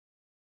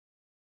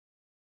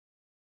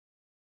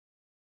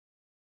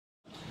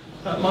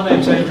My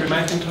name's Andrew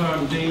McIntyre.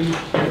 I'm Dean here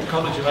at the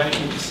College of Asia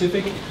and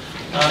Pacific.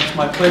 It's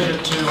my pleasure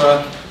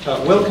to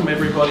welcome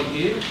everybody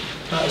here,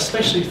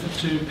 especially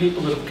to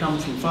people that have come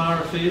from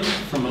far afield,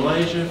 from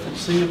Malaysia, from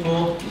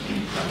Singapore,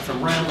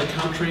 from around the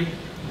country,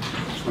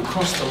 from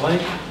across the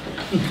lake,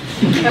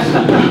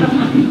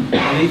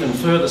 and even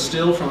further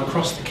still from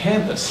across the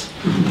campus.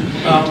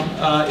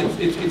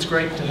 It's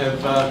great to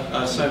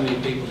have so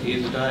many people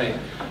here today.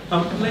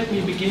 Let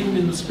me begin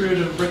in the spirit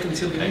of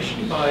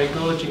reconciliation by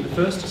acknowledging the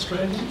first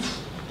Australians,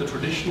 the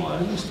traditional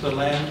owners of the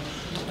land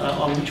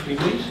on which we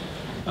meet,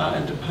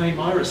 and to pay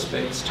my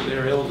respects to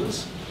their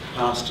elders,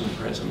 past and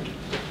present.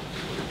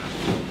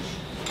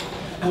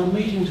 Our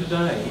meeting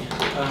today,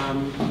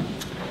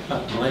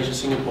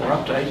 Malaysia-Singapore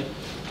update,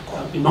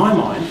 in my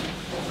mind,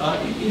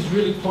 is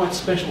really quite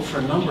special for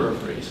a number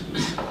of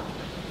reasons.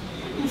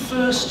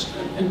 First,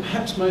 and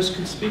perhaps most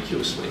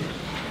conspicuously,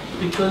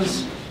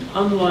 because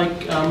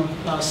unlike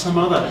some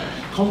other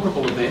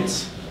comparable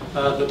events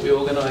that we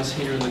organise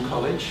here in the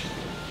college,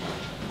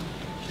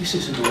 this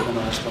isn't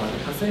organised by the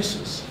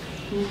professors.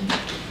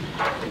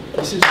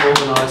 This is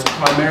organised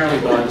primarily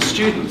by the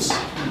students.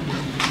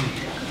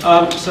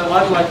 So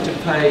I'd like to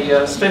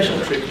pay special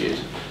tribute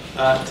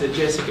to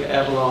Jessica,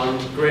 Avalon,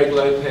 Greg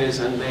Lopez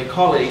and their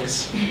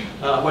colleagues.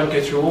 I won't go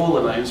through all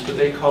the names, but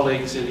their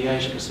colleagues in the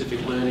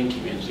Asia-Pacific learning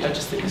community. I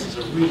just think this is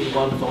a really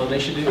wonderful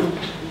initiative.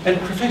 And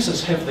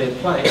professors have their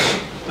place,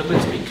 but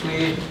let's be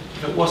clear,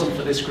 if it wasn't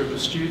for this group of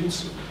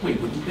students, we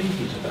wouldn't be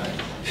here today.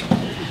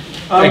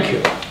 Thank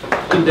you.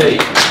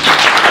 Indeed.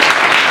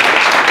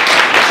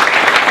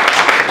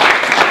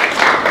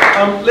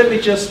 Let me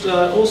just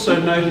also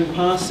note in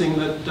passing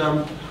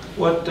that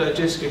what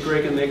Jessica,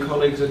 Greg and their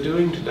colleagues are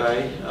doing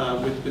today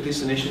with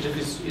this initiative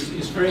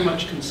is very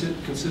much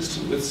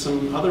consistent with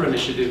some other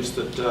initiatives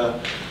that are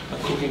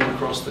cooking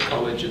across the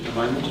college at the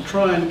moment to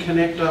try and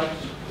connect up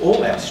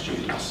all our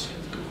students,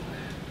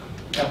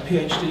 our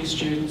PhD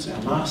students, our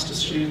master's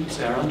students,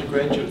 our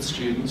undergraduate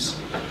students,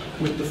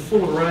 with the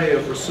full array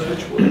of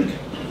research work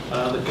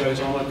that goes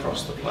on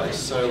across the place.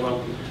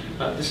 So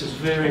this is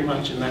very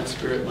much in that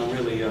spirit, and I'm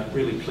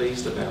really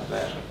pleased about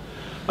that.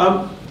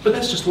 But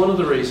that's just one of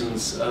the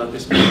reasons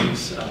this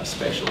meeting's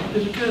special.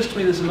 It occurs to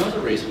me there's another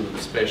reason that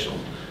it's special,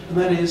 and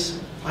that is,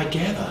 I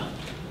gather,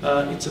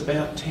 it's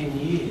about 10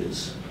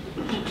 years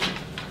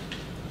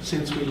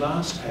since we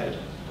last had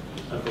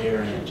a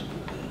variant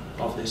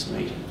of this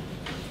meeting.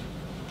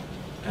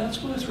 And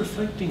it's worth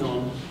reflecting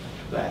on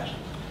that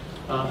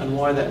and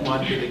why that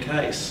might be the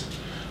case.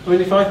 I mean,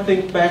 if I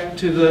think back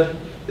to the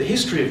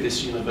history of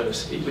this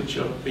university, which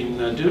I've been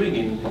doing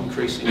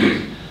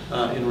increasingly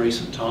in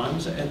recent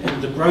times,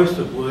 and the growth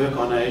of work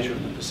on Asia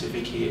and the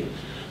Pacific here,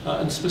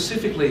 and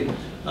specifically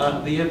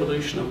the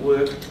evolution of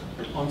work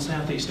on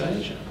Southeast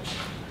Asia.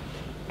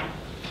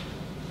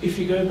 If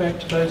you go back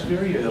to those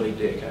very early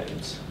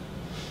decades,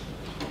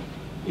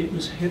 it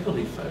was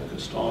heavily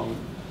focused on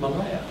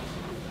Malaya,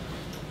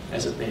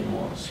 as it then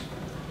was.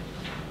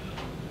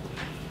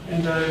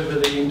 And over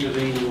the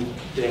intervening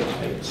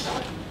decades,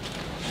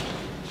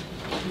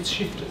 it's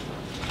shifted.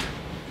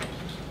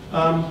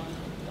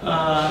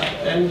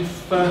 And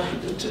if,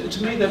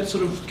 to me that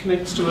sort of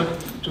connects to a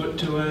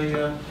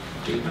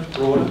deeper,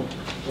 broader,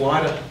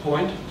 wider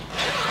point.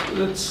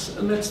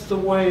 And that's the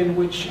way in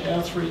which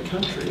our three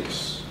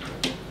countries,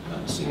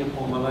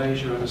 Singapore,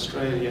 Malaysia and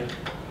Australia,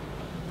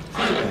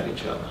 think about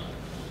each other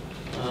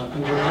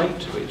and relate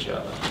to each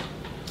other.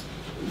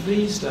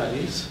 These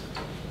days,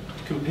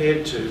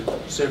 compared to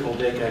several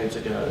decades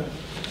ago,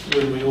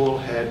 when we all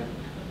had,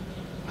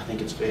 I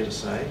think it's fair to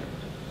say,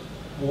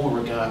 more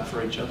regard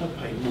for each other,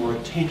 paid more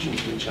attention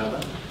to each other,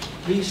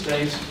 these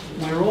days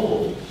we're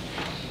all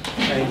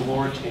paying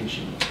more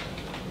attention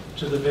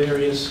to the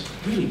various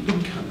really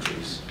big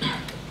countries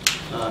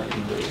in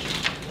the region.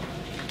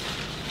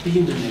 The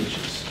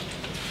Indonesias,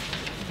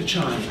 the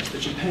Chinas, the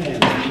Japan,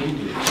 the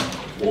Indians,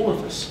 all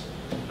of us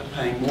are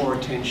paying more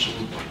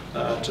attention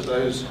to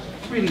those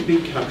really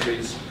big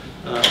countries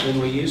than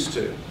we used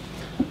to.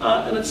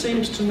 And it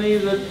seems to me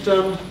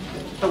that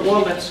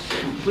while that's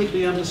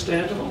completely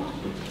understandable,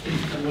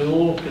 and we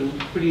all can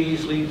pretty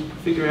easily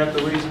figure out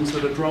the reasons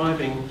that are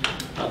driving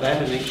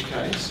that in each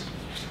case,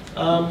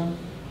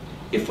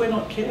 if we're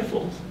not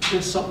careful,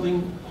 there's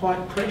something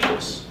quite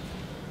precious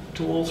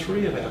to all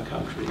three of our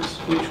countries,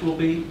 which will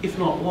be, if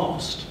not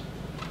lost,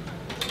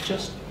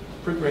 just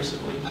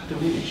progressively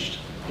diminished.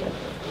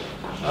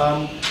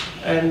 I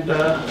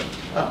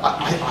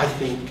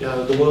think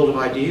the world of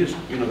ideas,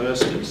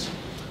 universities,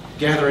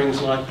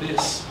 gatherings like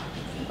this,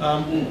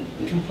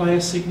 can play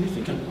a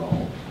significant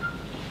role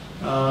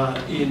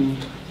in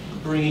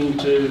bringing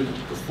to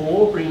the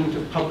fore, bringing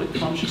to public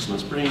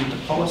consciousness, bringing to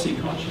policy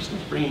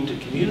consciousness, bringing to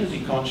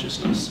community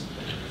consciousness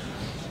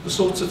the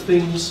sorts of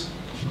things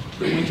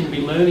that we can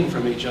be learning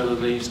from each other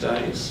these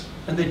days.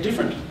 And they're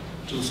different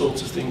to the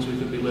sorts of things we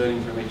could be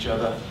learning from each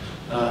other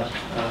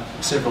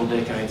several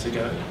decades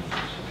ago.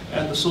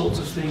 And the sorts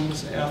of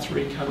things our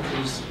three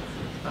countries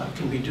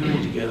can be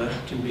doing together,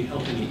 can be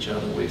helping each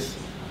other with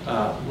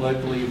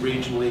locally,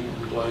 regionally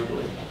and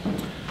globally.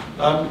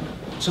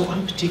 So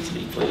I'm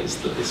particularly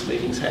pleased that this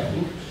meeting's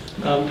happening.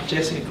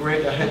 Jessica,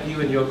 Greg, I hope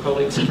you and your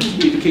colleagues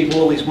continue to keep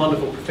all these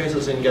wonderful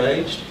professors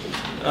engaged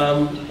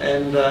and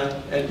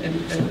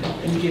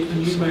get the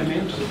new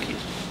momentum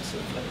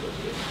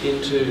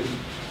into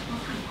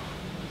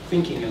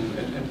thinking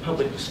and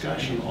public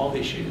discussion of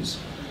issues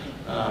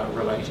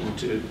relating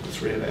to the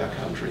three of our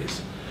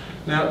countries.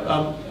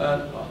 Now,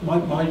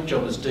 my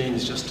job as Dean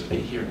is just to be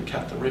here and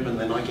cut the ribbon,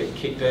 then I get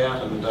kicked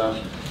out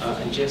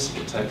and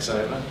Jessica takes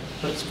over.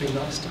 But it's been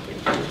nice to be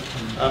here.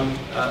 And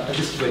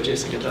this is where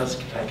Jessica does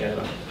take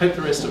over. Hope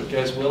the rest of it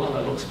goes well, and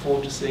I look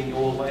forward to seeing you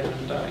all later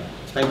in the day.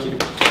 Thank you.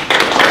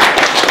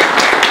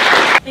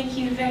 Thank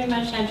you very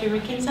much, Andrew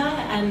McIntyre,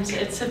 and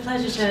it's a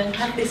pleasure to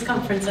have this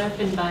conference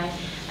opened by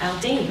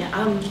our Dean.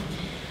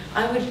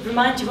 I would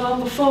remind you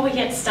all, before we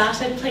get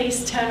started,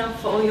 please turn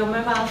off all your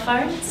mobile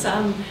phones.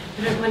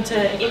 We don't want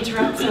to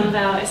interrupt some of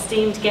our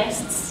esteemed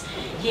guests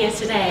here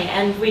today,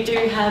 and we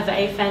do have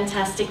a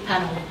fantastic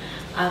panel.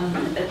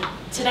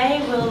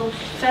 Today we'll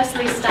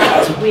firstly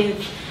start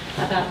with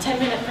about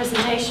 10-minute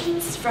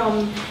presentations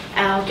from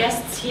our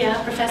guests here,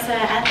 Professor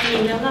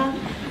Anthony Milner,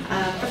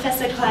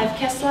 Professor Clive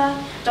Kessler,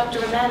 Dr.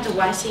 Amanda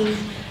Whiting,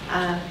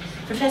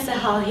 Professor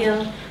Hal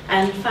Hill,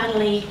 and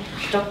finally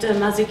Dr.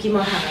 Marzuki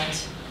Mohammed.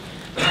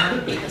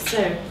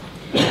 So,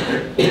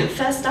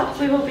 first up,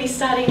 we will be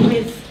starting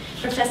with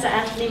Professor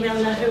Anthony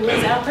Milner, who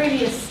was our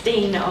previous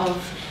Dean of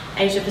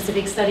Asia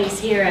Pacific Studies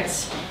here at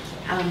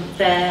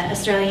the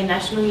Australian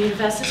National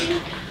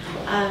University.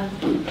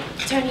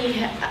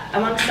 Tony,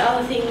 amongst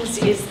other things,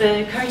 is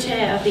the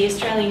co-chair of the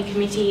Australian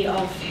Committee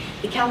of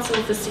the Council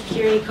for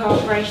Security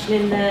Cooperation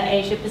in the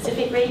Asia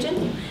Pacific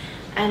region,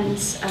 and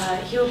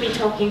he'll be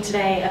talking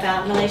today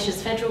about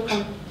Malaysia's federal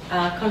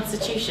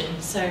constitution,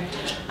 so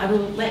I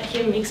will let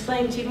him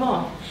explain to you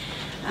more.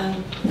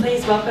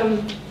 Please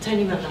welcome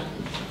Tony Milner.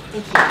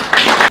 Thank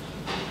you.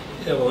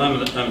 Yeah, well,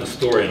 I'm a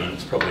historian, and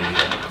it's probably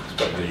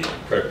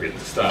appropriate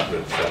to start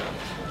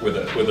with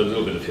a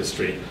little bit of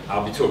history.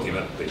 I'll be talking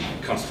about the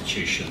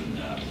constitution,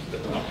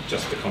 but not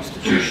just the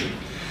constitution.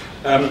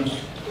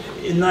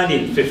 In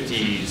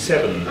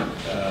 1957,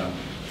 of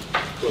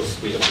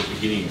course, we have the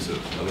beginnings of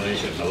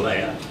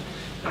Malaya,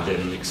 and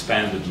then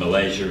expanded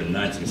Malaysia in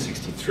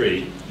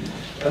 1963.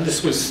 And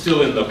this was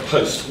still in the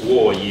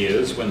post-war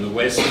years, when the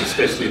West,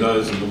 especially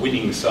those on the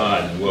winning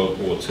side in World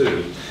War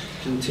II,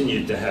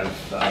 continued to have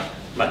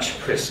much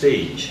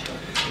prestige.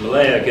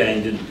 Malaya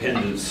gained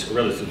independence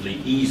relatively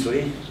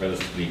easily,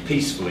 relatively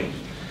peacefully.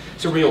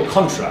 It's a real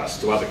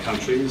contrast to other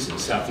countries in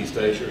Southeast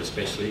Asia,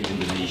 especially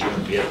Indonesia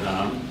and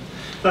Vietnam.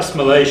 Thus,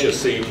 Malaysia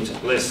seemed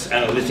less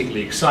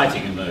analytically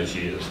exciting in those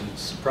years, and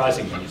it's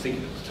surprising when you think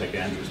of it, to take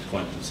Andrew's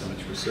point that so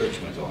much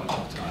research went on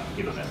at the time,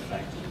 given that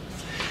fact.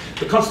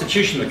 The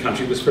constitution of the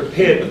country was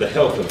prepared with the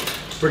help of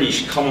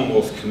British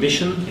Commonwealth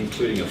Commission,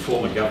 including a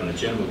former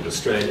Governor-General of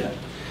Australia,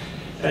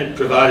 and it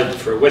provided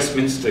for a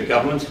Westminster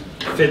government,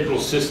 a federal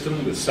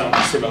system with some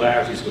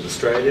similarities with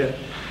Australia.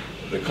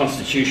 The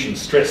constitution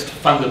stressed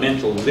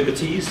fundamental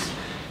liberties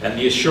and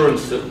the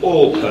assurance that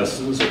all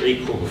persons are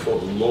equal before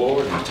the law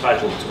and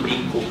entitled to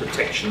equal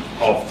protection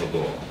of the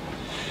law.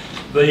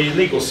 The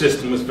legal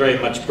system was very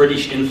much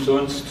British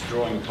influenced,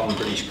 drawing upon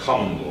British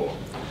common law.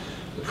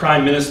 The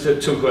Prime Minister,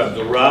 Tunku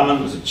Abdul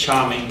Rahman, was a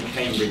charming,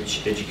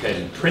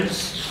 Cambridge-educated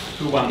prince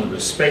who won the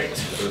respect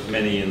of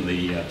many in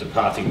the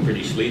departing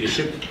British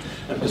leadership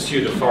and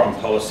pursued a foreign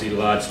policy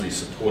largely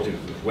supportive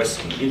of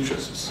Western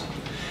interests.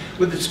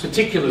 With its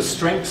particular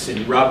strengths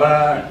in rubber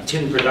and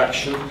tin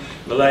production,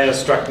 Malaya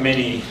struck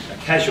many a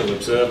casual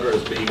observer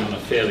as being on a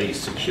fairly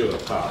secure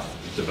path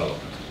of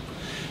development.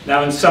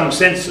 Now, in some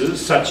senses,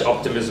 such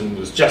optimism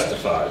was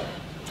justified.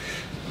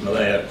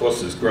 Malaya, of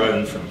course, has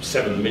grown from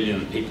 7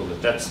 million people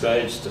at that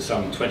stage to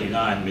some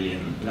 29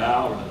 million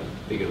now, rather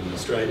bigger than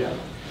Australia.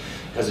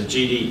 Has a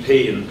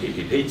GDP in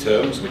PPP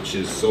terms, which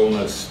is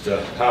almost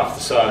half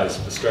the size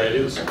of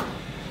Australia's.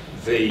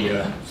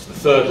 It's the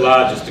third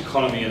largest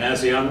economy in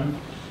ASEAN.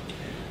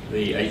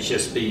 The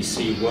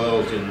HSBC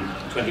World in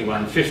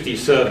 2150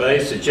 survey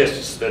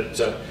suggests that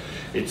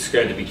it's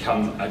going to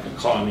become an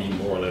economy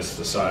more or less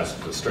the size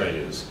of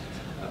Australia's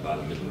by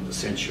the middle of the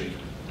century.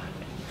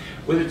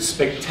 With its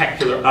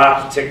spectacular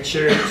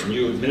architecture, its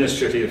new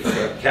administrative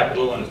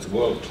capital and its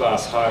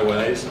world-class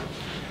highways,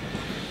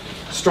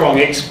 strong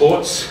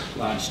exports,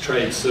 large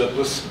trade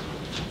surplus,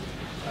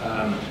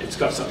 it's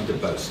got something to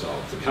boast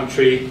of. The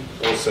country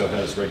also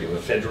has regular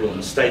federal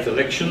and state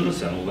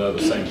elections, and although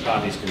the same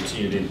parties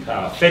continued in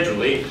power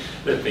federally,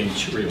 there have been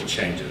real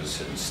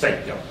changes in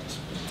state governments.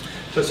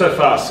 So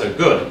far so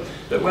good.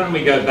 But when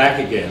we go back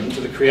again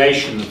to the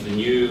creation of the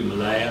new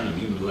Malayan and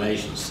new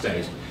Malaysian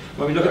state,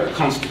 when we look at the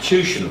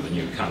constitution of the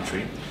new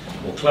country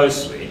more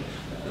closely,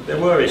 there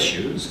were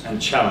issues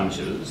and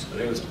challenges.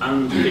 There was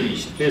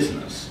unfinished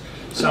business,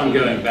 some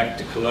going back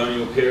to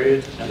colonial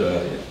period and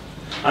earlier.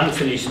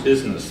 Unfinished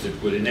business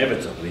that would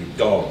inevitably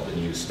dog the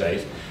new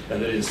state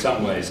and that in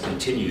some ways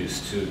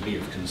continues to be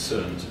of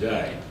concern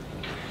today.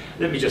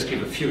 Let me just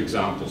give a few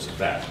examples of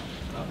that.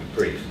 I'll be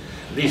brief.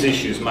 These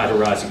issues might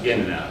arise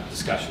again in our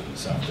discussion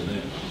this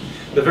afternoon.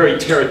 The very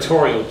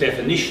territorial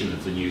definition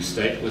of the new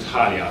state was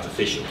highly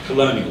artificial,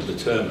 colonial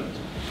determined.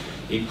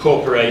 The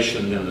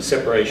incorporation and the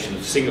separation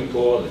of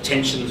Singapore, the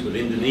tensions with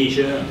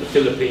Indonesia and the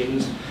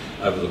Philippines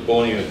over the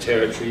Borneo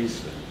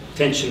territories, the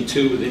tension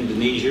too with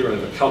Indonesia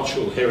over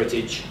cultural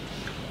heritage,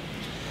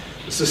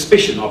 the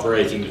suspicion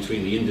operating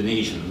between the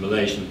Indonesian and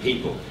Malaysian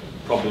people,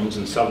 problems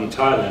in southern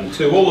Thailand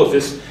too, all of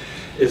this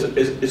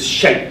is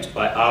shaped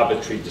by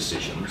arbitrary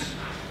decisions,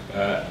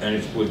 and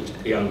it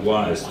would be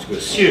unwise to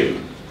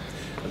assume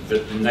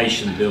that the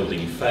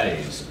nation-building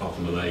phase of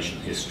Malaysian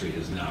history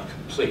is now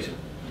complete.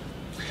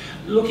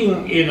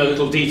 Looking in a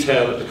little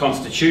detail at the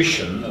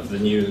constitution of the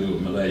new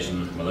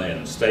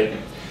Malayan state,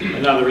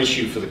 another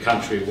issue for the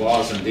country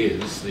was and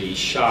is the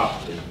sharp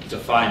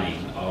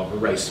defining of a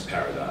race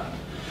paradigm.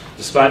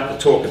 Despite the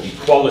talk of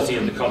equality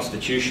in the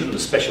constitution, the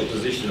special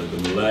position of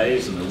the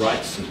Malays and the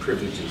rights and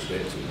privileges they're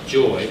to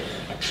enjoy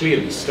are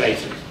clearly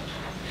stated.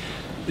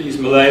 These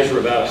Malays were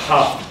about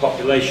half the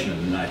population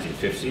in the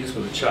 1950s,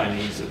 with the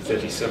Chinese at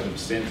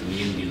 37% and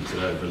the Indians at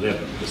over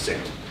 11%.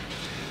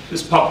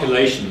 This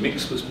population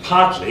mix was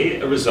partly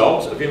a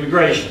result of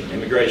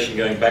immigration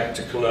going back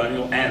to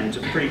colonial and to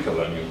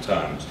pre-colonial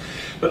times,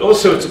 but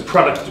also it's a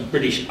product of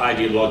British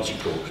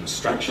ideological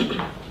construction.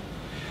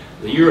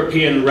 The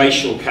European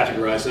racial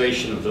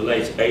categorisation of the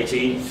late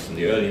 18th and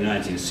the early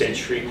 19th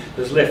century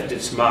has left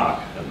its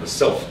mark, and the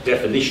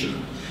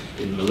self-definition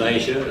in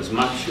Malaysia as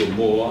much or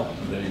more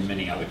than in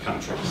many other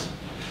countries.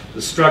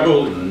 The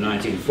struggle in the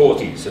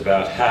 1940s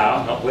about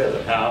how, not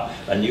whether, how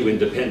a new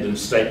independent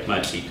state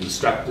might be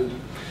constructed,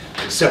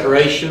 the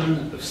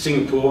separation of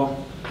Singapore,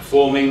 the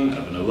forming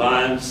of an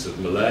alliance of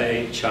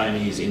Malay,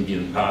 Chinese,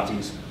 Indian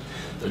parties,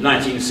 the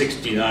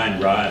 1969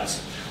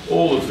 riots,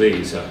 all of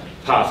these are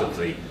part of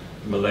the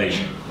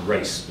Malaysian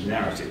race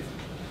narrative.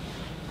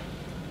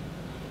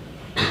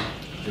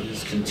 There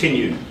is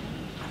continued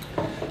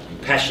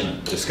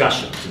passionate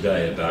discussion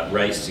today about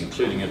race,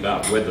 including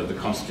about whether the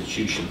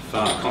constitutional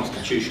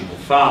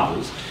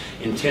fathers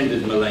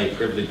intended Malay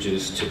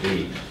privileges to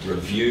be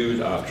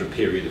reviewed after a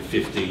period of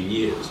 15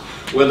 years,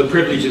 were the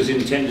privileges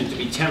intended to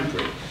be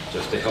temporary,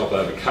 just to help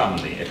overcome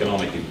the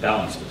economic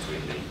imbalance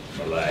between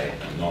the Malay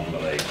and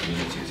non-Malay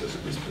communities as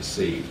it was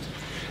perceived.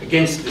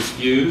 Against this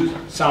view,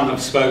 some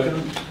have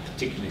spoken,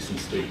 particularly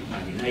since the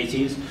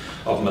 1980s,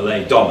 of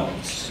Malay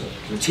dominance,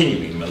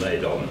 continuing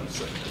Malay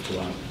dominance,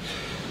 Ketuaan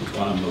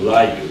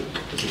Melayu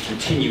as a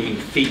continuing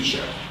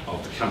feature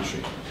of the country.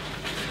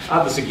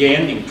 Others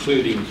again,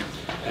 including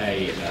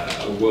a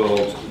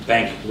World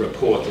Bank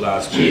report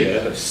last year,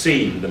 have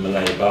seen the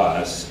Malay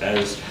bias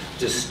as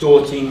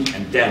distorting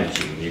and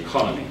damaging the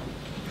economy,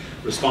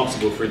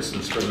 responsible, for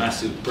instance, for a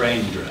massive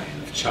brain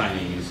drain of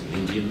Chinese and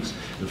Indians,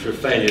 and for a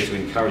failure to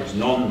encourage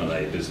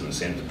non-Malay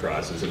business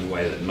enterprises in a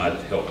way that might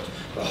have helped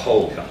the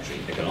whole country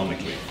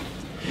economically.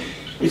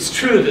 It's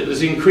true that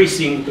there's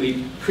increasing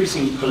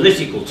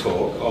political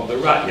talk of the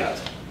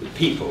rakyat, the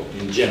people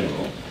in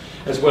general,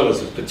 as well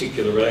as of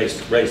particular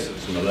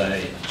races,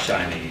 Malay,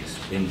 Chinese,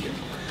 Indian.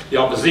 The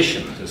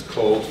opposition has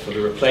called for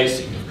the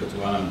replacing of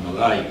Ketuaan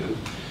Melayu,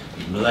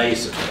 Malay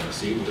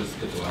supremacy, with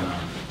Ketuaan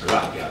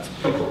Rakyat,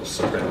 people's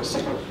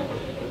supremacy.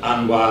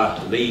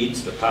 Anwar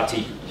leads the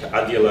party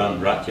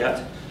Keadilan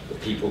Rakyat, the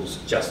People's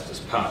Justice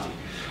Party.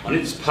 On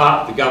its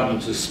part, the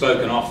government has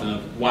spoken often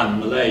of one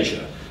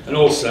Malaysia, and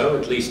also,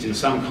 at least in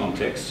some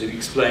contexts, it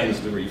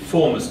explains the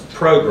reformist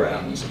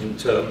programs in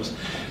terms,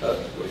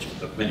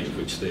 many of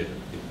which they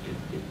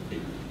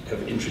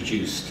have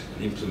introduced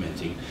and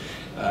implementing,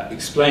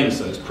 explains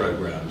those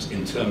programs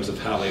in terms of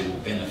how they will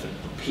benefit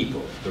the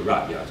people, the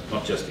rakyat,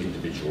 not just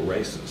individual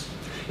races.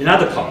 In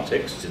other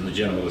contexts, in the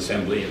General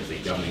Assembly of the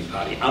governing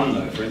party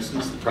UMNO, for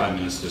instance, the Prime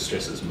Minister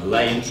stresses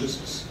Malay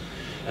interests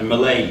and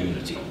Malay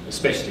unity,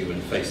 especially when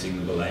facing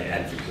the Malay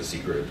advocacy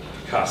group,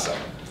 CASA.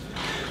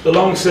 The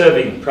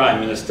long-serving Prime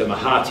Minister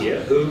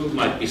Mahathir, who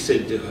might be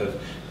said to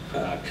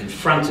have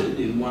confronted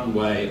in one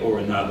way or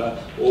another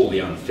all the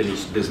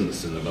unfinished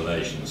business in the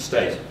Malaysian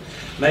state,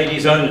 made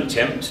his own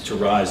attempt to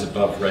rise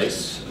above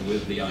race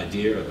with the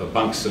idea of a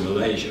Bangsa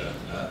Malaysia,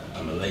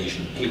 a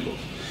Malaysian people.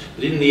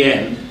 But in the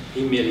end,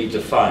 he merely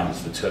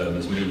defines the term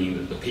as meaning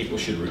that the people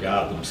should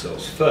regard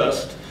themselves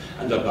first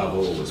and above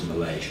all as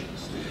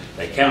Malaysians.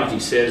 They cannot, he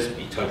says,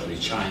 be totally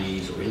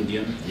Chinese or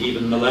Indian, and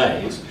even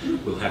Malays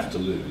will have to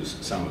lose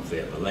some of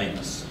their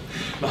Malayness.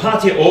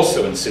 Mahathir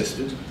also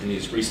insisted in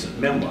his recent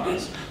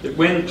memoirs that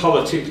when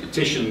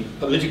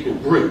political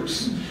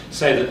groups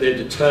say that they're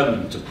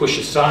determined to push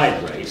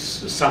aside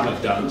race, as some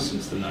have done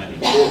since the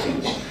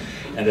 1940s,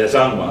 and as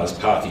Anwar's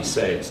party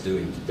say it's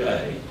doing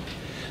today,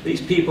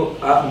 these people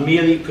are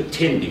merely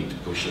pretending to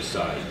push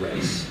aside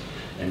race,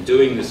 and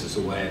doing this as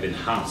a way of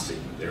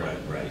enhancing their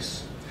own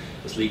race.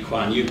 As Lee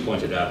Kuan Yew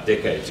pointed out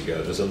decades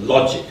ago, there's a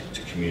logic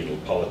to communal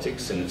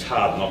politics, and it's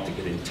hard not to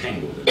get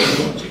entangled in that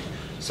logic,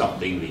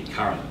 something the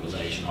current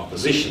Malaysian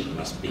opposition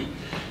must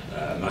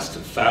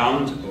have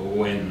found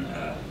when,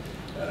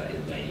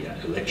 in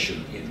the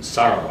election in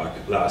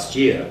Sarawak last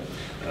year,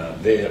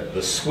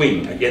 the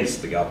swing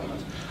against the government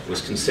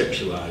was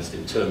conceptualized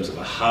in terms of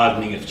a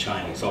hardening of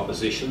Chinese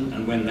opposition,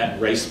 and when that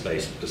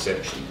race-based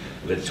perception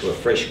led to a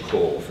fresh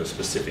call for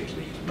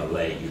specifically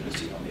Malay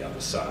unity on the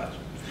other side.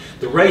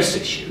 The race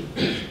issue,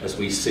 as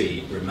we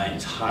see,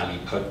 remains highly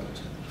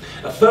potent.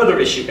 A further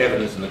issue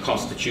evident in the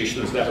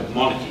Constitution is that of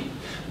monarchy.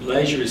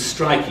 Malaysia is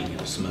striking in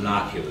its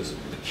monarchialism.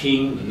 The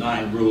king, the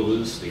 9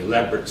 rulers, the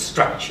elaborate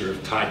structure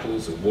of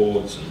titles,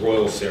 awards, and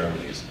royal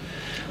ceremonies.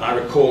 I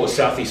recall a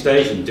Southeast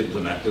Asian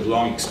diplomat with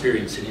long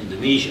experience in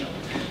Indonesia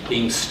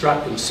being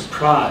struck and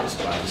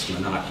surprised by this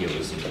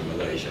monarchialism in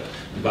Malaysia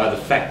and by the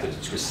fact that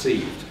it's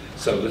received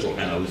so little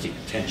analytic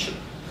attention.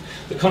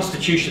 The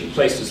Constitution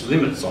places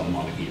limits on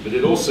monarchy, but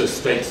it also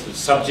states that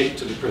subject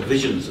to the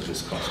provisions of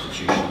this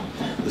Constitution,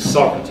 the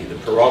sovereignty, the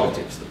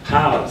prerogatives, the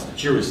powers, the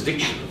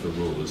jurisdiction of the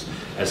rulers,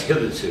 as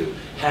hitherto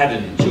had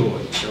and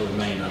enjoyed, shall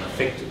remain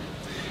unaffected.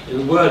 In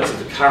the words of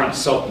the current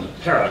Sultan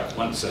of Perak,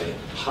 once a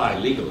high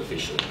legal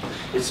official,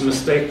 it's a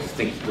mistake to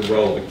think that the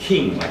role of a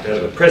king, like that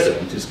of a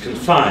president, is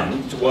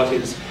confined to what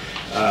is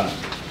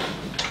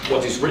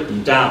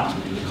written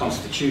down in the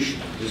Constitution.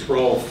 His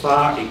role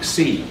far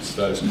exceeds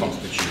those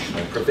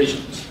constitutional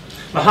provisions.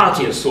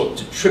 Mahathir sought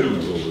to trim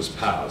the ruler's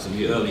powers in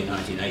the early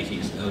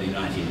 1980s and early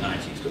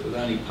 1990s, but with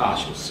only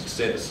partial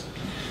success.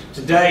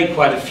 Today,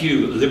 quite a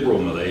few liberal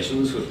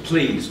Malaysians were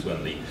pleased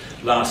when the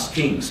last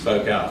king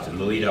spoke out in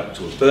the lead-up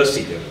to a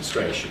Bersih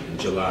demonstration in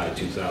July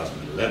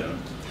 2011,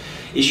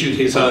 issued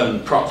his own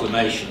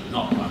proclamation,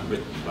 not one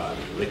written by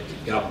the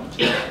elected government,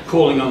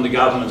 calling on the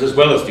government as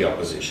well as the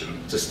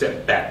opposition to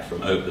step back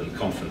from open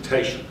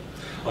confrontation.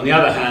 On the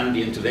other hand,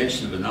 the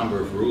intervention of a number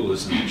of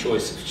rulers in the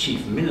choice of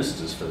chief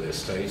ministers for their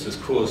states has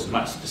caused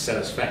much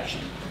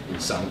dissatisfaction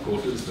in some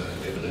quarters, though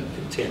evident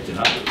content in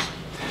others.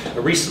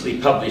 A recently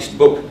published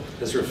book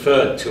has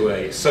referred to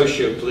a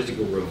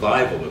socio-political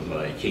revival of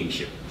Malay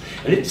kingship,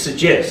 and it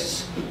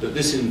suggests that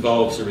this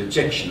involves a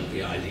rejection of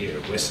the idea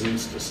of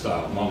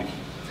Westminster-style monarchy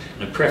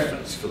and a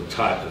preference for the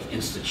type of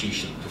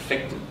institution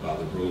perfected by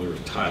the ruler of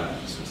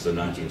Thailand since the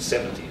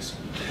 1970s.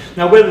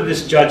 Now, whether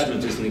this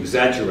judgment is an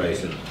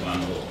exaggerated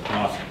one or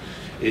not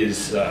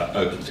is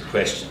open to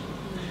question.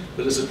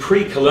 But as a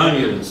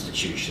pre-colonial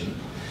institution,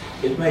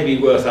 it may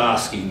be worth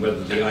asking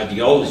whether the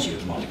ideology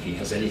of monarchy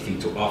has anything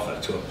to offer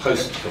to a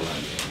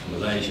post-colonial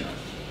Malaysia.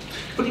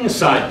 Putting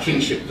aside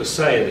kingship per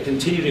se, the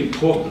continued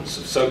importance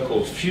of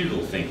so-called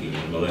feudal thinking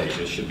in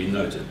Malaysia should be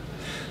noted.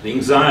 The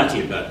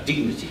anxiety about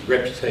dignity,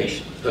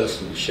 reputation,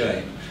 personal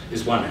shame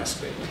is one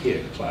aspect.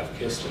 Here, Clive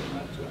Kessler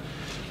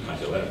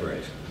might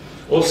elaborate.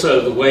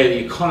 Also, the way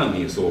the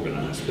economy is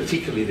organised,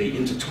 particularly the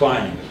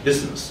intertwining of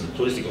business and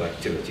political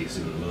activities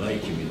in the Malay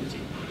community,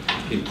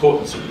 the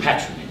importance of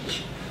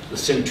patronage, the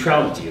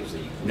centrality of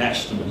the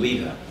national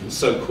leader in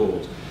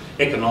so-called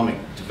economic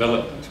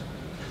development,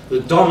 the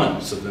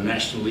dominance of the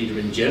national leader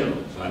in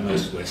general by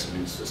most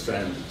Westminster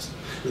standards.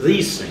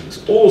 These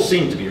things all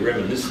seem to be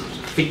reminiscent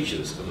of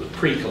features of the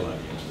pre-colonial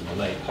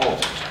Malay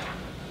polity.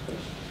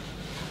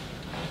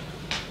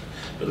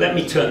 But let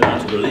me turn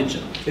now to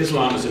religion.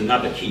 Islam is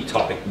another key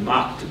topic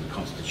marked in the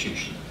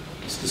Constitution.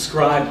 It's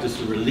described as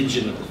the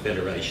religion of the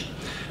Federation,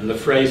 and the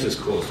phrase has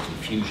caused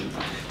confusion.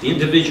 The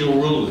individual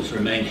rulers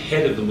remain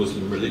head of the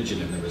Muslim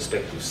religion in their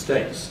respective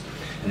states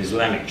and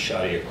Islamic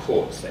Sharia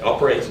courts. They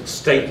operate at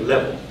state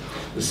level.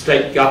 The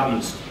state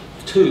governments,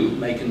 too,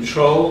 may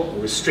control or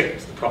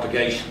restrict the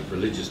propagation of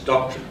religious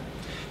doctrine.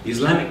 The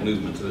Islamic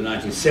movement of the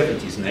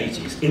 1970s and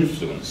 80s,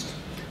 influenced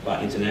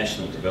by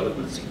international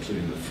developments,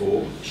 including the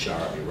fall of the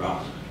Shah of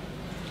Iran,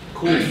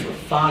 called for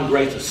far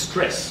greater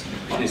stress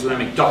on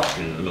Islamic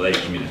doctrine in the Malay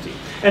community,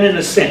 and in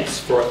a sense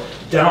for a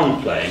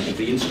downplaying of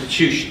the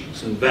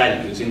institutions and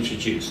values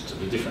introduced to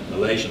the different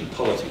Malaysian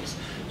polities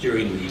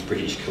during the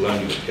British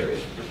colonial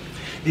period.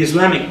 The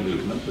Islamic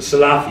movement, the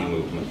Salafi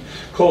movement,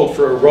 called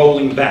for a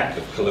rolling back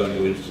of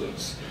colonial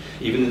influence,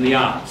 even in the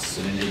arts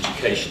and in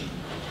education.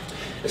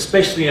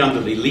 Especially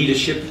under the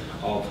leadership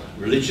of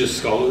religious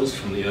scholars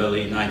from the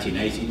early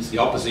 1980s, the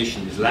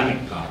opposition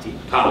Islamic party,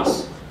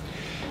 PAS,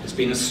 has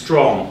been a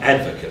strong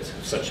advocate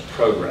of such a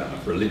program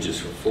of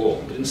religious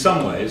reform, but in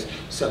some ways,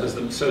 so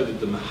did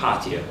the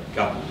Mahathir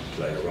government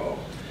play a role.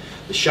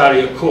 The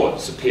Sharia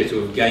courts appear to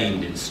have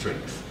gained in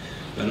strength,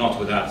 though not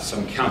without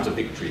some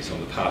counter-victories on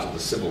the part of the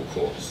civil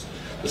courts.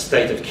 The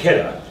state of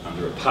Kedah,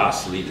 under a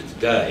PAS leader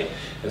today,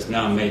 has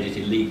now made it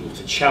illegal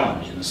to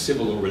challenge in a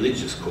civil or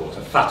religious court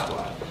a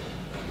fatwa,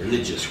 a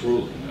religious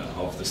ruling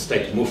of the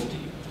state mufti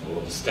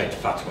or the state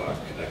fatwa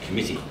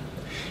committee.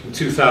 In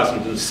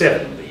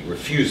 2007, the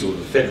refusal of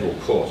the federal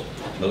court,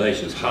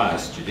 Malaysia's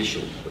highest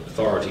judicial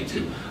authority,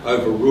 to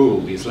overrule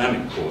the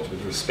Islamic court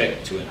with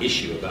respect to an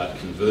issue about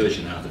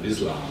conversion out of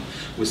Islam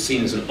was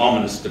seen as an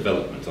ominous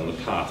development on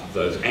the part of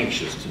those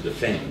anxious to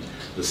defend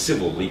the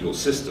civil legal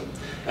system,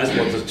 as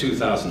was the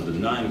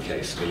 2009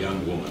 case of a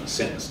young woman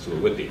sentenced to a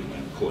whipping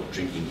when caught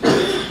drinking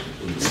beer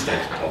in the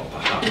state of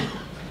Pahang.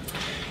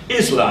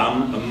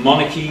 Islam, a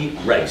monarchy,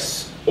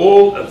 race,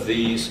 all of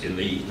these in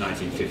the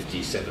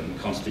 1957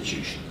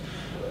 Constitution.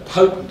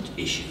 Potent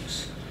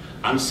issues,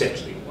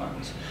 unsettling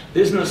ones,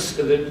 business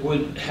that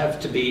would have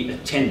to be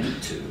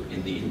attended to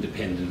in the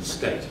independent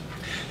state.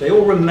 They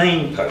all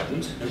remain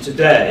potent, and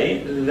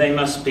today they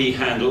must be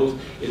handled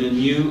in a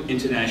new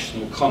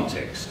international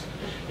context,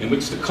 in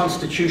which the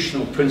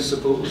constitutional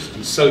principles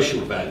and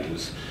social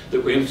values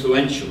that were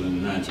influential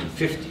in the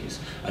 1950s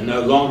are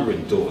no longer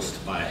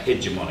endorsed by a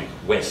hegemonic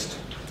West.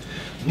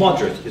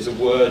 Moderate is a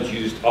word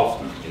used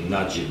often in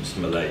Najib's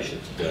Malaysia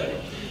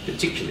today,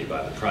 particularly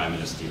by the Prime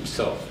Minister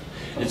himself.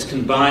 And it's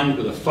combined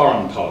with a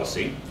foreign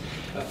policy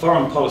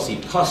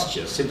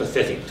posture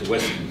sympathetic to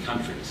Western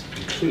countries,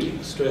 including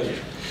Australia.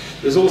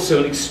 There's also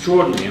an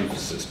extraordinary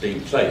emphasis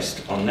being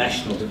placed on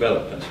national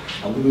development,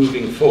 on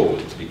moving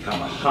forward to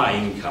become a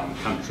high-income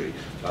country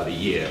by the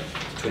year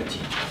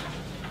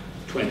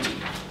 2020.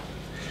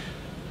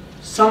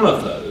 Some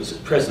of those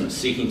at present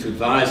seeking to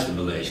advise the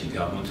Malaysian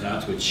government how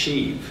to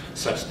achieve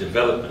such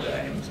development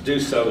aims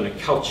do so in a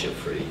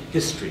culture-free,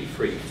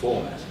 history-free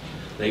format.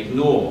 They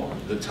ignore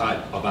the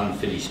type of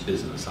unfinished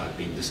business I've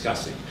been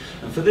discussing,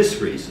 and for this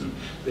reason,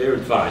 their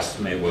advice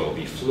may well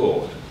be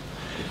flawed.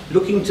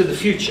 Looking to the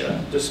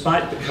future,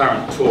 despite the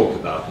current talk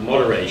about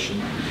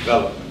moderation and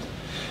development,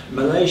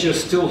 Malaysia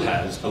still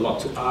has a lot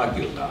to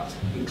argue about,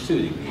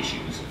 including the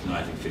issues of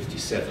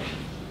 1957.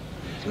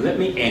 And let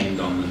me end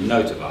on the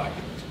note of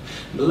argument.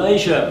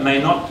 Malaysia may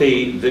not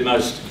be the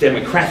most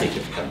democratic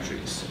of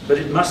countries, but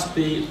it must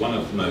be one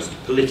of the most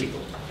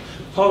political.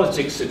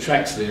 Politics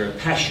attracts there a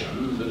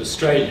passion that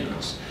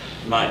Australians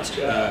might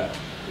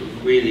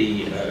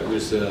really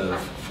reserve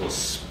for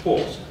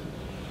sport.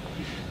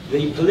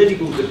 The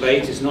political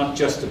debate is not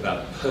just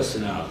about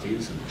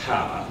personalities and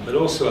power, but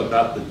also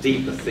about the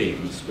deeper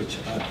themes which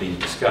I've been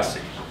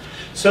discussing.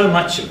 So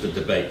much of the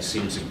debate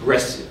seems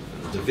aggressive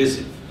and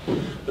divisive,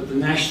 but the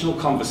national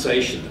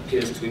conversation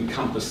appears to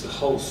encompass the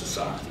whole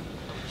society.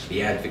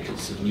 The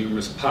advocates of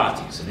numerous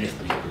parties and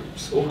ethnic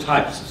groups, all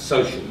types of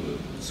social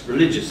movements,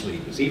 religious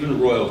leaders,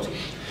 even royalty.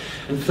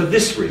 And for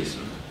this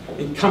reason,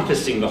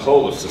 encompassing the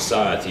whole of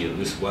society in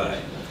this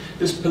way,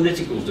 this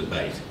political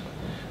debate,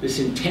 this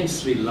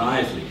intensely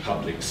lively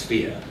public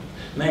sphere,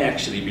 may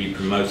actually be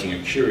promoting a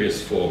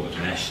curious form of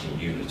national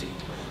unity.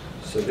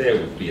 So there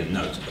would be a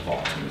note of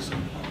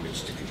optimism on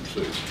which to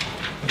conclude.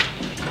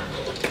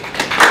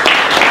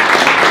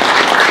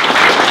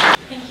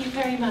 Thank you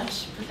very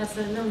much,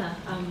 Professor Milner.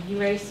 You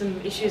raised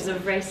some issues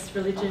of race,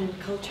 religion,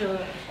 cultural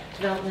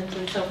development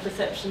and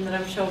self-perception that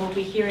I'm sure we'll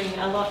be hearing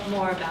a lot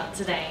more about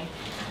today.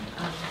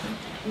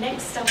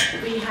 Next up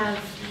we have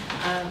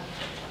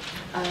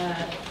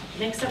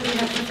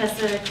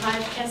Professor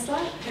Clive Kessler,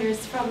 who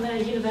is from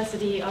the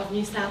University of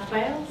New South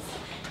Wales.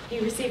 He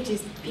received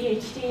his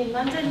PhD in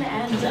London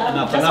and...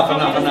 Enough.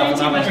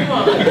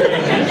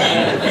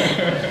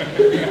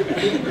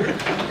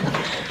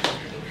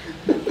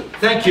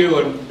 Thank you,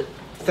 and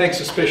thanks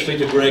especially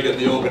to Greg and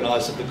the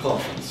organiser of the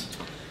conference.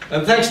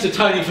 And thanks to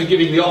Tony for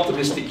giving the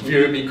optimistic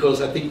view,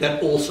 because I think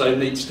that also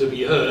needs to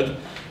be heard,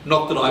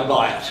 not that I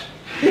buy it.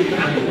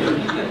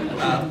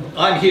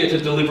 I'm here to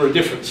deliver a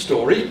different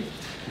story,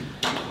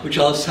 which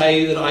I'll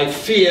say that I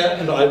fear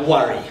and I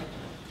worry.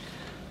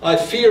 I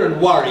fear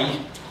and worry,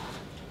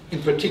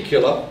 in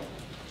particular,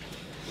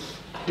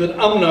 that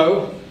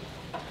UMNO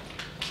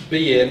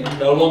BN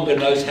no longer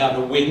knows how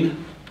to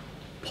win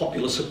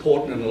popular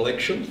support in an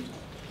election,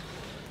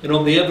 and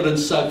on the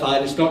evidence so far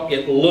it has not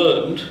yet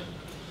learned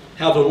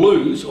how to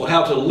lose or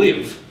how to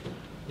live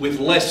with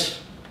less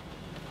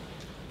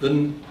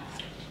than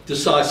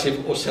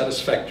decisive or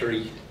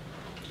satisfactory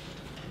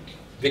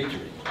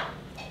victory.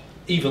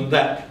 Even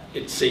that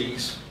it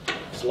sees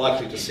is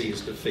likely to see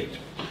as defeat.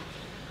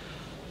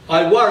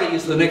 I worry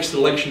as the next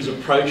elections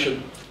approach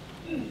and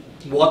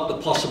what the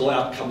possible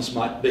outcomes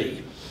might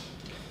be.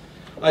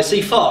 I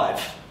see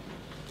 5.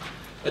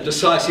 A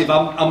decisive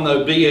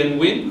UMNO BN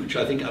win, which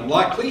I think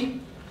unlikely,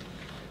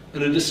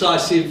 and a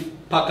decisive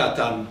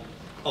Pakatan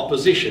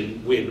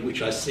opposition win,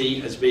 which I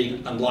see as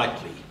being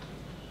unlikely.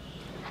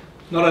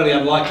 Not only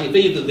unlikely, if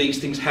either of these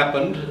things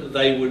happened,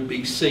 they would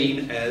be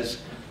seen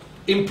as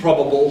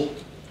improbable,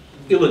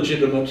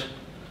 illegitimate,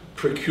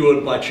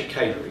 procured by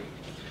chicanery.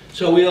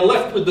 So we are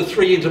left with the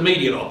 3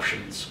 intermediate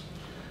options.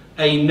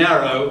 A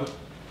narrow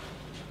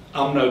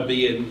UMNO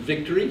BN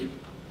victory,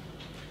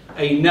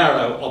 a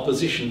narrow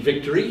opposition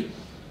victory,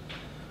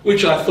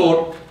 which I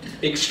thought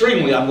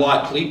extremely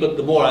unlikely, but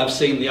the more I've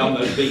seen the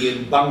UMNO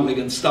BN bungling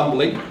and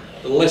stumbling,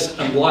 the less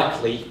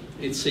unlikely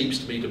it seems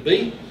to me to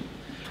be.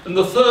 And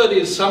the third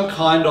is some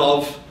kind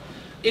of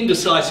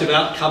indecisive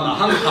outcome, a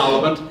hung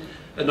parliament,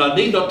 and I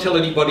need not tell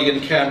anybody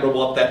in Canberra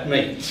what that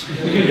means.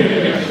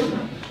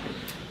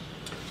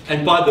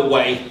 And by the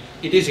way,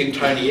 it is in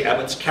Tony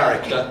Abbott's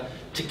character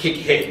to kick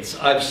heads.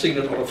 I've seen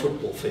it on a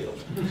football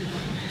field.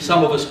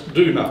 Some of us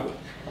do know.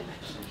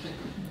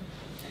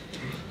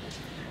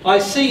 I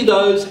see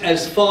those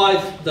as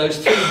 5, those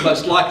 3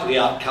 most likely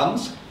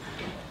outcomes,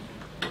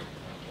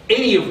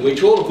 any of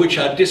which, all of which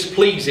are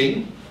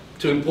displeasing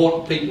to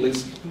important people,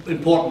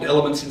 important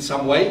elements in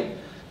some way,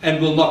 and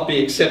will not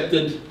be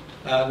accepted,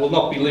 will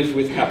not be lived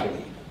with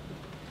happily.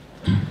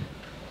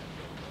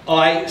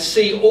 I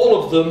see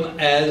all of them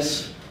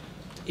as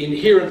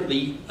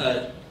inherently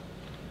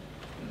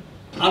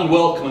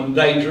unwelcome and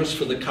dangerous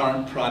for the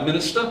current Prime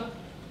Minister.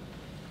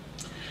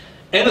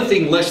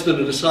 Anything less than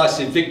a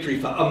decisive victory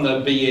for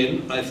UMNO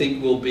BN, I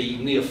think, will be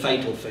near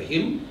fatal for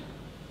him.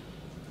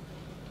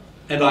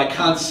 And I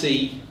can't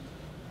see,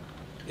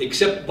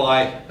 except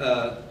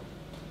by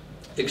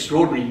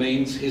extraordinary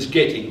means, his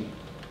getting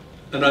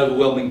an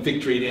overwhelming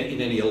victory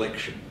in any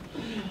election.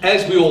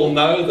 As we all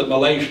know, the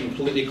Malaysian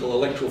political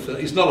electoral field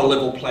is not a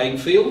level playing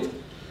field,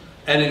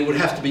 and it would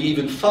have to be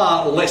even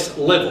far less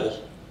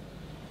level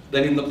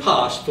than in the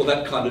past for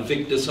that kind of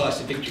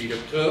decisive victory to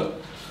occur.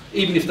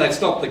 Even if that's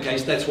not the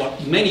case, that's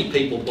what many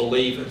people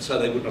believe, and so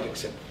they would not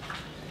accept it.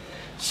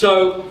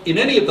 So, in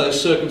any of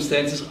those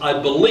circumstances,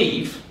 I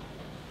believe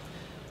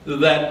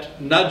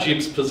that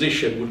Najib's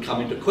position would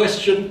come into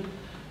question,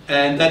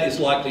 and that is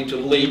likely to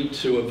lead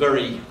to a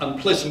very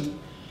unpleasant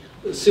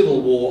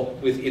civil war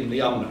within the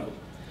UMNO.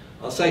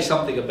 I'll say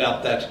something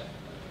about that,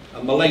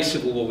 a Malay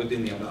civil war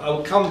within the UMNO. I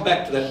will come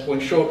back to that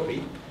point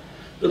shortly,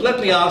 but let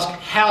me ask,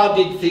 how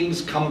did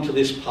things come to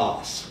this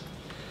pass?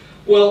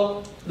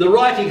 Well, the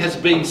writing has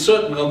been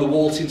certainly on the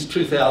wall since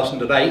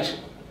 2008.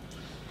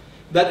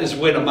 That is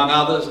when, among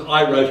others,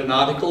 I wrote an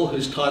article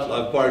whose title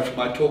I've borrowed from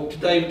my talk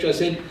today, which I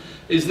said,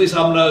 is this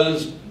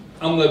UMNO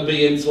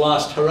BN's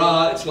last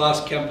hurrah, its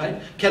last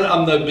campaign? Can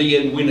UMNO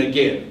BN win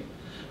again?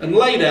 And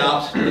laid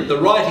out that the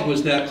writing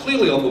was now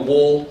clearly on the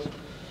wall,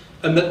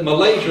 and that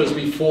Malaysia, as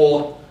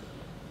before,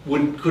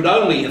 could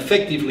only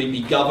effectively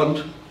be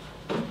governed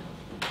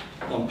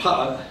on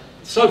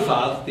so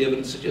far, the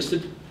evidence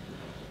suggested,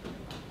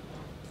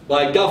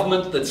 by a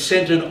government that's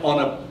centred on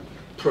a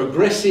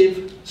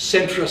progressive,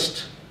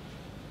 centrist,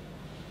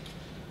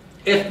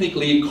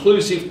 ethnically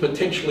inclusive,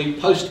 potentially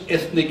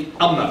post-ethnic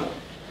UMNO,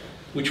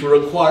 which will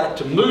require it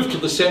to move to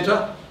the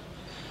centre,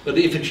 but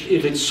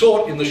if it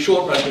sought in the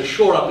short run to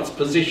shore up its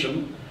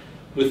position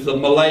with the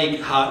Malay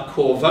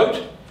hardcore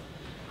vote,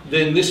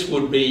 then this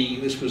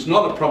was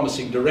not a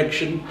promising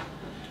direction.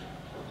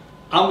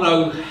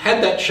 UMNO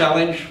had that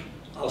challenge.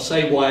 I'll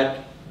say why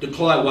it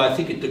declined, why I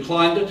think it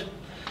declined it.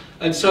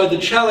 And so the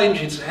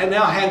challenge is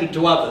now handed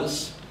to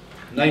others,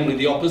 namely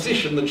the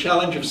opposition, the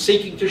challenge of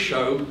seeking to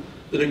show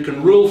that it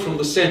can rule from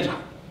the centre.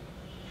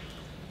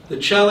 The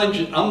challenge,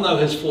 UMNO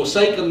has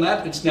forsaken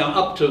that. It's now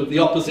up to the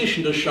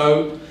opposition to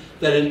show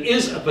that it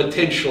is a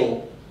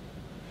potential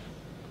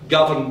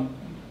government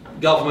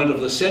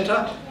of the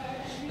centre,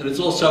 and it's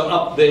also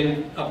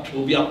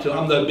will be up to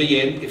UMNO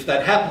BN, if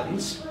that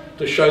happens,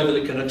 to show that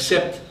it can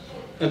accept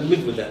and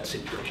live with that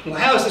situation. Well,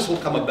 how has this all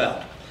come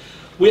about?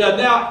 We are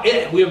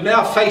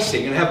now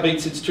facing, and have been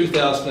since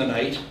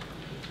 2008,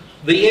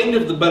 the end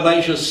of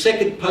Malaysia's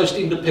second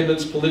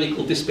post-independence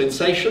political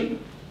dispensation,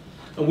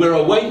 and we're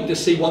awaiting to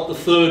see what the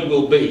third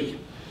will be.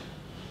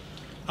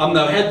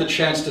 UMNO had the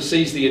chance to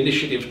seize the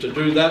initiative to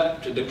do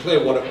that, to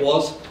declare what it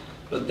was,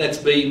 but that's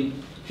been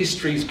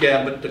history's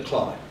gambit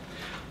decline.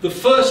 The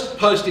first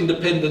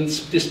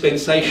post-independence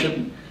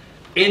dispensation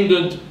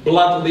ended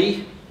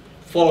bloodily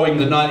following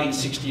the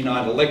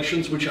 1969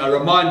 elections, which I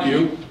remind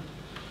you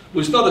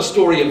was not a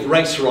story of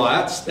race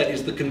riots, that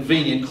is the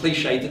convenient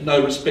cliche that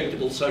no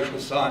respectable social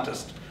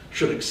scientist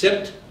should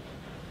accept.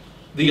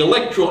 The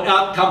electoral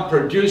outcome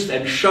produced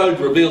and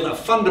revealed a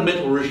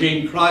fundamental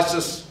regime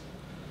crisis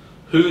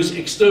whose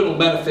external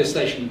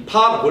manifestation,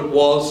 part of it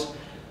was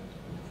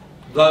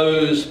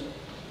those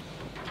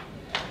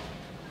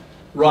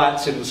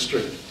riots in the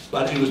street.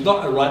 But it was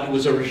not a riot, it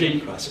was a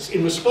regime crisis.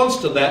 In response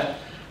to that,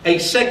 a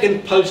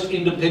second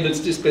post-independence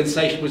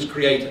dispensation was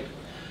created,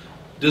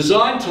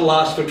 designed to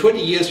last for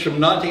 20 years from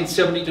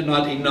 1970 to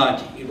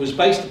 1990. It was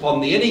based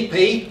upon the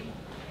NEP,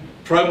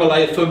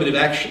 pro-Malay affirmative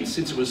action,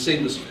 since it was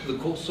seen as the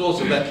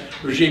source of that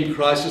regime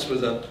crisis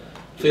was a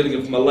feeling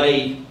of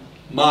Malay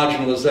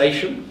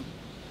marginalisation.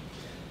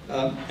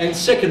 And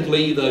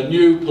secondly, the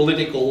new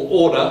political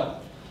order,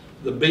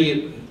 the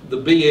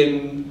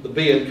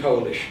BN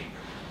coalition.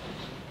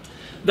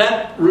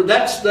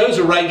 Those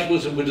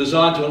arrangements were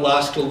designed to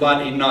last till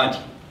 1990.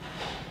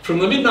 From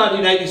the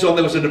mid-1980s on,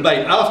 there was a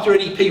debate. After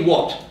NEP,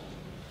 what?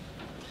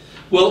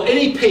 Well,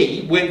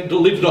 NEP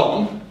lived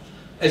on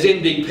as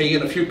NDP,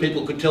 and a few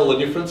people could tell the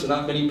difference, and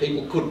not many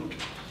people couldn't.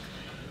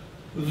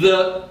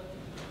 The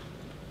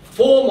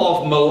form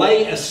of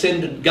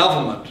Malay-ascended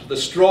government, the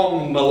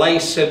strong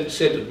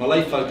Malay-centred,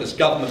 Malay-focused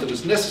government that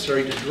was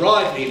necessary to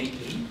drive the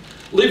NEP,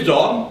 lived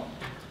on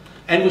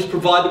and was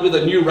provided with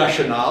a new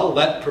rationale,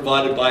 that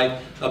provided by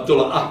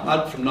Abdullah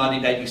Ahmad from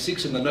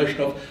 1986, in the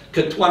notion of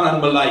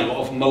Ketuanan Malay,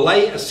 of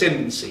Malay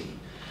ascendancy.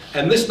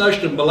 And this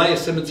notion of Malay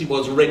ascendancy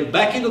was read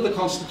back into the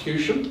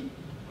Constitution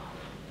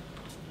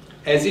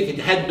as if it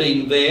had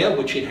been there,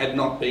 which it had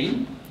not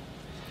been,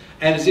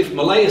 and as if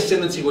Malay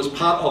ascendancy was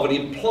part of an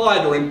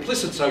implied or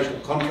implicit social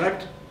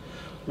contract,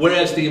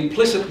 whereas the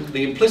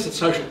implicit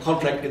social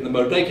contract in the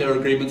Merdeka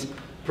agreements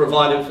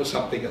provided for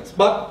something else.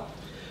 But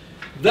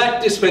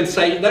that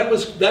dispensation,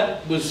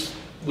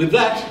 with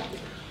that,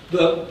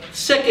 the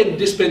second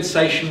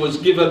dispensation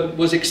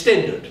was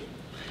extended.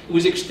 It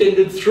was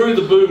extended through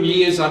the boom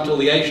years until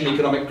the Asian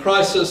economic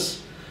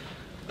crisis.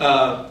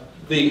 The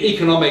the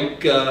economic,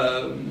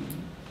 the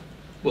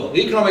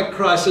economic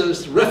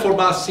crisis,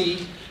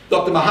 reformasi.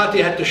 Dr.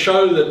 Mahathir had to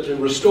show that to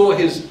restore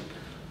his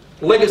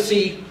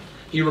legacy,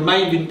 he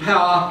remained in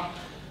power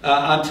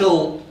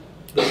until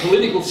the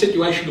political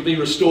situation could be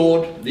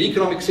restored, the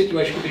economic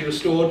situation could be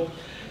restored,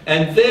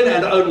 and then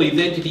and only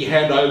then did he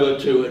hand over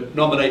to a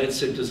nominated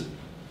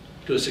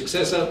to a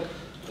successor,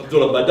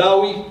 Abdullah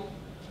Badawi,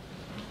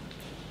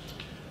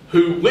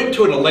 who went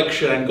to an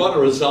election and got a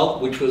result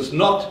which was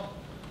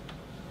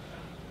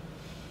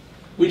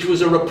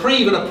a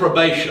reprieve and a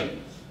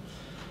probation,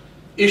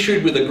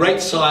 issued with a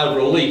great sigh of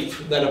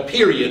relief that a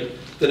period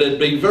that had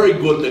been very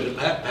good, that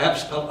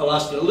perhaps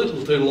lasted a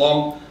little too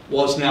long,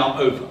 was now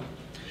over.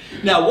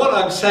 Now, what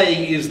I'm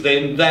saying is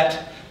then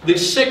that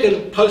this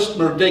second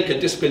post-Merdeka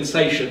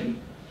dispensation,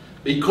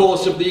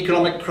 because of the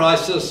economic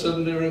crisis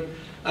and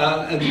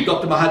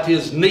Dr.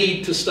 Mahathir's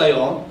need to stay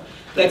on,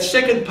 that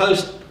second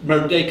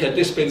post-Merdeka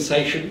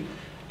dispensation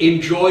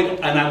enjoyed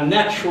an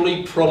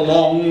unnaturally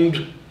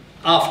prolonged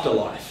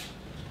afterlife.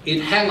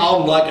 It hung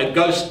on like a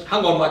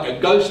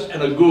ghost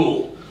and a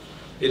ghoul.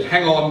 It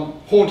hung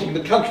on haunting the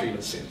country in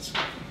a sense.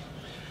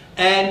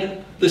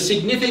 And the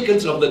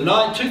significance of the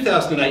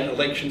 2008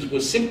 elections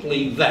was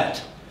simply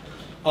that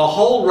a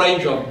whole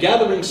range of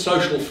gathering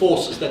social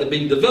forces that had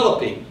been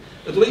developing,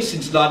 at least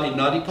since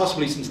 1990,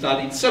 possibly since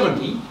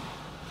 1970,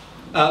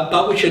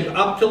 but which had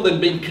up till then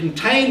been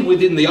contained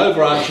within the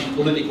overarching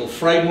political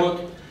framework,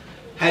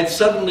 had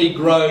suddenly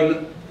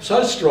grown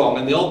so strong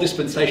and the old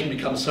dispensation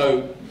become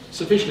so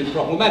sufficiently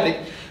problematic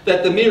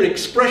that the mere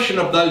expression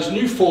of those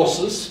new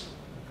forces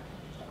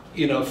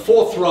in a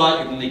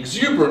forthright and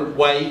exuberant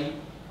way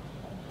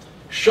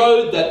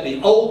showed that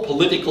the old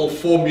political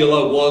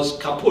formula was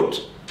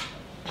kaput,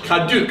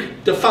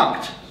 caduc,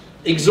 defunct,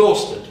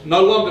 exhausted,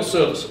 no longer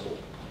serviceable.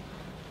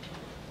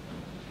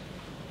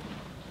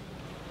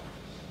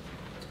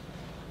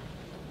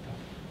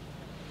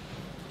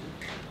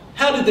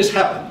 How did this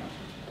happen?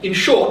 In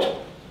short,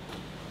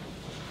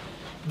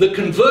 the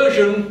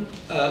conversion,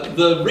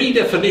 the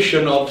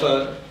redefinition of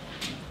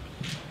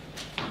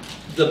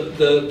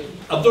the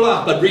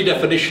Abdullah Ahmad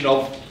redefinition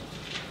of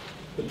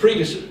the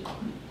previous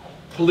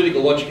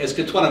political logic as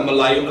Ketuhanan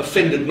Malay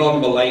offended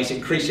non-Malays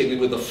increasingly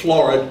with the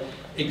florid,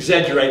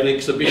 exaggerated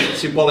exhibition,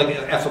 symbolic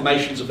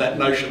affirmations of that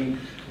notion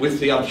with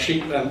the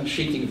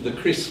unsheathing of the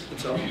crisp and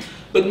so on.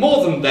 But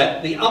more than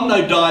that, the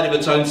UMNO died of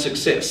its own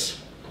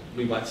success,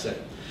 we might say.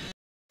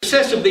 The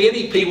success of the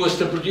NEP was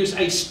to produce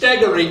a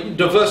staggering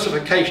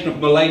diversification of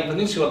Malay,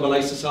 Peninsular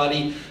Malay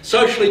society,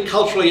 socially,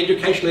 culturally,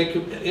 educationally,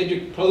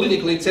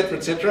 politically, etc.,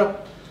 etc.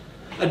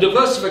 A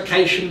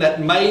diversification that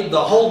made the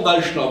whole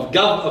notion of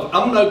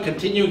UMNO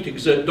continuing to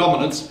exert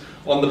dominance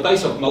on the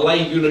base of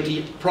Malay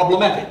unity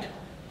problematic,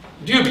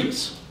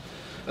 dubious.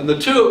 And the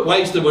two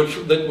ways that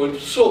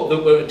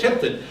were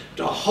attempted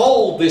to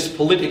hold this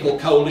political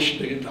coalition,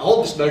 to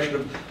hold this notion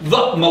of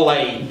the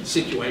Malay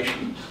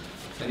situation,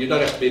 and you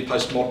don't have to be a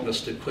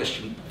postmodernist to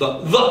question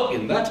the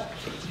in that.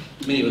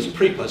 Many of us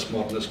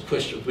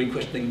pre-postmodernists have been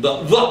questioning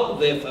the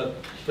there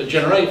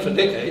for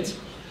decades.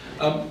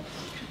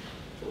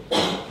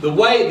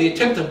 The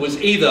attempt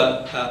was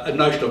either a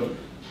notion of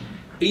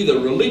either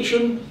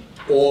religion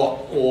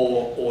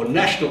or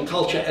national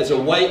culture as a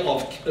way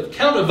of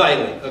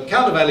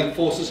countervailing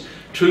forces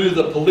to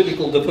the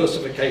political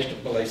diversification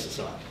of Malay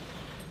society.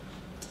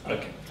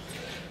 Okay.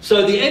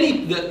 So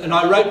and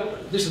I wrote,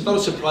 this is not a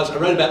surprise, I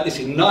wrote about this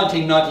in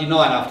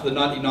 1999 after the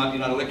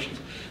 1999 elections,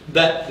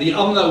 that the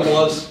UMNO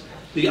was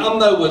the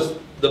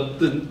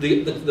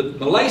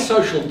Malay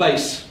social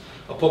base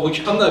upon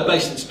which UMNO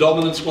based its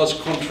dominance was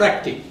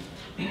contracting.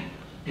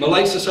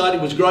 Malay society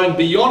was growing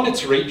beyond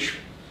its reach.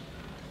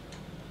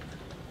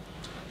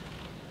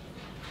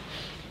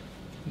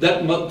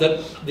 That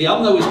the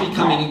UMNO was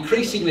becoming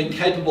increasingly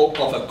capable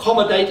of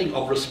accommodating,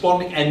 of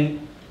responding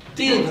and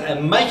dealing with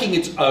and making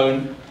its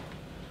own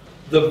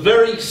the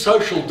very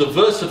social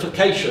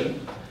diversification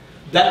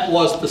that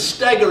was the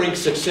staggering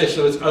success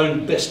of its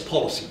own best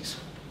policies.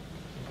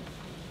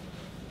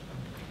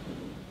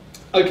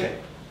 Okay.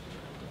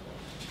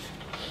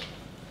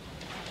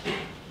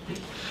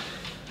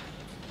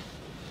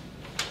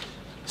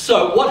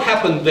 So what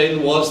happened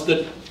then was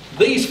that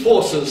these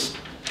forces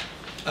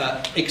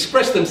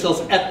expressed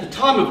themselves at the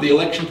time of the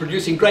election,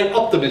 producing great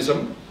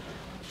optimism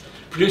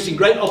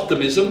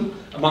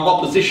among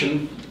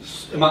opposition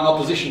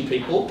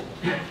people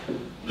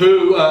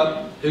who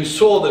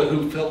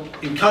felt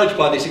encouraged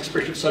by this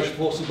expression of social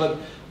forces,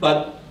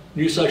 but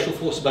new social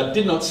forces, but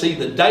did not see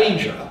the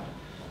danger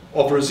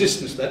of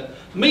resistance. That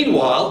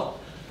meanwhile,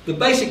 the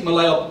basic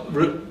Malay,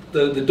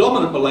 the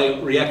dominant Malay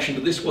reaction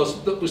to this was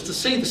to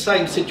see the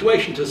same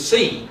situation, to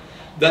see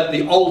that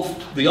the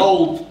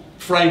old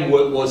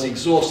framework was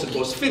exhausted,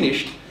 was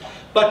finished,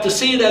 but to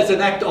see it as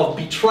an act of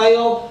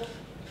betrayal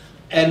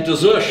and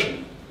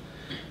desertion.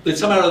 That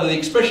somehow the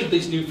expression of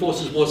these new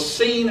forces was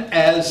seen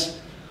as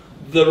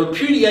the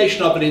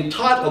repudiation of an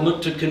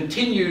entitlement to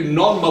continue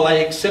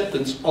non-Malay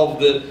acceptance of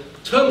the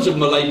terms of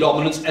Malay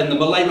dominance and the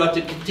Malay right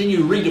to continue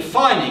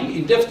redefining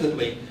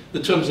indefinitely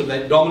the terms of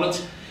that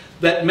dominance,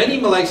 that many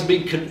Malays have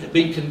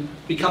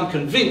become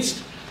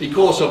convinced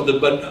because of the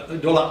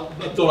Abdullah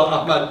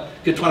Ahmad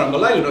Ketuanan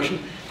Melayu notion,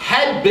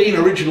 had been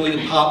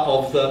originally part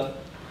of the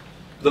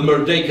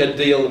Merdeka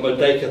deal,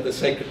 the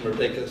Sacred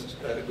Merdeka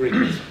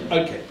agreement.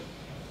 Okay.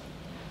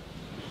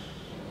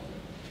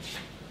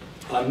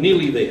 I'm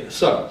nearly there.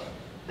 So,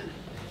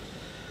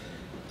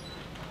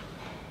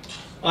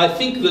 I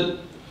think that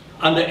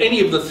under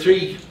any of the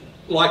three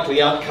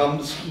likely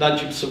outcomes,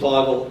 Najib's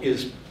survival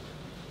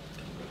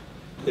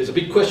there's a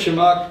big question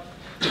mark.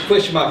 The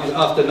question mark is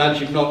after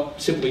Najib, not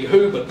simply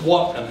who, but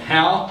what and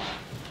how.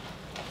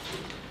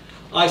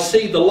 I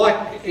see the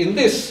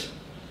likeliest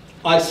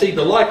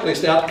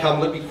outcome.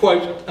 Let me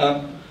quote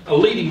a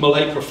leading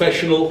Malay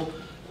professional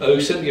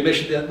who sent me a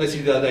message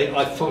the other day.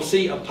 I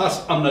foresee a PAS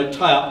UMNO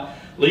tie-up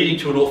leading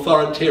to an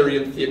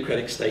authoritarian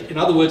theocratic state. In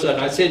other words, and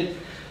I said,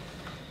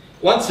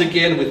 once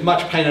again, with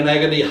much pain and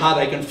agony,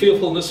 heartache and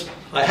fearfulness,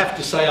 I have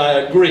to say I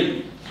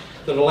agree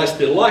that unless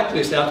the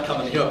likeliest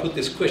outcome, and here I put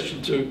this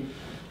question to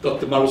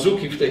Dr.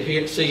 Marzuki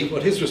to see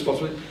what his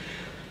response was,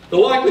 the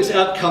likeliest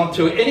outcome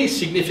to any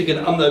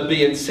significant UMNO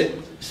BN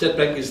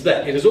setback is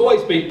that it has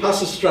always been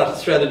PAS's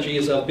strategy,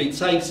 as I've been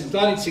saying since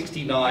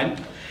 1969,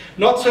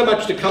 not so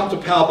much to come to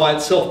power by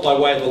itself by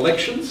way of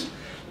elections,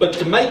 but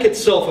to make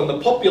itself and the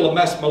popular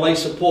mass Malay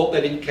support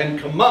that it can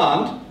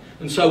command,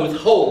 and so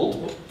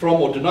withhold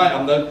from or deny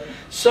UMNO,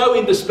 so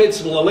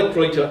indispensable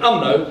electorally to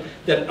UMNO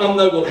that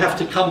UMNO will have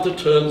to come to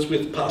terms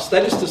with PAS.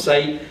 That is to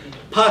say,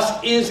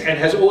 PAS is and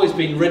has always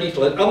been ready to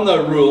let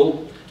UMNO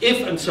rule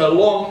if and so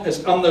long as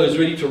UMNO is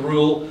ready to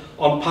rule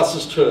on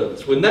PAS's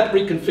terms. When that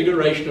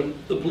reconfiguration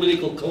of the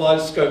political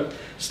kaleidoscope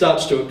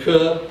starts to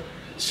occur,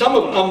 some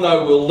of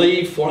UMNO will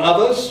leave for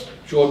others,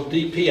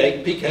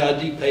 DP, PKR,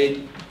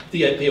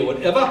 DAP or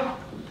whatever.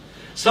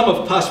 Some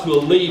of PAS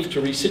will leave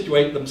to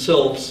resituate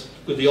themselves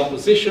with the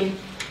opposition,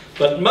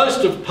 but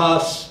most of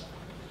PAS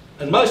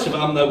and most of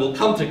UMNO will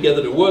come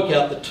together to work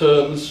out the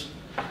terms.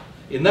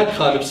 In that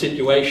kind of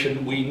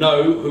situation, we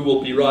know who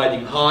will be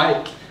riding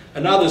high,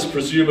 and others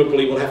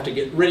presumably will have to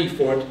get ready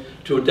for it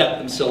to adapt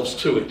themselves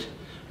to it.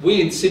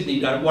 We in Sydney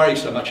don't worry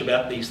so much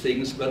about these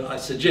things, but I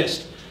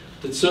suggest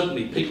that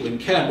certainly people in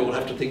Canberra will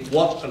have to think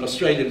what an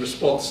Australian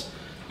response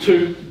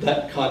to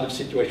that kind of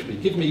situation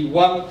would be. Give me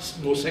one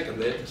more second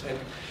there to say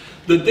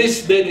that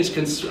this then is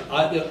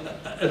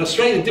an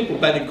Australian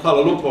diplomat in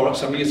Kuala Lumpur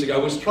some years ago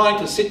was trying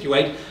to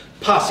situate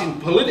PAS in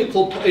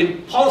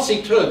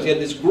policy terms. He had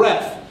this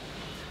graph,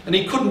 and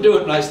he couldn't do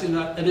it.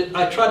 And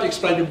I tried to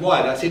explain to him why.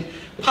 And I said,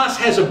 PAS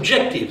has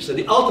objectives, and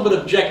the ultimate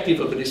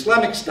objective of an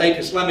Islamic state,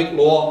 Islamic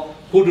law,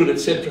 hudud,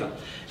 etc.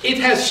 It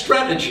has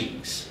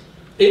strategies.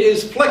 It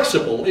is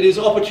flexible. It is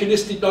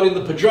opportunistic, not in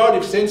the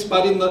pejorative sense,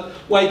 but in the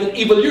way that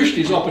evolution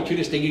is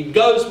opportunistic. It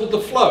goes with the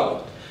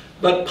flow.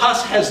 But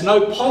PAS has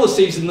no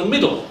policies in the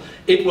middle.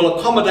 It will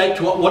accommodate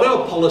to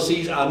whatever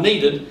policies are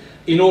needed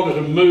in order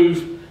to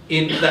move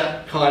in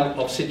that kind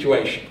of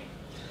situation.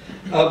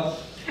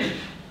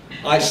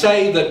 I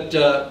say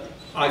that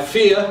I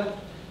fear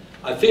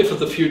for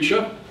the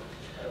future.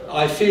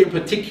 I fear in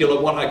particular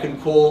what I can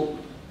call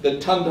the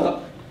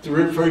Tanda, to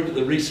refer to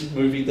the recent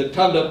movie, the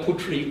Tanda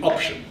Putri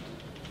option.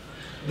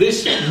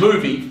 This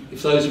movie,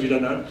 if those of you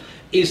don't know,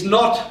 is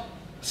not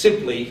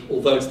simply,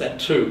 although it's that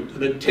too,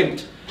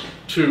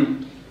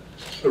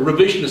 a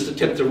revisionist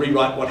attempt to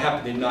rewrite what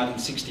happened in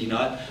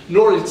 1969,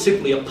 nor is it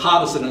simply a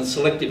partisan and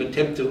selective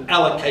attempt to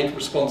allocate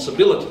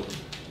responsibility.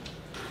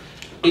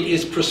 It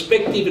is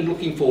prospective and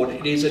looking forward.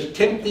 It is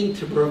attempting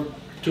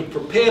to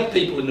prepare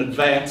people in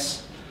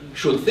advance,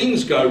 should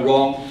things go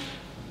wrong,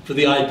 for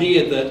the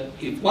idea that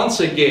if once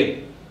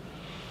again,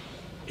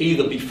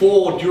 either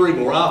before, during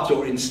or after,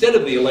 or instead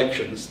of the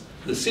elections,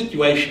 the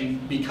situation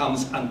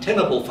becomes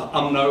untenable for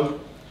UMNO,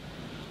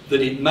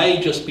 that it may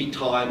just be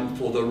time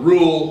for the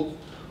rule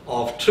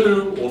of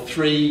 2 or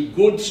 3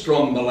 good,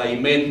 strong Malay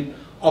men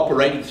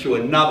operating through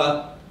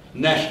another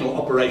National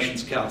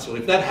Operations Council.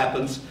 If that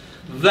happens,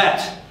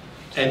 that,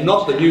 and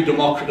not the new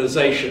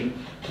democratisation,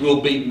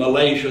 will be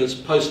Malaysia's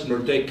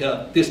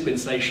post-Merdeka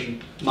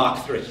dispensation Mark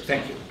III.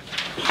 Thank you.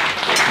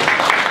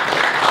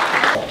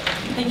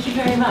 Thank you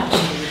very much.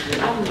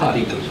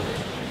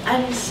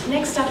 And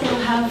next up we'll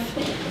have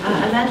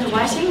Amanda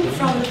Whiting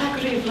from the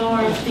Faculty of Law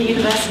of the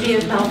University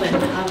of Melbourne.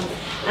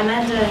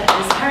 Amanda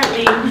is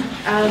currently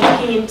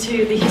looking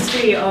into the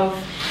history of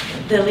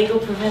the legal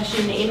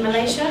profession in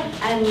Malaysia,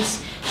 and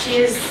she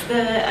is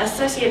the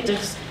Associate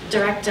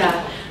Director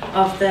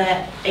of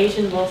the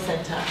Asian Law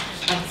Centre.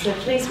 So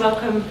please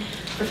welcome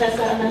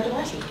Professor Amanda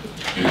Whiting.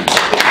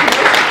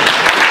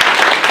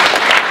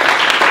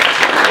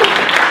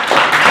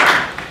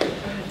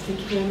 Thank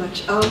you very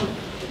much.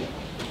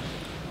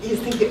 Yes,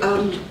 thank you.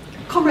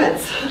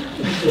 Comrades,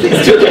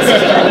 please do this.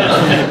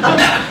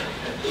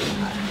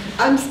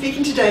 I'm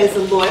speaking today as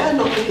a lawyer,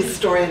 not the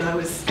historian I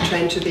was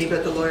trained to be,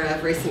 but the lawyer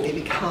I've recently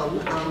become.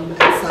 And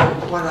so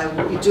what I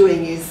will be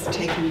doing is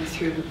taking you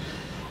through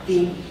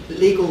the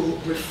legal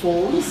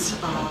reforms,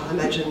 I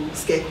imagine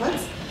scare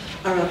quotes,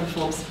 around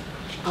reforms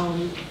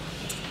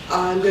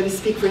I'm going to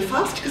speak very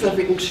fast because I've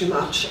written too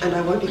much, and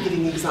I won't be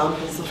giving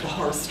examples of the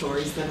horror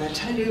stories that I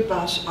tell you,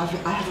 but I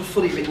have a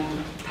fully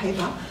written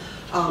paper.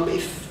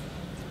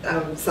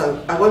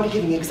 So I won't be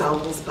giving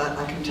examples, but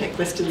I can take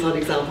questions on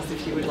examples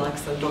if you would like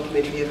some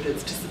documentary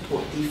evidence to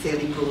support the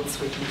fairly broad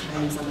sweeping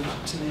claims I'm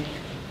about to make.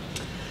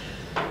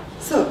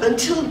 So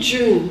until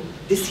June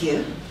this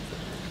year,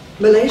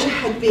 Malaysia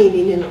had been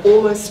in an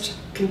almost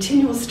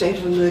continual state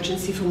of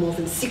emergency for more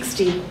than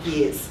 60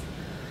 years.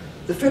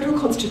 The Federal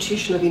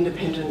Constitution of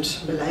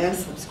Independent Malaya,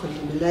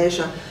 subsequently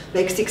Malaysia,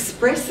 makes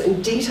express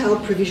and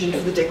detailed provision for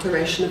the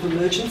declaration of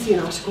emergency in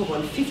Article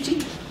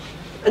 150,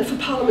 and for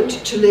Parliament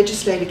to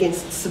legislate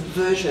against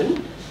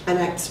subversion and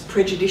acts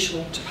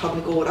prejudicial to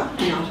public order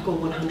in Article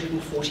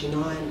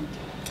 149,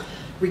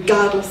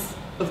 regardless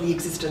of the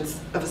existence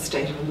of a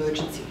state of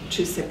emergency,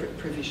 two separate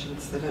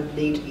provisions that don't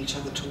need each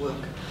other to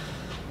work.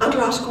 Under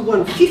Article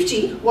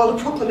 150, while a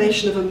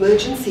proclamation of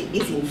emergency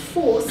is in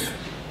force,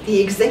 the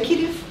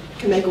executive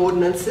can make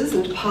ordinances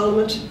and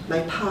Parliament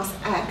may pass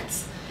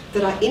acts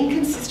that are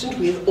inconsistent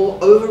with or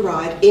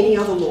override any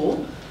other law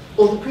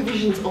or the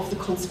provisions of the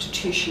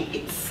Constitution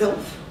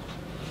itself,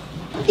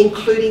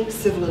 including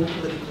civil and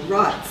political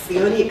rights. The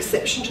only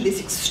exception to this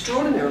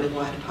extraordinarily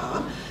wide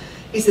power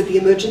is that the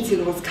emergency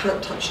laws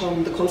can't touch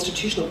on the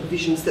constitutional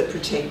provisions that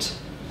protect,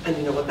 and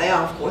you know what they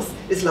are, of course,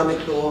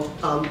 Islamic law,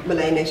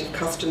 Malay native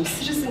customs,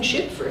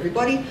 citizenship for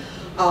everybody,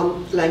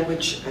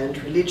 language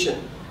and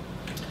religion.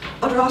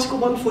 Under Article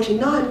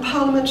 149,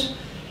 Parliament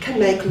can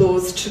make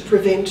laws to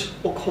prevent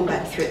or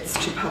combat threats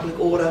to public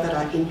order that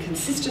are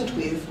inconsistent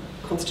with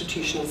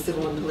constitutional,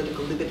 civil and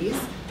political liberties,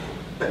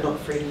 but not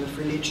freedom of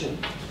religion.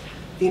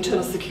 The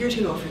Internal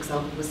Security Law, for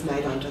example, was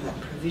made under that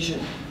provision.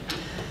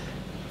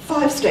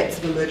 5 states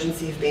of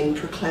emergency have been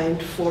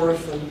proclaimed, 4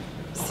 of them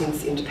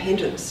since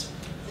independence.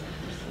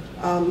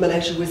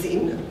 Malaysia was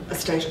in a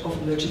state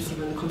of emergency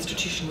when the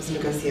Constitution was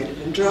negotiated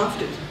and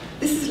drafted.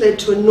 This has led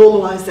to a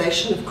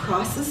normalisation of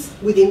crisis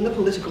within the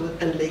political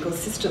and legal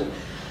system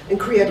and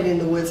created, in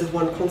the words of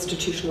one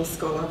constitutional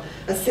scholar,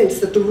 a sense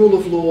that the rule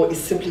of law is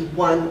simply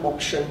one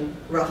option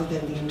rather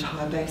than the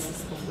entire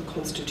basis of the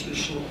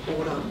constitutional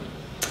order.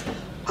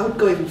 I would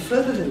go even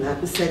further than that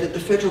and say that the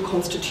Federal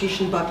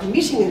Constitution, by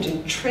permitting and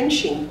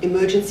entrenching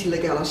emergency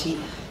legality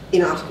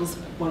in Articles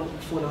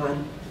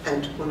 149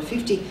 and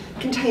 150,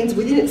 contains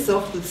within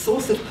itself the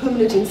source of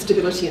permanent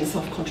instability and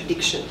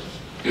self-contradiction.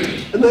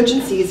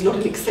 Emergency is not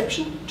an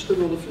exception to the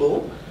rule of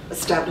law,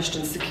 established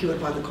and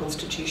secured by the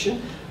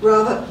Constitution.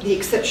 Rather, the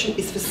exception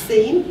is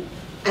foreseen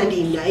and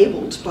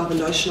enabled by the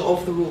notion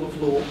of the rule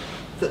of law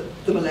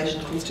that the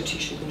Malaysian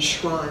Constitution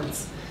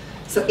enshrines.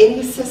 So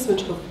any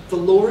assessment of the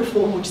law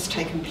reform which has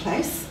taken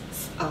place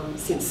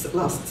since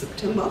last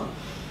September,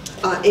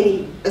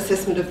 any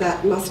assessment of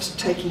that must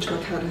take into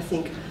account, I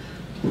think,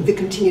 the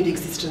continued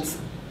existence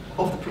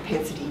of the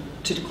propensity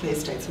to declare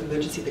states of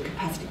emergency, the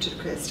capacity to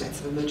declare states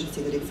of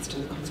emergency that exist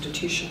in the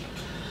Constitution.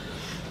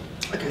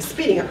 Okay,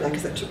 speeding up now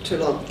because that took too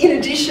long. In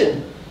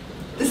addition,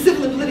 the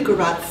civil and political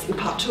rights in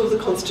Part 2 of the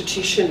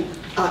Constitution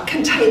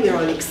contain their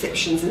own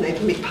exceptions and they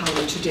permit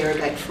Parliament to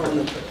derogate from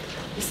them.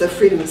 So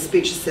freedom of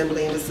speech,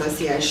 assembly and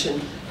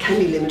association can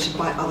be limited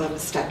by other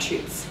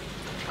statutes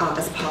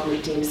as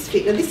Parliament deems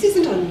fit. Now this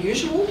isn't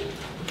unusual.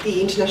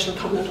 The International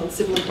Covenant on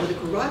Civil and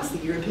Political Rights,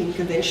 the European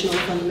Convention on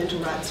Fundamental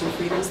Rights and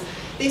Freedoms,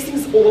 these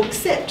things all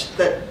accept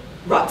that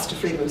rights to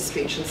freedom of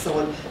speech and so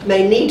on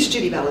may need to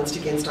be balanced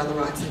against other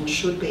rights and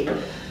should be.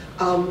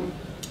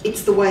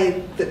 It's the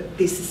way that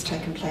this has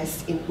taken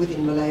place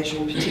within Malaysia,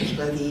 in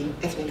particular the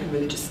ethnic and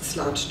religious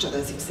slant to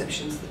those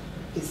exceptions that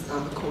is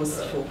a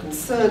cause for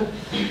concern.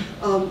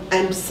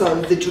 And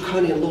so the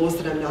draconian laws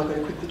that I'm now going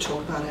to quickly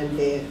talk about and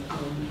their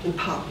in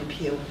part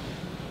repeal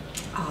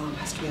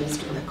has to be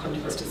understood in that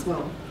context as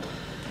well.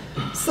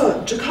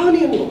 So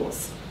draconian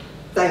laws,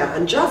 they are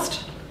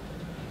unjust,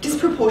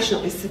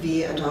 disproportionately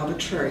severe and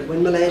arbitrary.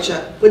 When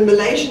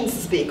Malaysians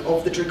speak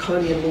of the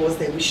draconian laws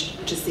they wish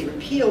to see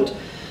repealed,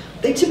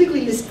 they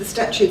typically list the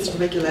statutes and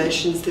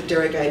regulations that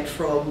derogate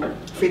from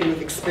freedom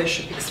of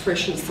expression,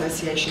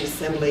 association,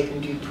 assembly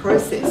and due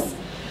process.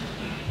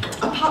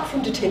 Apart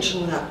from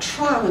detention without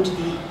trial under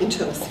the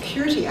Internal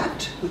Security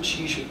Act, which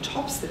usually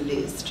tops the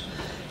list,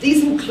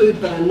 these include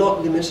but are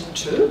not limited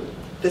to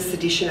the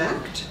Sedition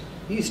Act,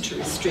 used to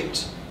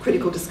restrict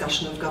critical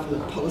discussion of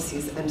government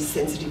policies and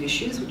sensitive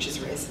issues, which is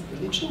race and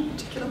religion in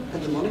particular,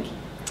 and the monarchy.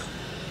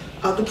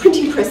 The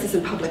Printing Presses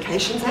and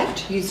Publications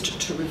Act, used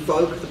to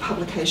revoke the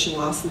publication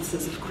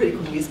licences of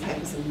critical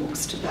newspapers and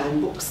books, to ban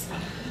books,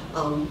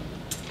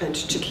 and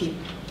to keep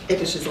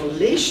editors on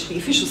leash. The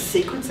Official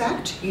Secrets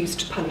Act, used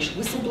to punish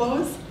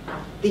whistleblowers.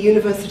 The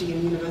University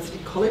and University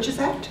Colleges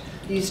Act,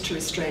 used to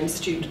restrain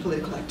student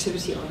political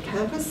activity on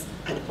campus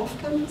and off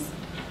campus.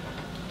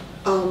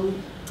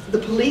 The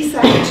Police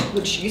Act,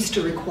 which used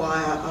to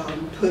require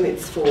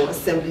permits for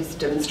assemblies and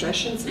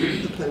demonstrations,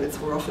 and the permits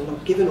were often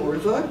not given or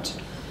revoked.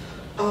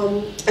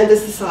 And the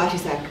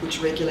Societies Act, which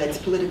regulates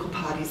political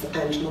parties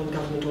and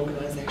non-government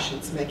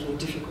organisations, making it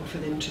difficult for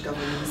them to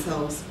govern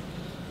themselves,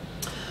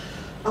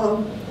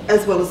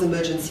 as well as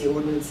emergency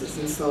ordinances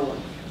and so on.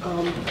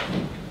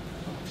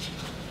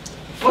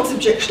 What's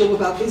objectionable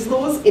about these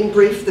laws? In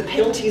brief, the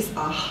penalties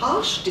are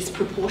harsh,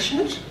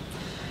 disproportionate.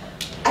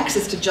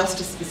 Access to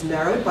justice is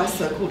narrowed by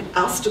so-called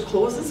ouster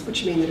clauses,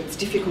 which mean that it's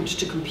difficult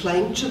to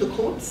complain to the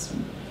courts.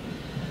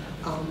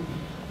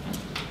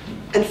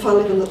 And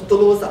finally, the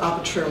laws are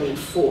arbitrarily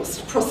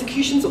enforced.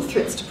 Prosecutions or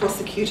threats to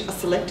prosecute are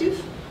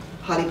selective,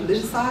 highly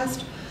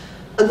politicised,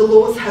 and the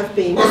laws have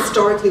been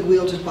historically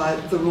wielded by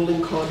the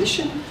ruling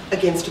coalition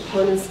against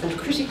opponents and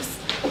critics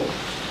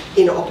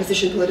in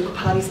opposition political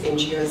parties,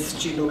 NGOs,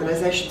 student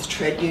organisations,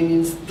 trade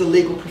unions, the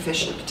legal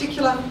profession in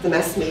particular, the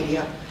mass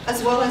media,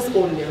 as well as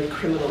ordinary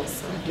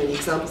criminals. I have many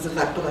examples of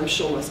that, but I'm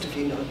sure most of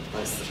you know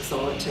those, so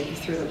I won't take you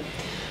through them.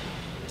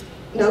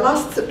 Now,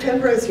 last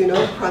September, as you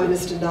know, Prime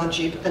Minister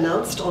Najib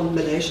announced on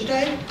Malaysia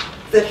Day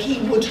that he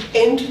would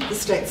end the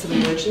states of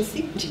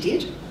emergency, and he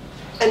did,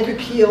 and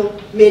repeal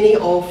many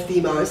of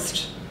the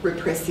most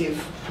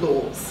repressive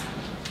laws.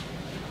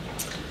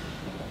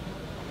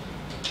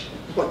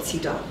 What's he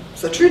done?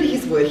 So true to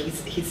his word,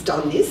 he's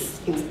done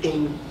this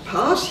in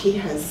part. He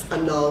has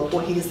annulled,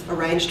 or he has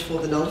arranged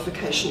for the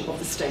nullification of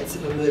the states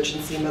of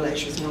emergency.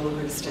 Malaysia is no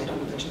longer a state of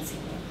emergency.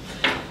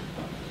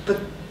 But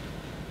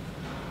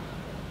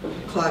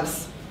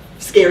Clive's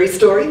scary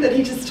story that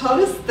he just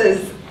told us,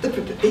 there's the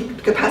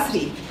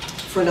capacity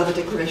for another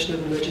declaration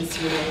of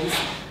emergency remains,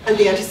 and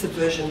the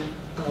anti-subversion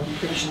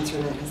provisions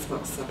remain as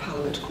well, so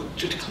Parliament could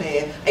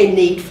declare a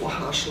need for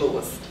harsh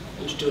laws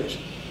and do it.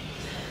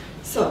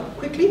 So,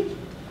 quickly,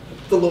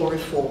 the law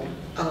reform.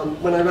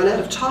 When I run out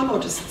of time, I'll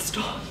just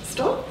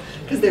stop,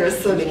 because there are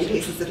so many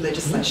pieces of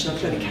legislation.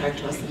 I'm going to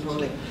characterise them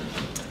broadly.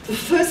 The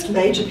first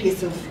major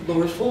piece of law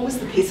reform was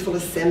the Peaceful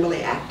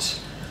Assembly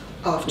Act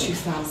of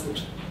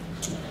 2000.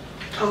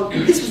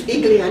 This was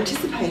eagerly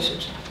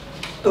anticipated,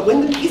 but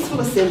when the Peaceful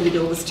Assembly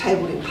Bill was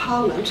tabled in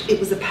Parliament, it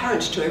was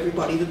apparent to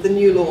everybody that the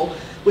new law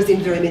was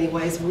in very many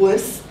ways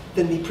worse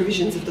than the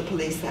provisions of the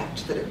Police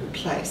Act that it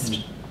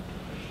replaced.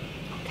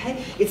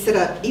 Okay? It set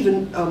out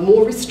even a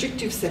more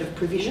restrictive set of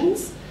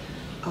provisions.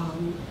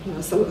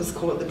 Some of us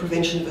call it the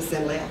Prevention of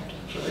Assembly Act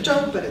for a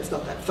joke, but it's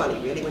not that funny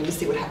really when you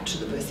see what happened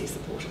to the Bersi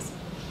supporters.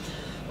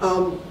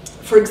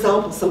 For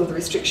example, some of the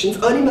restrictions,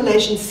 only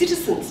Malaysian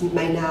citizens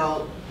may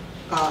now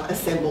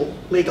assemble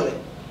legally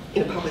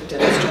in a public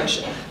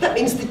demonstration. That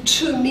means that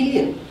 2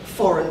 million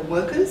foreign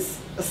workers,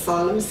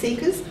 asylum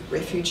seekers,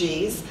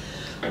 refugees,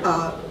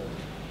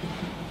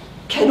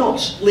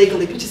 cannot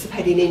legally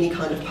participate in any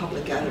kind of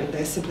public gathering.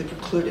 They're simply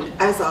precluded,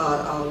 as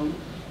are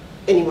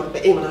anyone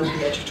under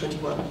the age of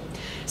 21.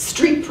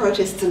 Street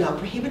protests are now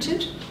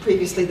prohibited.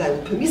 Previously they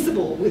were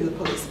permissible with a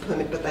police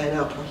permit, but they are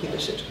now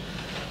prohibited.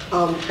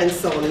 And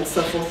so on and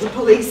so forth. The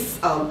police,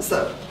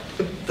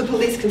 the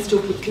police can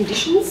still put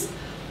conditions,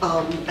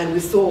 and we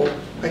saw,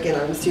 again,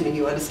 I'm assuming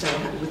you understand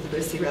what happened with the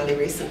Bersi rally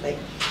recently,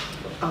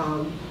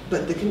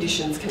 but the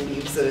conditions can be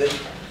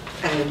observed,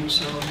 and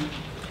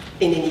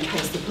in any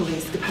case, the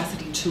police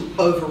capacity to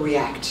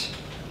overreact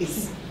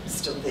is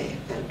still there,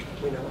 and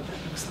we know what that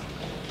looks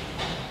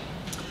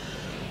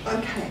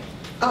like. Okay.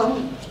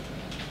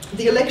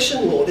 The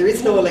election law, there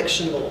is no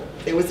election law.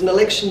 There was an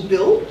election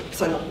bill,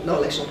 sorry, no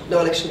election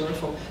law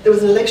reform. There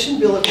was an election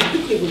bill that was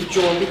quickly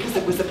withdrawn because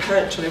it was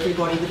apparent to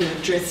everybody that it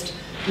addressed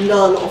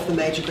none of the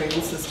major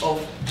grievances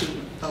of the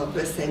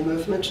Bersi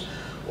movement,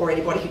 or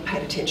anybody who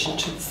paid attention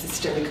to the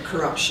systemic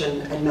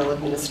corruption and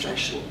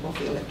maladministration of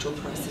the electoral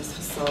process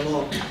for so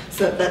long.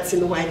 So that's in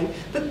the waiting.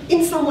 But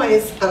in some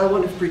ways, and I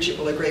wonder if Bridget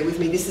will agree with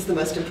me, this is the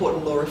most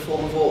important law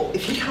reform of all.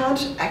 If you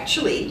can't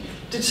actually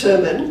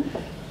determine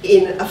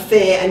in a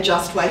fair and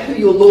just way who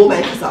your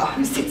lawmakers are,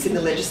 who sits in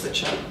the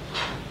legislature,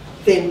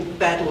 then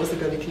bad laws are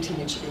going to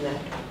continue to be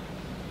made.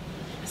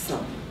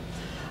 So,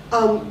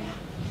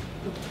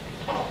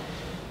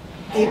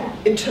 the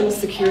Internal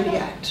Security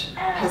Act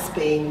has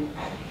been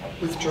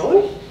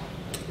withdrawn.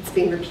 It's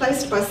been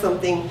replaced by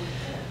something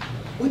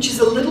which is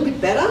a little bit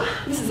better.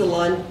 This is a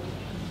line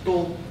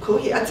ball call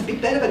here. It's a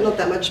bit better, but not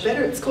that much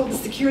better. It's called the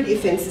Security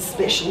Offences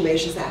Special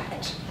Measures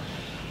Act.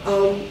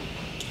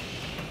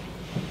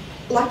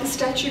 Like the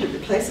statute, it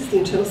replaces the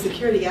Internal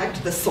Security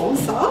Act. The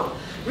SOMSA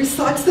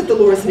recites that the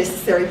law is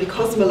necessary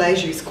because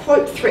Malaysia is,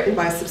 quote, threatened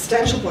by a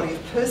substantial body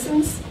of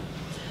persons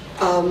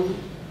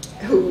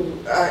who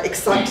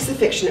excite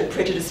disaffection and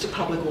prejudice to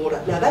public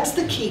order. Now that's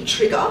the key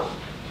trigger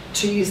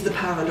to use the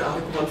power under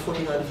Article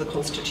 149 of the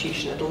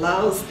Constitution. It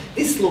allows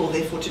this law,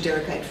 therefore, to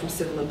derogate from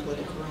civil and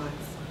political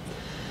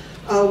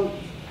rights.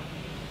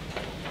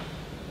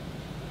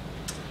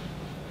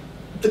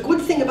 The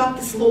good thing about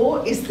this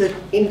law is that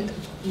in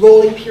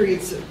rolling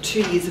periods of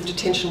 2 years of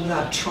detention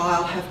without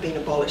trial have been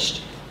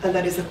abolished, and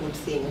that is a good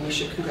thing, and we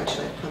should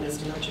congratulate Prime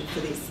Minister Najib for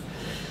this.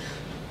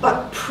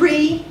 But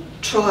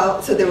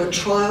pre-trial, so there are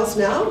trials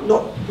now,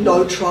 not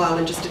no trial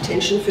and just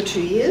detention for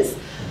 2 years.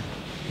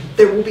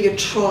 There will be a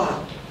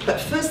trial,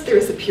 but first there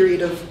is a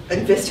period of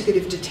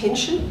investigative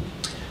detention.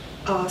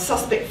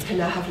 Suspects can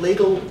now have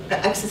legal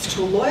access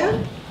to a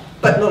lawyer,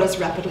 but not as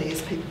rapidly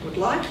as people would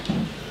like.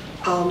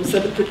 So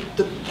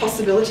the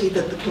possibility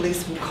that the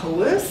police will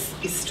coerce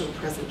is still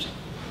present.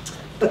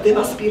 but there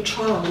must be a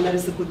trial, and that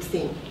is a good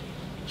thing.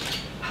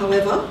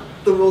 However,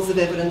 the rules of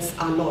evidence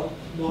are not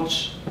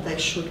what they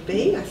should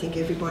be. I think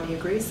everybody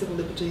agrees, civil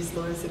liberties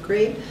lawyers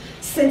agree.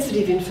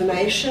 Sensitive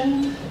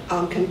information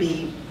can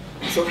be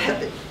sort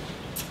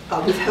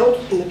of withheld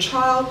in the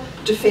trial.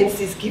 Defence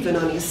is given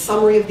only a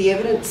summary of the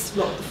evidence,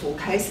 not the full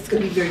case. It's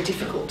going to be very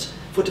difficult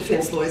for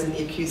defence lawyers and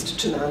the accused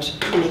to mount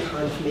any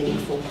kind of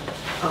meaningful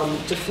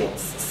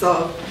defence.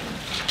 So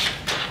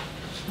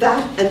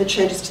that and the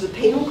changes to the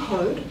penal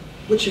code,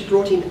 which have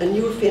brought in a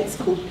new offence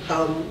called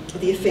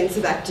the offence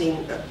of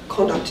acting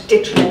conduct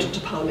detrimental to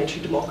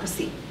parliamentary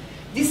democracy.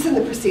 This and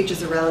the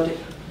procedures around it,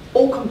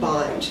 all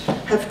combined,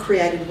 have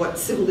created what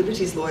civil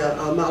liberties lawyer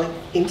Malik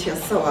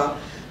Imtiaz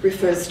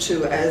refers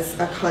to as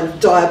a kind of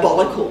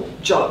diabolical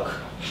joke.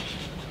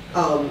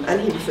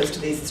 And he refers to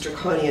these as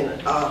draconian.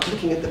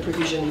 Looking at the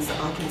provisions,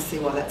 I can see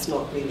why that's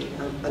not really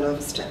an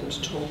overstatement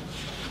at all.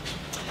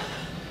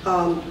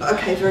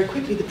 Okay, very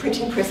quickly, the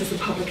Printing Presses and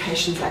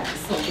Publications Act is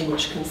something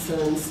which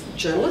concerns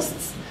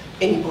journalists,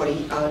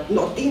 anybody,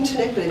 not the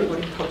internet, but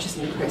anybody who publishes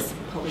in the press,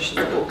 publishes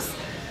books.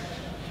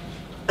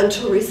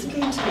 Until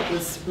recently, until it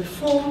was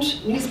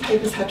reformed,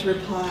 newspapers had to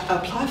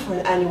apply for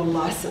an annual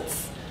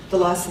licence. The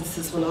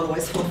licences were not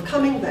always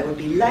forthcoming, they would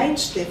be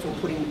late, therefore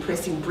putting the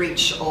press in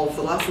breach of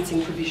the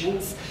licensing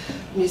provisions.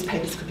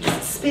 Newspapers could be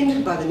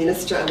suspended by the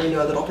minister, and we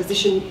know that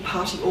opposition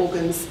party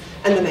organs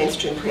and the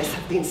mainstream press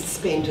have been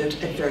suspended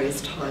at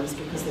various times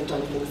because they've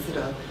done things that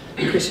are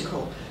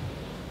critical.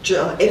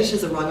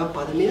 Editors are rung up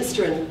by the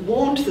minister and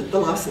warned that the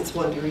licence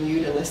won't be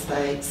renewed unless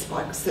they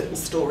spike certain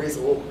stories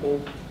or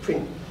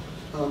print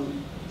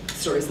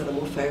stories that are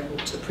more favourable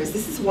to the press.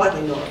 This is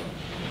widely known.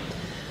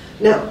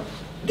 Now,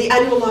 the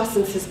annual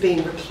licence has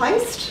been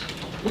replaced,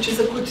 which is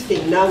a good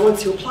thing. Now,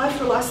 once you apply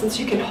for a licence,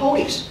 you can hold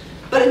it,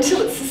 but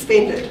until it's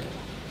suspended.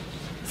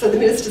 So the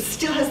minister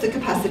still has the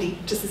capacity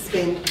to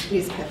suspend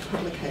newspaper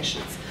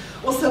publications.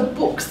 Also,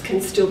 books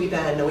can still be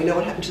banned. Now, we know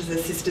what happened to the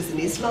Sisters in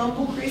Islam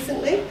book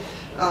recently.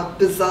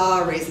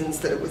 Bizarre reasons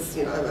that it was,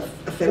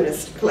 a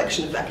feminist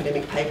collection of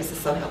academic papers is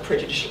somehow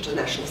prejudicial to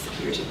national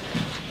security.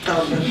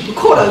 The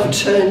court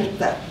overturned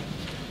that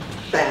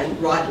ban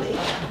rightly,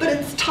 but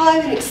it's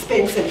time and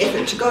expense and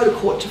effort to go to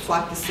court to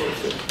fight this sort of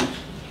thing.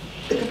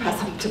 The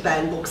capacity to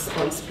ban books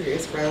on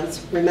spurious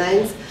grounds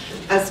remains,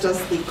 as does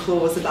the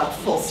clause about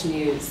false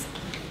news.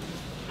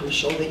 I'm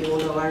sure that you all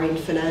know Irene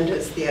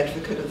Fernandez, the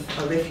advocate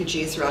of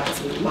refugees'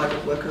 rights and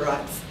migrant worker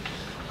rights,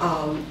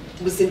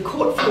 was in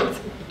court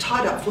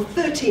tied up for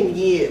 13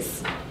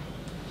 years,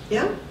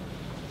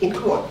 in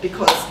court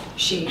because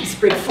she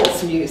spread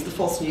false news. The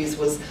false news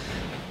was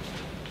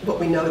what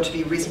we know to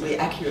be a reasonably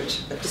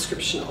accurate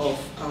description of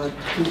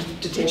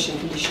detention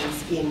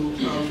conditions in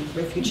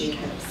refugee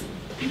camps.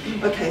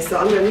 Okay, so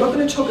I'm not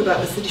going to talk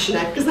about the Sedition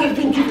Act because I've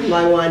been given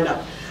my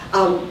wind-up.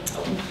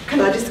 Can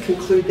I just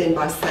conclude then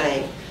by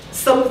saying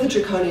some of the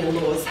draconian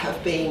laws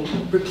have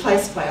been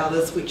replaced by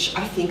others which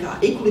I think are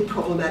equally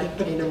problematic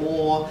but in a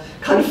more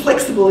kind of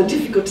flexible and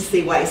difficult to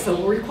see way, so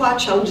will require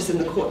challenges in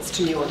the courts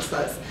to nuance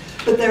those.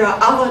 But there are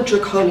other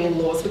draconian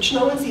laws which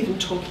no one's even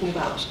talking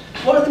about.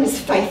 One of them is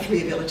faith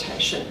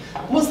rehabilitation.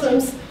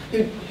 Muslims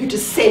who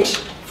dissent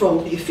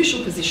from the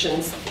official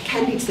positions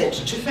can be sent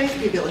to faith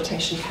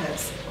rehabilitation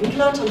camps in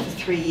Kelantan for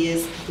 3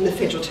 years, in the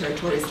Federal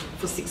Territories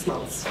for 6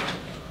 months.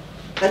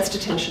 That's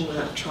detention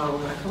without trial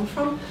where I come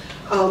from.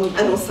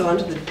 And also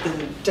under the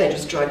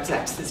Dangerous Drugs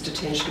Act, there's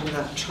detention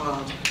without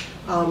trial.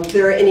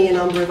 There are any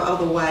number of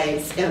other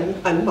ways,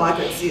 and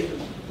migrants,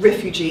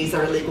 refugees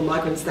are illegal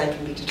migrants, they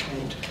can be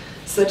detained.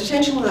 So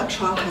detention without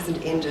trial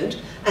hasn't ended,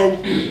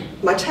 and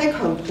my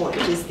take-home point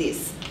is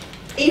this.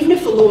 Even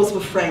if the laws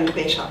were framed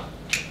better,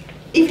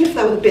 even if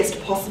they were the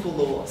best possible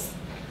laws,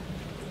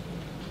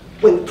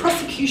 when the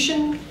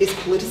prosecution is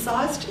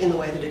politicised in the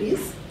way that it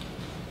is,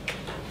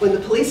 when the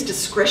police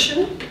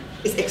discretion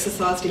is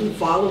exercised in the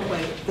violent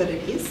way that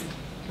it is,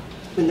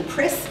 when the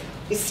press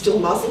is still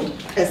muzzled,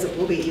 as it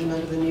will be even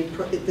under the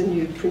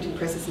new Printing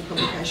Presses and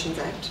Publications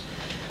Act,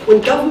 when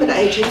government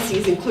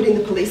agencies, including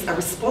the police, are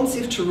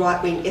responsive to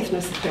right-wing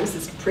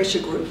ethno-supremacist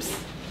pressure groups,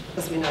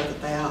 as we know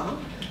that they are,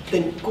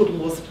 then good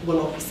laws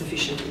will not be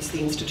sufficient. It's the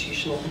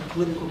institutional and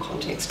political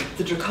context.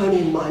 The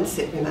draconian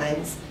mindset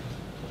remains.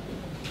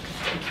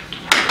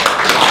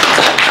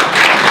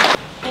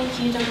 Thank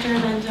you, Dr.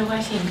 Amanda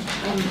Whiting.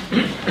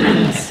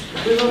 And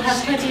we will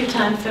have plenty of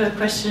time for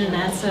question and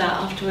answer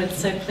afterwards,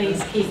 so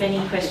please keep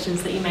any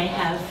questions that you may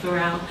have for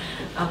our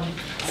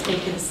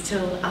speakers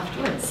till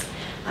afterwards.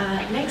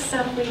 Next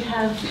up we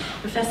have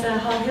Professor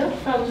Harhill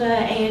from the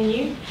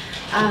ANU,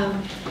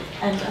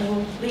 and I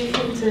will leave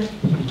him to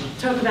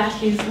talk about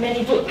his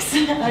many books,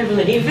 I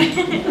believe.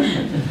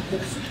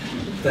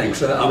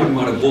 Thanks. I wouldn't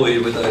want to bore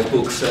you with those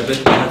books, but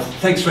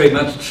thanks very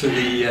much to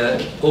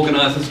the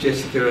organisers,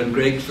 Jessica and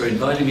Greg, for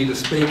inviting me to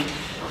speak.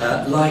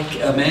 Like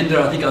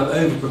Amanda, I think I've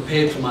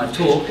over-prepared for my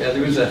talk.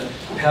 There is a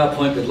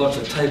PowerPoint with lots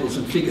of tables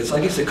and figures. I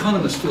guess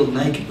economists feel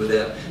naked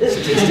without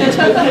statistics,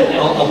 but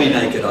I'll be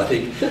naked, I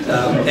think.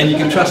 And you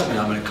can trust me,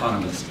 I'm an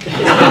economist.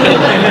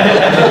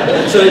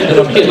 So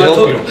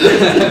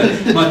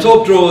my My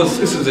talk draws,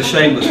 this is a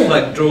shameless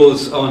plug,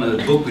 draws on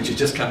a book which has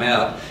just come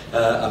out.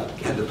 I've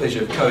had the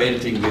pleasure of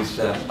co-editing with,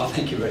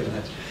 thank you very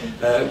much,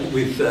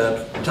 with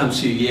Tan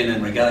Siew Yen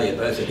and Regalia,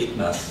 both at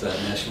ICMAS,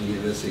 National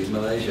University of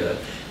Malaysia.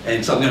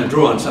 And so I'm going to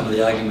draw on some of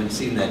the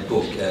arguments in that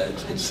book.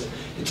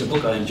 It's a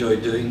book I enjoy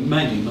doing,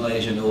 mainly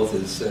Malaysian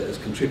authors as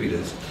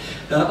contributors.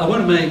 I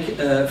want to make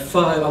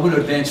I want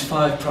to advance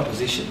 5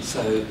 propositions.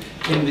 So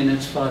 10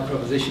 minutes, 5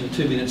 propositions,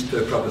 2 minutes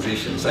per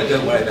proposition. So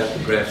don't worry about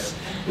the graphs.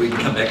 We can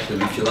come back to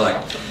them if you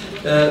like.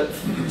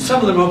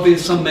 Some of them are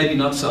obvious, some maybe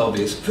not so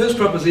obvious. First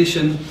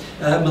proposition,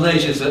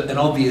 Malaysia is an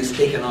obvious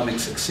economic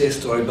success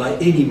story by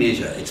any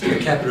measure. Its per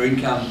capita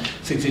income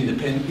since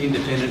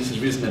independence has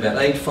risen about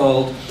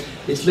 8-fold.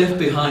 It's left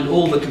behind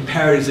all the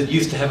comparators it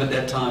used to have at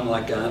that time,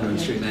 like Ghana and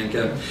Sri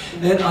Lanka.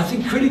 And I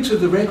think critics of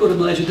the record of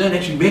Malaysia don't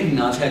actually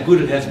recognise how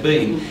good it has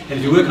been. And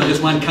if you work on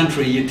just one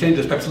country, you tend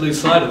to perhaps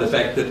lose sight of the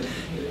fact that,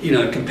 you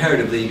know,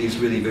 comparatively it is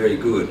really very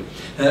good.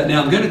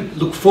 Now I'm going to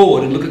look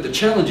forward and look at the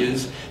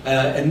challenges,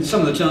 and some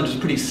of the challenges are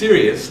pretty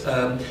serious,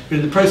 but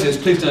in the process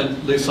please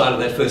don't lose sight of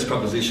that first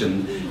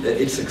proposition,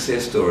 its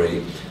success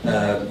story.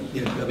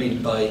 You know, I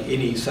mean, by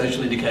any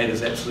social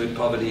indicators, absolute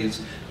poverty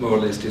is more or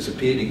less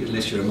disappeared,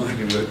 unless you're a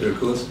migrant worker, of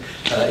course.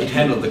 It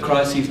handled the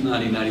crises,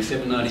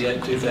 1997,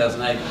 98,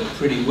 2008,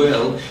 pretty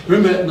well.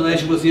 Remember,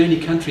 Malaysia was the only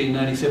country in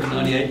 97,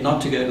 98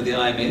 not to go to the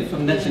IMF,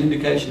 and that's an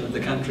indication of the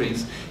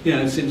country's, you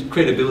know,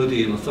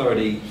 credibility and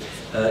authority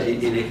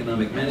in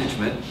economic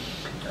management.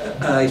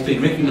 It's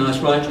been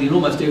recognised rightly in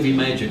almost every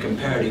major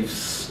comparative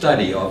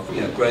study of,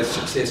 you know, growth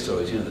success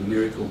stories. You know, the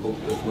Miracle Book,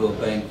 the World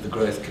Bank, the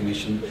Growth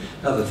Commission,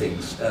 other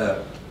things.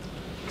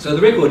 So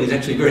the record is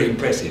actually very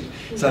impressive.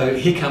 So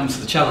here comes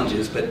the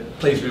challenges, but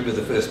please remember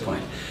the first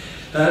point.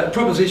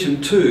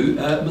 Proposition 2,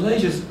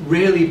 Malaysia's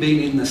rarely been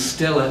in the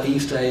stellar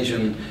East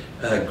Asian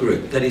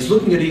group. That is,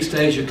 looking at East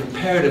Asia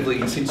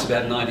comparatively since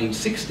about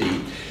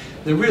 1960,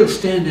 the real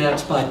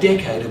standouts by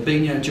decade have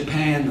been, you know,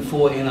 Japan, the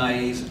 4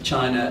 NIEs,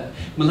 China.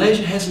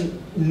 Malaysia hasn't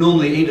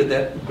normally entered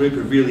that group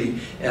of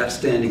really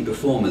outstanding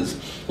performers.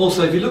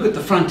 Also, if you look at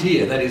the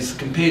frontier, that is,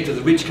 compared to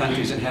the rich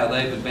countries and how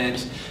they've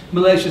advanced,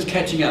 Malaysia's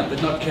catching up,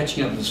 but not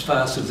catching up as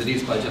fast as it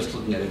is by just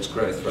looking at its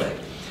growth rate.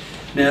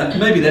 Now,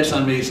 maybe that's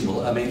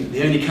unreasonable. I mean,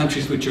 the only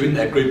countries which are in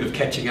that group of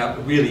catching up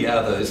really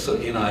are those sort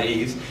of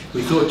NIEs.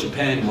 We thought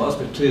Japan was,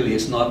 but clearly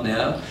it's not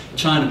now.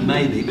 China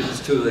may be, but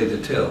it's too early to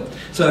tell.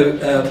 So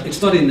it's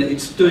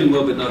doing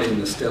well, but not in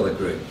the stellar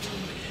group.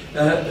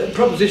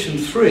 Proposition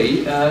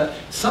 3,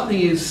 something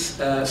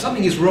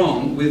is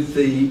wrong with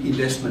the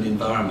investment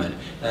environment.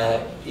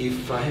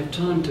 If I have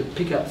time to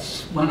pick up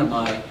one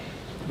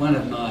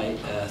of my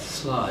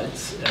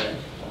slides,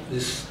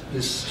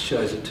 this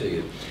shows it to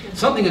you.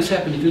 Something has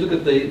happened, if you look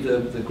at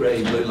the grey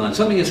and blue line,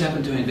 something has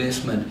happened to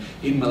investment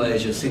in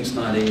Malaysia since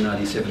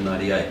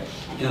 1997-98.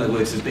 In other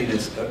words, there's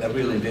been a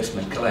real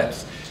investment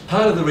collapse.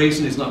 Part of the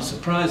reason is not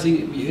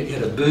surprising. You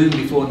had a boom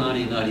before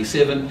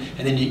 1997,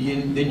 and then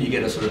you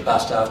get a sort of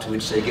bust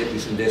afterwards, so you get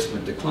this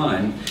investment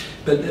decline.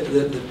 But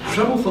the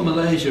trouble for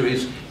Malaysia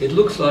is it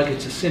looks like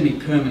it's a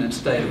semi-permanent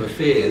state of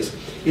affairs,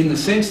 in the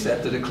sense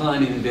that the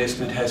decline in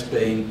investment has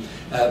been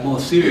more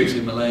serious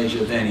in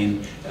Malaysia than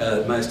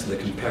in most of the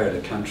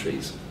comparator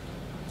countries.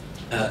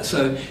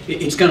 So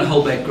it's going to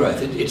hold back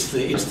growth. It's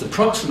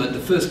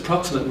the first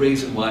proximate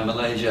reason why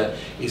Malaysia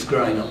is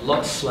growing a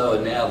lot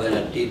slower now than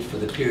it did for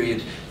the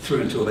period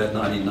through until about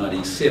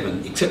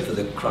 1997, except for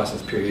the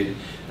crisis period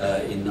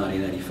in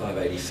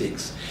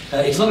 1985-86.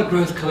 It's not a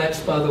growth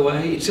collapse, by the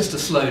way, it's just a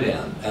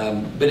slowdown,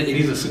 but it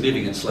is a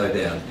significant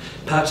slowdown.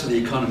 Parts of the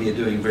economy are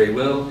doing very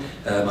well.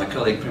 My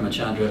colleague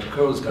Premachandra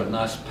Kaural's got a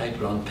nice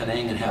paper on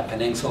Penang and how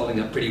Penang's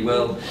holding up pretty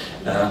well.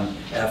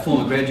 Our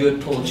former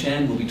graduate, Paul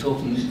Chan, will be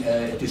talking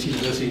at this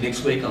university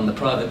next week on the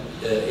private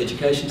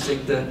education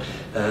sector,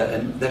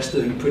 and that's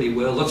doing pretty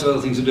well. Lots of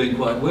other things are doing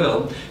quite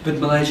well, but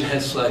Malaysia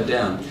has slowed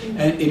down.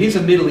 And it is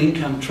a middle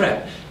income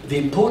trap. The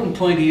important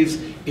point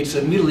is it's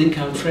a middle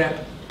income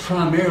trap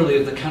primarily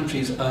of the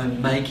country's own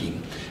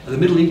making. The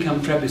middle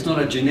income trap is not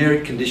a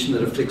generic condition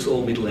that afflicts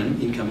all middle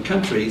income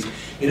countries.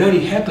 It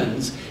only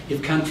happens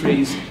if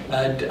countries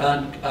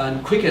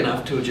aren't quick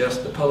enough to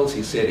adjust the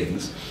policy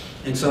settings.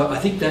 And so I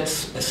think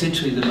that's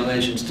essentially the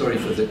Malaysian story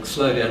for the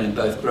slowdown in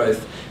both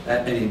growth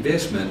and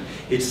investment.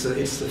 It's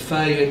the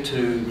failure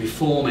to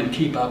reform and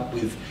keep up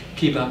with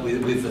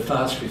the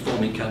fast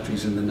reforming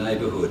countries in the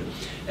neighbourhood.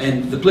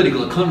 And the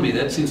political economy,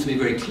 that seems to be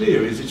very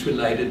clear, is it's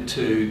related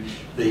to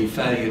the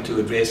failure to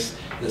address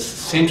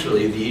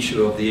centrally the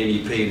issue of the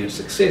NEP and its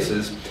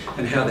successors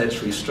and how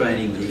that's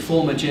restraining the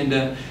reform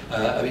agenda.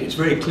 I mean, it's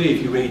very clear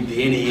if you read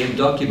the NEM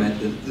document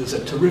that there's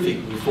a terrific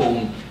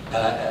reform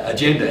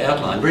agenda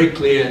outlined, very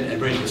clear and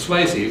very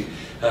persuasive.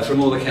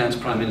 From all accounts,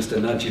 Prime Minister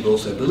Najib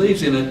also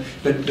believes in it,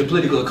 but the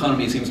political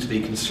economy seems to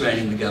be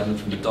constraining the government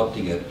from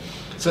adopting it.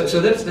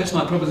 So that's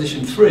my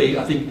proposition 3.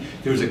 I think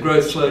there is a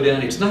growth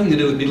slowdown. It's nothing to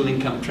do with middle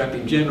income trap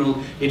in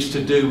general. It's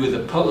to do with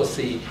a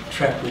policy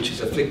trap which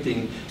is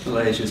afflicting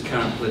Malaysia's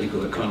current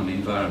political economy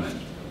environment.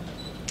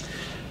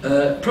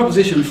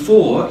 Proposition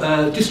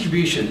 4,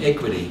 distribution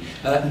equity.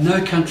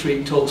 No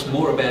country talks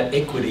more about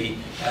equity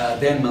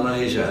than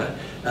Malaysia,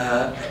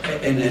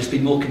 and has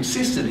been more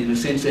consistent in a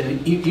sense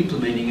than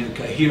implementing a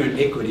coherent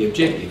equity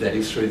objective, that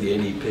is through the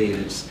NEP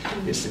and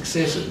its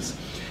successors.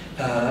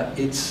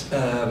 And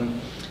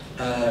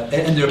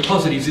there are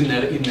positives in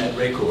that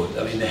record.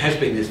 I mean, there has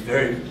been this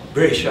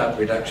very sharp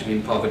reduction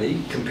in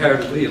poverty,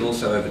 comparatively and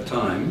also over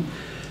time.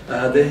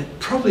 There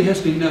probably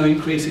has been no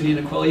increase in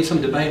inequality, some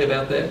debate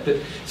about that, but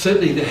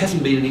certainly there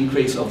hasn't been an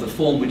increase of the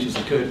form which has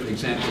occurred, for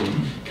example,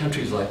 in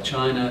countries like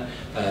China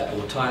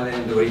or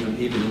Thailand or even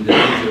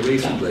Indonesia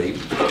recently.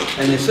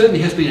 And there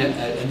certainly has been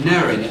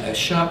a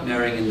sharp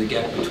narrowing in the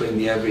gap between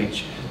the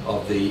average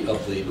of the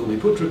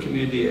Bumiputra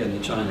community and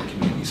the China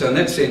community. So in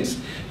that sense,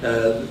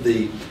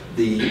 the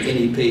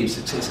NEP in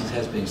successes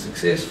has been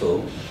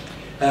successful.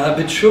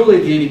 But surely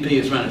the NEP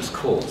has run its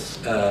course.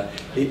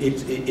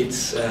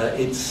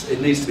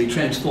 It needs to be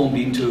transformed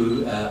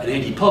into an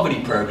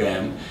anti-poverty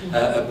program,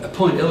 a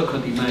point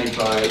eloquently made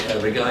by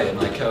Regaya,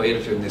 my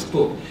co-editor in this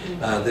book,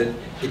 that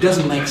it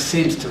doesn't make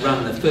sense to run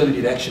an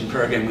affirmative action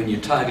program when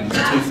you're targeting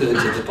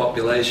 2/3 of the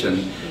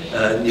population,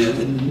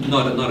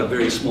 not a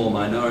very small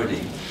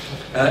minority.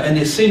 And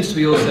there seems to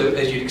be also,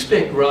 as you'd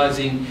expect,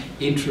 rising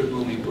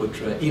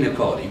intra-Bumiputra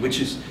inequality,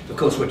 which is, of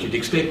course, what you'd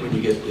expect when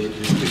you get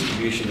this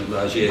distribution of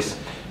largesse,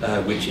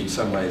 which in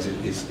some ways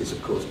is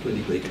of course,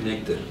 politically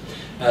connected.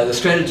 The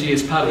strategy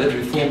as part of that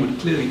reform would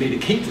clearly be to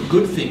keep the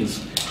good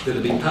things that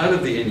have been part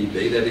of the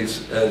NEP, that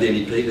is,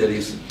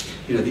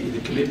 the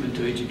commitment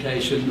to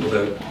education,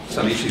 although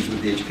some issues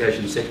with the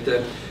education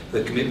sector,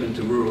 the commitment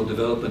to rural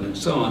development and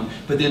so on,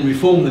 but then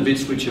reform the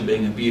bits which are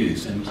being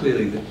abused, and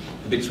clearly the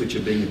bits which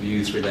are being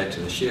abused relate to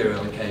the share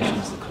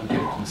allocations, the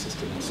contracting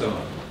system and so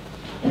on.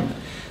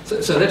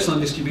 So that's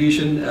on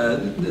distribution.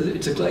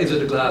 Is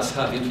it a glass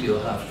half empty or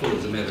half full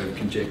is a matter of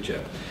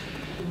conjecture.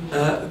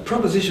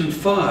 Proposition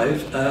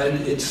 5, and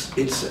it's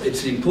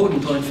an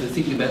important point for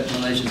thinking about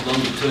Malaysia's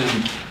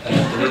longer-term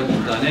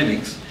development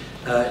dynamics,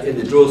 and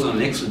it draws on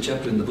an excellent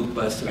chapter in the book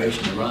by Suresh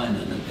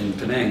Narayanan and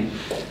Penang,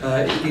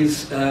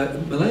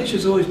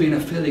 Malaysia's always been a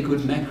fairly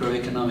good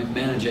macroeconomic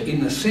manager in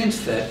the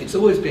sense that it's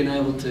always been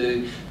able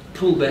to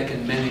pull back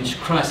and manage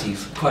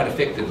crises quite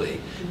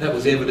effectively. That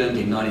was evident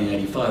in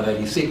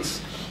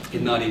 1985-86,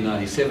 in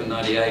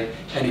 1997-98,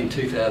 and in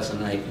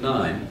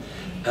 2008-9.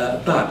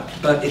 But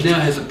it now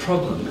has a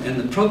problem, and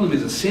the problem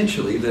is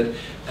essentially that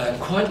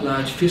quite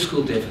large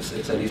fiscal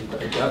deficits, that is,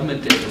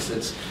 government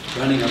deficits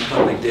running on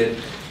public debt,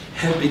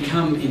 have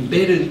become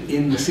embedded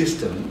in the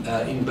system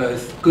in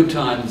both good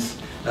times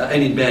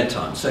and in bad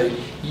times. So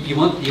you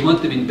want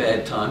them in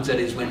bad times. That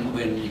is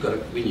when you've got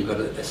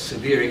a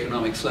severe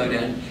economic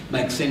slowdown. It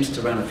makes sense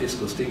to run a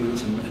fiscal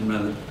stimulus and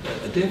run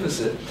a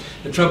deficit.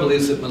 The trouble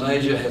is that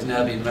Malaysia has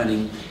now been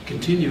running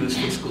continuous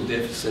fiscal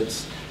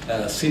deficits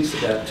since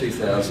about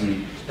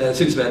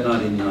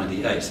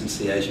 1998, since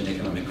the Asian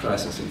economic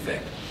crisis, in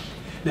fact.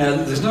 Now,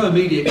 there's no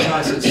immediate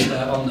crisis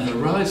on the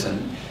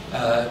horizon.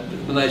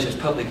 Malaysia's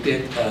public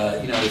debt,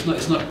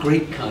 it's not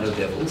Greek kind of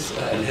levels,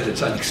 and it has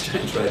its own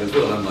exchange rate as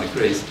well, unlike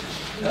Greece.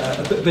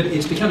 But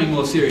it's becoming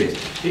more serious.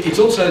 It's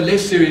also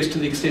less serious to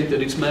the extent that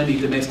it's mainly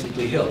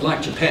domestically held,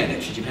 like Japan.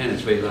 Actually, Japan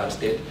has very large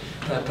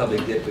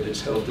public debt, but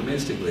it's held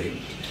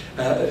domestically.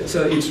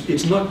 So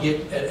it's not yet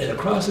at a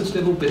crisis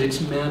level, but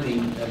it's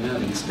mounting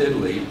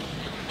steadily.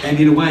 And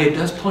in a way, it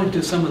does point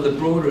to some of the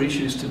broader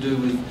issues to do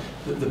with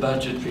the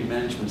budgetary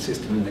management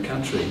system in the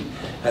country.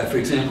 For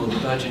example,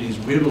 the budget is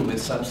riddled with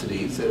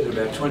subsidies. They're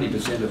about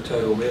 20% of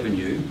total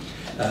revenue.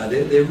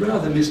 They're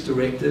rather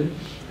misdirected.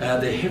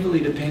 They're heavily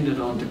dependent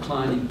on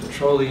declining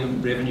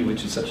petroleum revenue,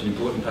 which is such an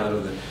important part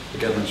of the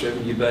government's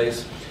revenue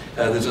base.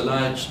 There's a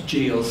large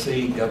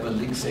GLC,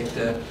 government-linked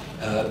sector,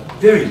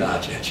 very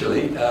large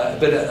actually,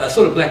 but a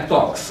sort of black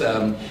box.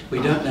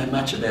 We don't know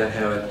much about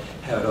how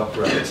it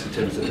operates in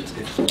terms of its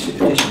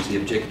efficiency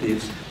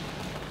objectives.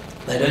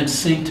 They don't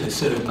seem to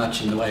serve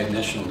much in the way of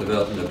national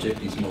development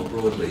objectives more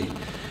broadly.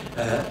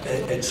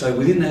 And so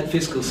within that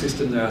fiscal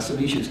system there are some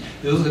issues.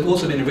 There's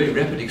also been a very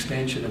rapid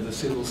expansion of the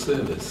civil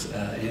service,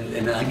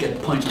 and I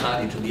get point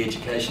partly to the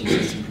education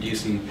system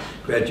producing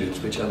graduates,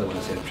 which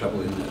otherwise have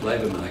trouble in the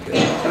labour market.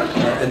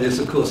 And there's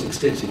of course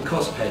extensive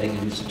cost padding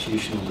and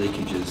institutional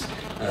leakages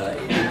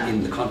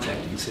in the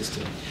contracting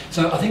system.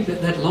 So I think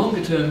that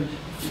longer term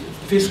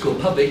fiscal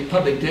public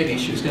debt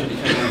issue is going to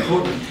become more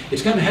important.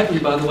 It's going to happen,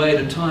 by the way,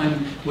 at a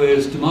time where,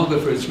 as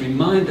demographers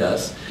remind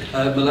us,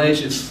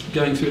 Malaysia's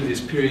going through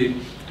this period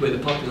where the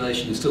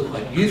population is still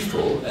quite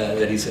youthful,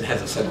 that is, it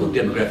has a so-called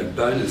demographic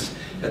bonus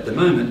at the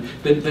moment,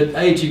 but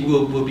ageing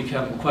will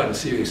become quite a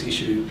serious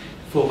issue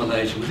for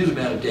Malaysia within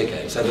about a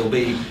decade. So there'll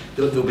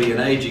be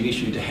an ageing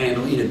issue to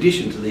handle in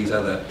addition to these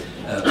other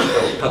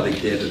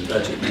public debt and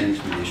budget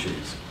management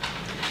issues.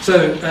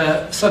 So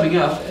summing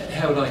up,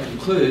 how would I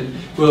conclude?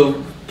 Well,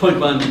 point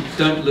one,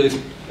 don't lose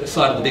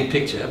side of the big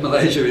picture,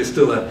 Malaysia is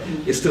still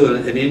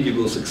an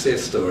enviable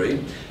success story.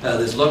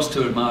 There's lots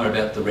to admire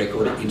about the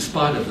record, in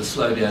spite of the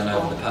slowdown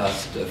over the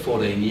past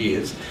 14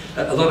 years.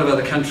 A lot of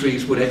other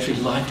countries would actually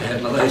like to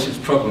have Malaysia's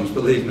problems,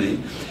 believe me.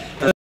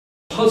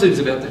 Positives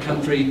about the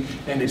country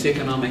and its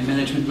economic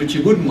management, which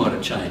you wouldn't want to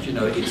change. You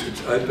know, its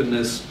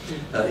openness,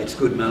 its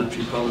good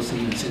monetary policy,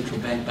 and central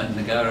bank, Bank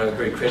Negara, a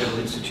very credible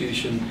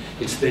institution,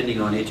 its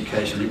spending on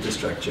education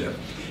infrastructure.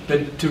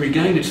 But to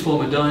regain its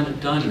former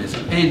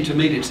dynamism and to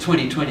meet its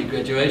 2020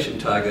 graduation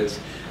targets,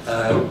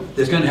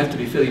 there's going to have to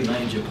be fairly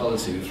major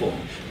policy reform.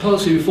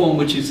 Policy reform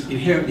which is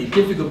inherently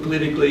difficult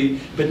politically,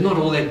 but not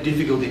all that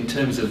difficult in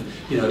terms of,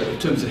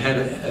 how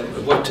to,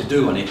 what to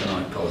do on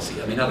economic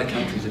policy. I mean, other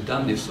countries have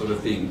done this sort of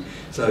thing,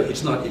 so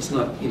it's not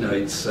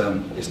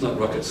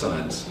rocket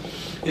science.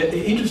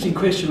 Interesting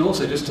question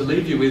also, just to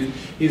leave you with,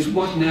 is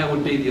what now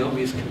would be the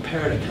obvious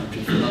comparator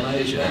country for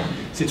Malaysia,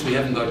 since we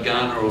haven't got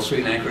Ghana or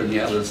Sri Lanka and the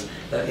others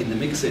in the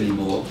mix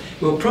anymore?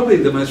 Well, probably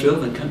the most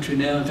relevant country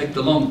now, in fact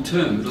the long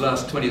term, the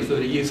last 20 or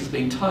 30 years, has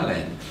been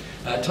Thailand.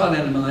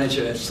 Thailand and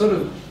Malaysia have sort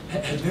of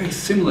had very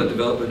similar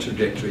development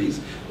trajectories,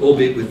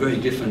 albeit with very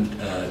different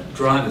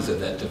drivers of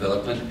that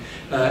development,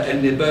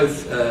 and they're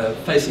both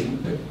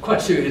facing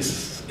quite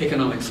serious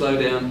economic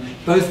slowdown,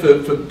 both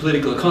for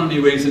political economy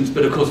reasons,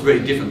 but of course very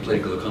different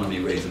political economy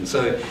reasons.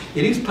 So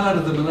it is part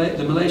of the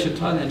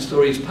Malaysia-Thailand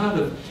story, is part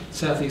of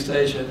Southeast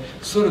Asia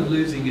sort of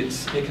losing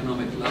its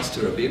economic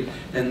lustre a bit,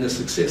 and the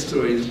success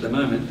stories at the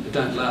moment,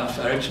 don't laugh,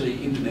 are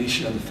actually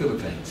Indonesia and the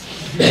Philippines.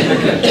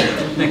 Okay,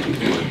 thank you.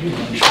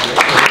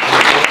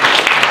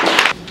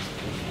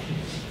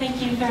 Thank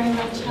you very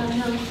much,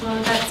 Hal, for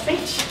that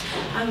speech.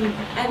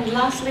 And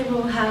lastly,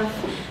 we'll have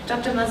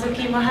Dr.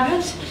 Marzuki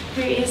Mohammed,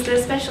 who is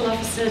the Special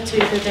Officer to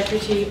the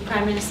Deputy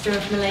Prime Minister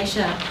of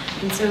Malaysia.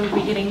 And so we'll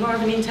be getting more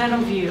of an internal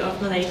view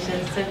of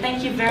Malaysia. So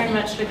thank you very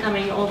much for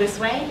coming all this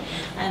way.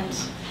 And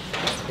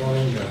good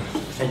morning.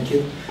 Thank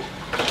you.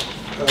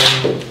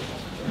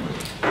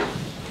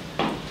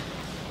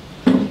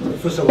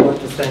 First of all, I want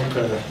to thank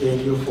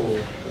ANU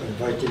for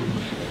inviting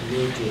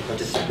me to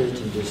participate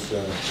in this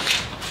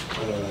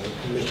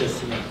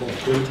Malaysia-Singapore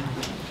trade.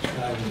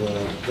 I'm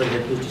very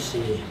happy to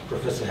see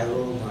Professor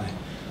Hurrah, my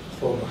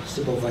former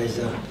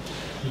supervisor,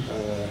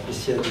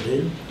 is here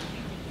today.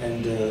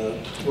 And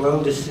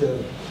well, this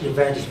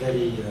event is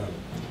very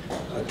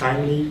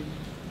timely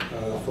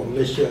for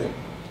Malaysia.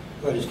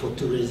 Well, it's for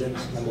two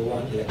reasons. Number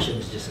one, election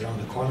is just around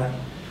the corner.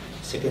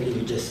 Secondly,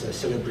 we just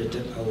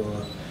celebrated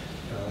our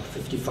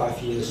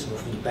 55 years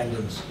of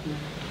independence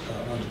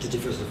on the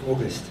 31st of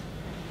August.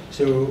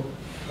 So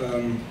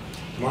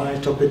my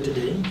topic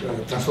today,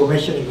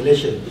 transformation in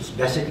Malaysia, is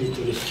basically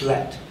to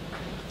reflect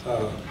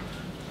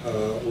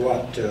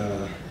what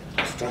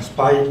has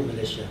transpired in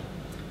Malaysia,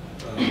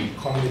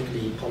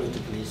 economically,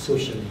 politically,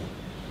 socially,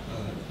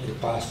 in the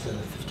past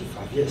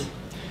 55 years.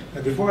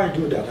 Before I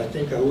do that, I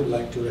think I would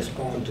like to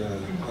respond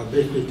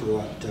briefly to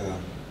what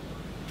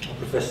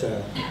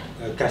Professor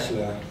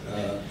Kessler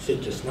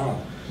said just now.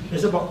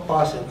 It's about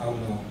PAS and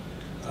UMNO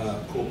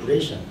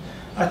cooperation.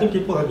 I think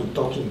people have been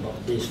talking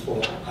about this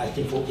for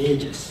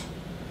ages,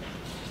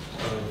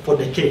 for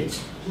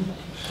decades,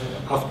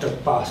 after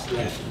PAS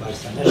left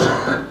Barisan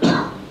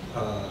Nasional.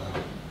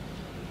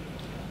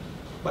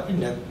 But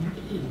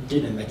it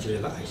didn't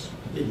materialize.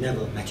 It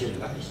never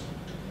materialized.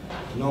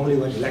 Normally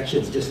when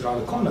elections just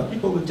around the corner,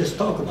 people will just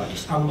talk about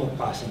this, UMNO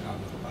PAS and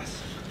UMNO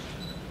PAS.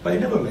 But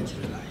it never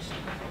materialized.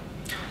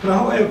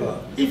 Now,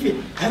 however, if it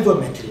ever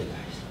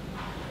materialized,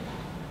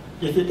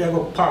 if it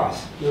ever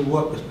passed, we'll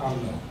work with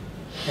UMNO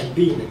and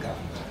be in the government.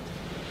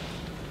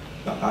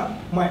 Now,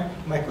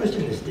 my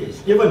question is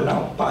this. Even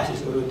now, PAS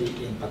is already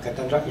in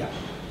Pakatan Rakyat.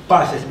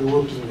 PAS has been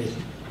working with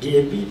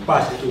DAP,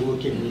 PAS has been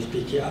working with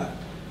PKR.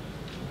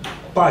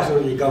 PAS is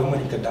already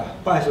government in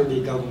Kedah, PAS is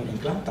already government in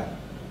Kelantan.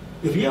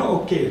 If we are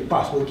okay with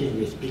PAS working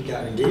with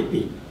PKR and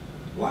DAP,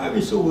 why are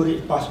we so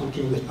worried PAS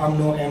working with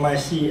UMNO,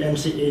 MIC,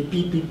 MCA,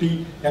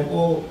 PPP, and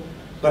all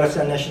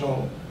Barisan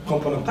Nasional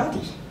component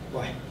parties?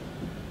 Why?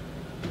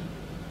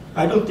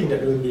 I don't think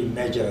that there will be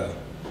major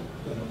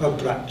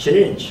abrupt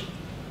change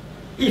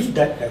if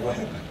that ever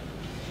happened.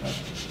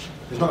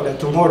 It's not that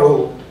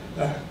tomorrow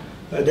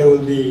there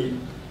will be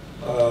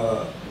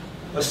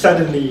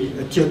suddenly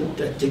a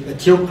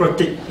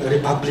theocratic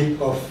republic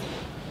of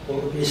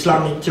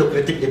Islamic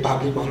Theocratic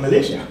Republic of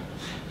Malaysia.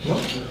 No?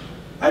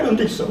 I don't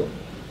think so.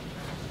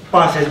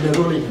 PAS has been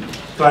ruling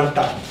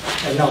Kelantan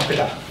and now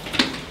Kedah.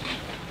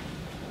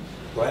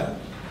 Well,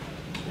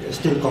 they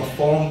still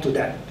conform to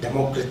that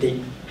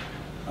democratic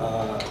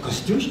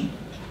constitution.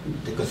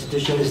 The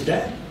constitution is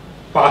there.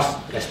 PAS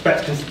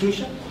respects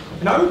constitution.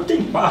 And I don't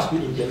think PAS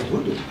will implement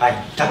Urdu. I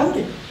doubt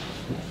it.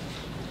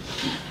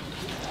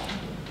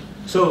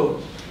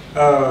 So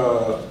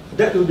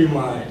that will be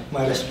my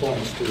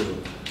response to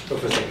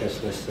Professor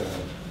Kessler's.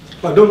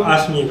 But don't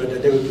ask me whether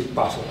there will be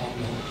PAS or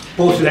UMNO,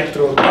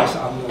 post-electoral PAS,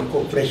 UMNO,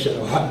 cooperation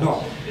or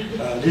whatnot.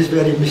 This is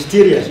very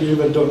mysterious. We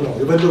even don't know.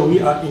 Even though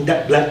we are in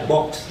that black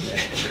box.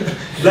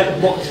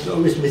 Black box is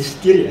always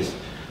mysterious.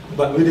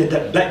 But within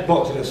that black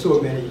box, there are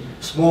so many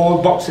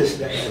small boxes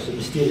that has a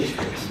mysterious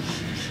face.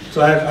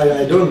 So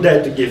I don't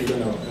dare to give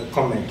a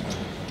comment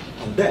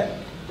on that.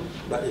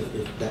 But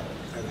if that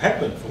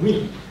happened for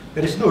me,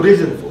 there is no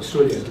reason for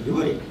Australia to be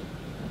worried.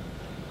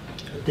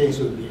 Things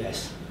will be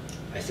as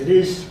it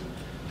is.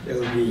 There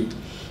will be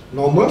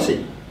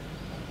normalcy.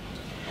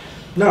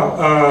 Now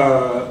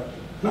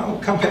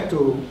come back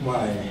to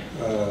my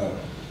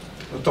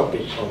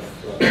topic of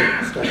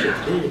discussion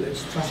today.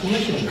 That's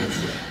transformation in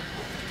Malaysia.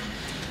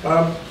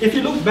 If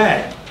you look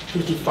back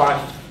 55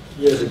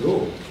 years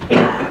ago,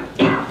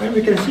 and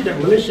we can see that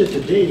Malaysia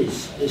today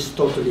is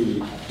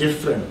totally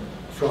different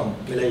from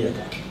Malaya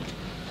then.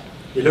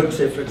 You look,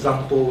 say, for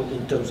example,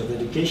 in terms of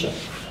education.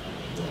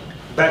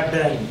 Back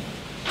then,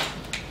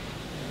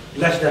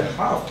 less than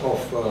half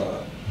of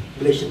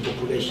Malaysian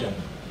population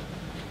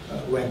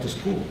went to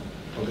school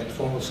or get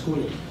formal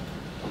schooling.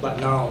 But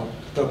now,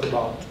 talk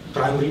about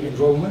primary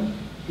enrollment,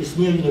 it's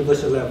near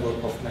universal level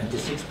of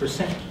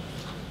 96%.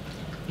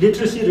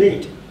 Literacy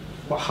rate,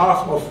 about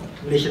half of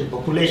Malaysian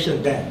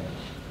population then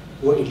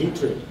were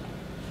illiterate.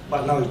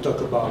 But now you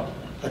talk about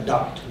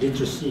adult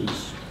literacy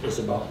is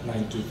about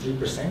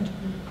 93%.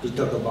 You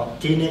talk about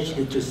teenage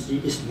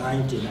literacy is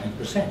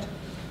 99%.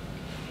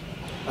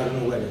 I don't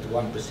know where that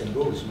 1%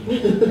 goes,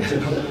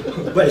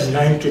 but it's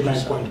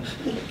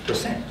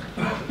 99%.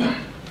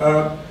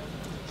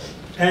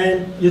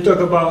 And you talk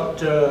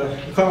about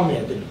economy,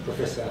 I think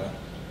Professor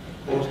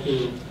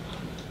Orhi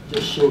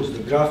just shows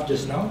the graph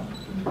just now,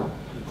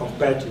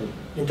 compared to,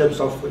 in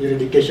terms of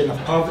eradication of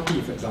poverty,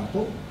 for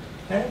example,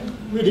 and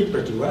we did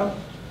pretty well.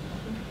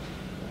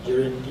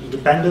 During the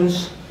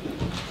independence,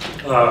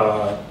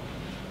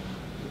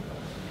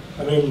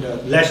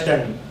 less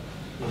than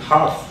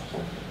half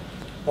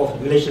of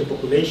the Malaysian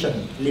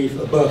population live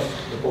above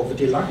the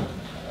poverty line.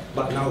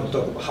 But now we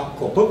talk about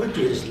hardcore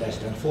poverty, it is less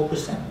than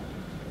 4%.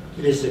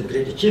 It is a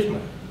great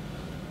achievement.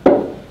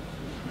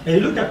 And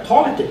you look at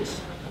politics.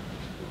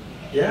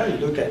 Yeah, you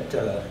look at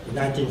in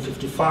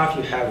 1955,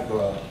 you have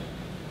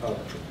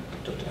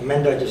Dr.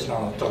 Amanda just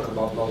now talked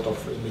about a lot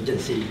of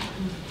emergency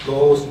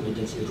laws,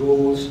 emergency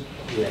rules.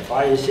 You have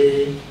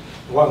ISA,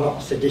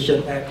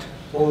 Sedition Act.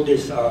 All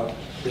these are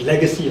the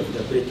legacy of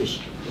the British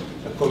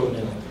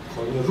colonial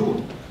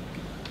rule.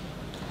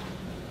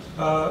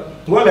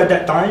 Well, at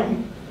that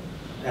time,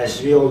 as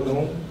we all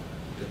know,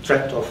 the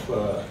threat of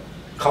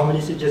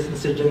communist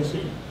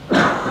insurgency,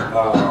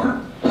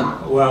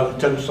 well, in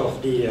terms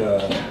of the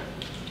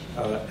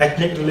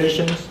ethnic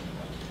relations,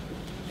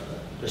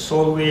 there's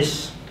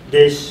always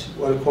this,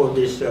 what we call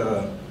this,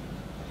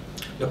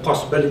 the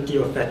possibility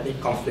of ethnic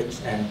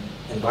conflicts and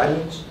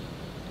violence.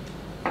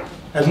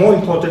 And more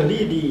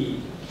importantly,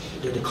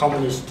 the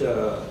communist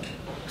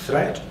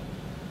threat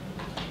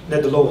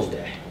that the law is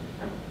there.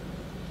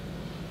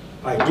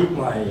 I did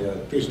my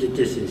PhD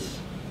thesis,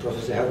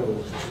 Professor Hurrah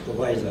was the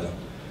supervisor.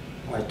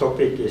 My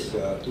topic is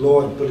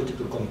law and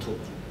political control.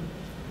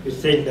 We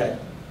think that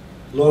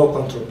law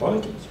control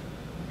politics.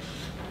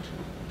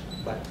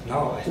 But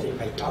now I think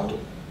I doubt it.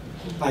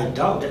 I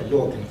doubt that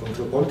law can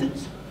control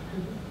politics.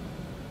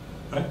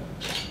 Right?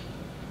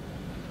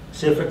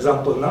 Say, for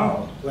example,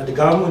 now, when the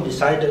government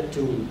decided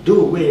to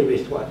do away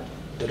with what?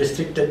 The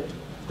Restricted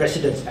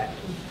Residence Act.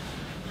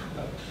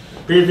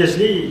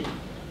 Previously,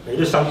 when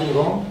you do something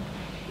wrong,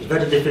 it's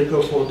very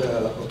difficult for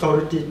the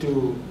authority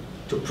to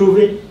prove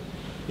it.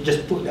 You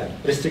just put them,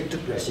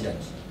 restricted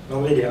residence.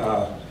 Normally they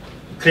are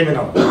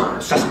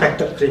criminals,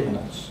 suspected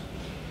criminals.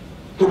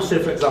 Put, say,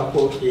 for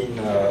example, in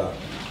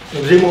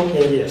remote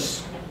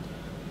areas.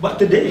 But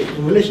today,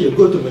 in Malaysia, you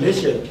go to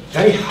Malaysia,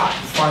 very hard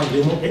to find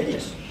remote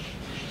areas.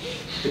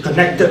 They're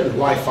connected with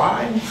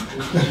Wi-Fi.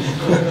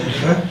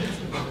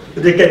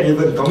 They can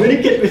even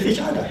communicate with each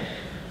other.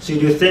 So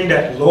do you think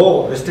that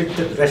law,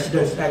 Restricted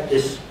Residence Act,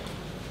 is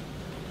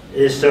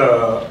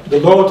the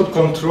law to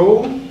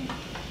control?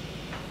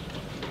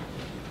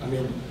 I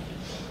mean,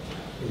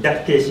 in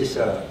that case, it's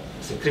a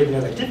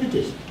criminal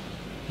activities.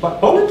 But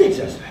politics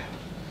as well.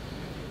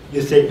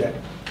 You think that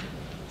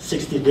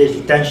 60 days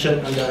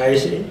detention under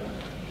ISA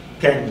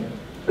can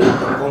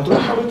control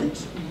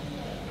politics?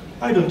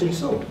 I don't think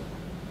so.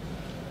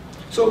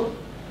 So,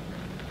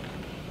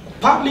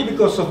 partly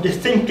because of this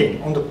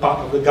thinking on the part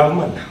of the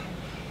government,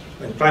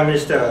 when Prime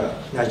Minister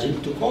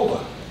Najib took over,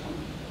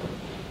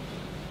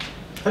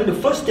 and the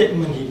first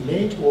statement he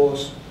made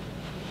was,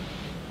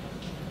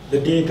 the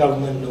day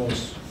government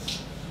knows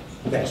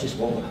best is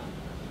over.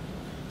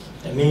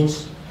 That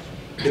means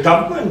the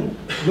government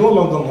no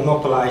longer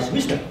monopolizes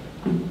wisdom.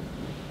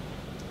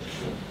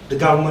 The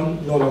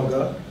government no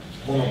longer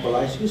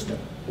monopolizes wisdom.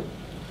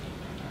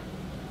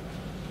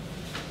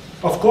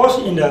 Of course,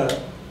 in the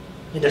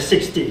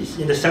 60s,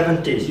 in the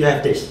 70s, you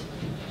have this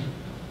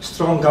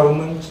strong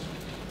government,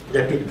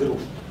 rapid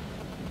growth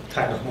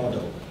kind of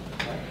model.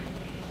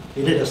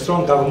 You need a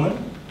strong government.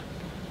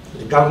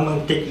 The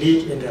government take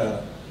lead in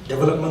the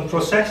development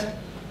process.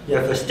 You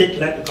have a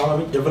state-led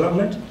economic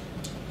development.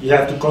 You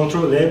have to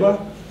control labor.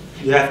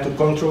 You have to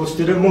control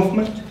student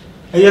movement.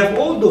 And you have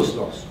all those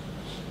laws.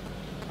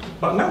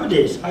 But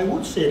nowadays, I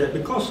would say that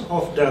because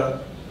of the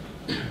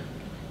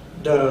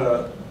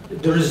the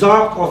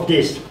result of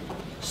this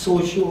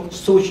social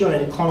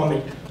and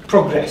economic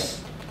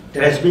progress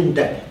that has been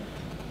there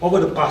over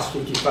the past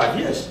 55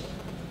 years,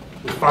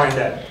 we find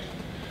that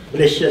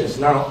Malaysians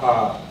now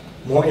are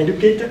more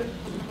educated,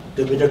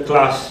 the middle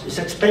class is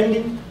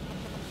expanding.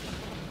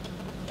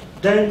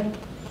 Then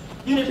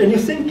you need a new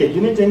thinking,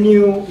 you need a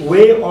new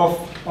way of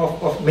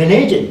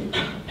managing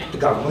the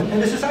government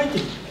and the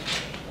society.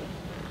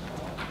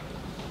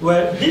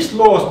 Well, these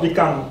laws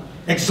become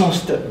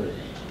exhausted already.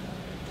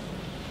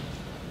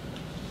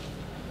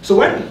 So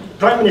when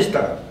Prime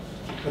Minister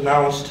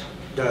announced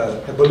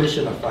the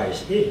abolition of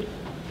ISA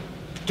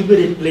to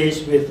be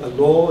replaced with a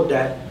law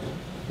that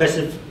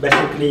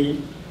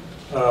basically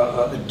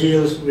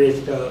deals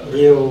with a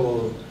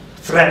real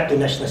threat to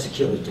national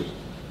security.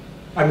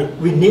 I mean,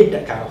 we need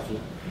that kind of law.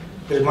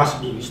 There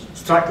must be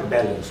strike a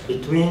balance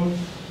between,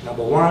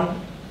 number one,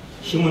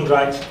 human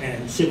rights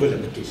and civil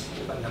liberties.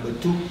 But number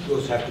two, you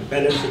also have to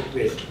balance it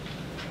with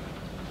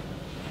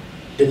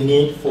the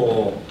need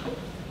for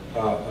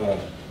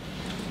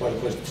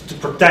to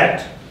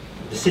protect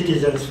the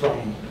citizens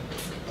from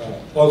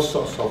all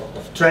sorts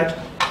of threat,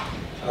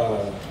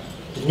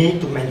 the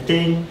need to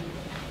maintain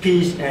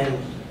peace and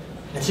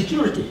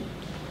security.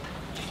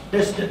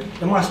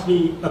 There must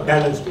be a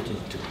balance between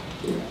the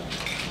two.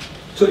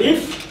 So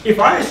if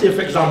I say,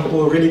 for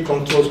example, really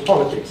controls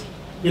politics,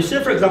 if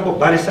say, for example,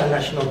 Barisan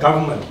National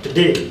Government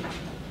today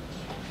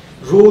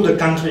rule the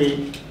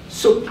country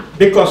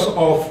because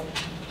of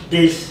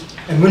these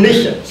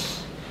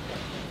ammunitions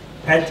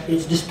at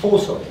its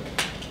disposal,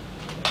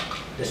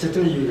 then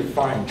certainly you will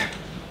find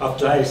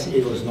after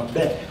ISA was not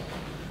there,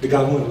 the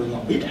government will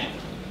not be there.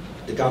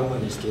 The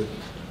government is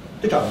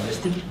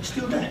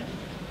still there.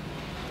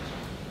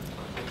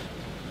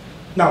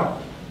 Now,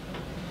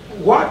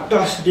 what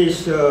does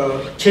this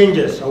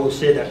changes? I would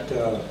say that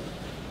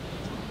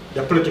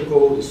the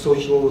political, the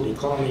social, the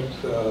economic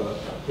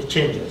the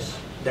changes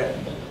that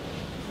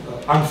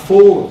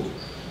unfold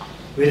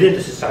within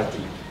the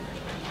society.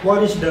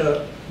 What is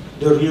the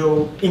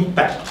real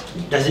impact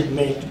does it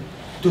make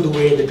to the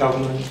way the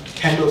government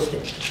handles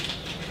things?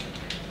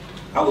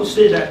 I would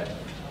say that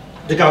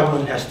the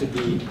government has to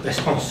be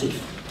responsive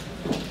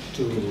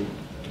to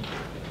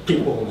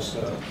people's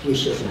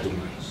wishes and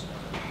demands.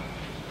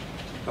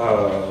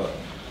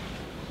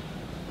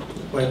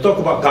 When I talk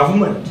about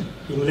government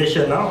in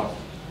Malaysia now,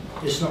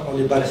 it's not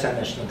only Barisan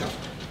National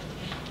Government.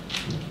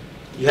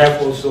 You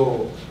have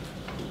also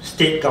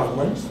state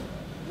governments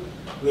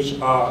which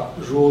are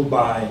ruled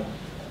by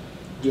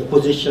the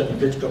opposition and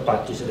political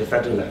parties at the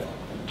federal level.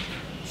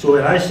 So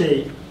when I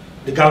say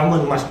the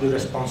government must be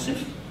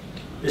responsive,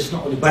 it's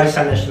not only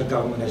Barisan National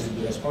Government has to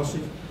be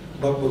responsive,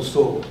 but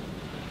also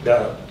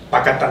the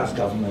Pakatan's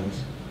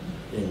governments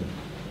in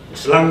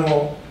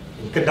Selangor,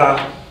 in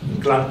Kedah, in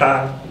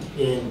Kelantan,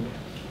 in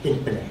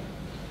Penang.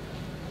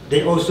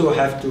 They also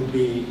have to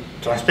be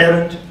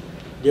transparent,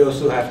 they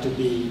also have to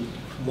be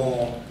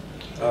more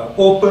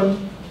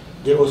open,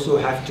 they also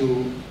have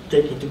to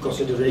take into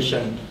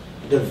consideration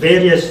the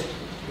various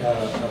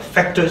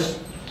factors,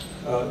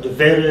 the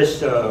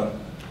various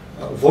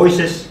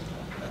voices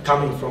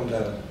coming from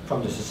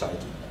the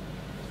society.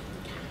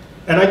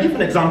 And I give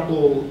an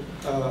example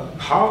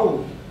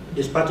how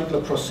this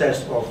particular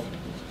process of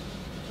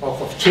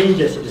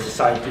changes in the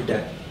society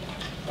that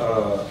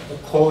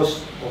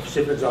cause of,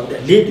 say for example,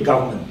 that lead the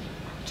government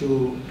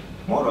to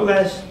more or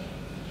less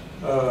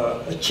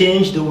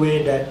change the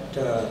way that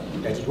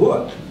it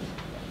worked.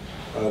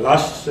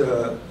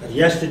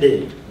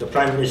 Yesterday, the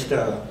Prime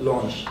Minister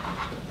launched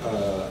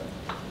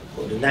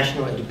the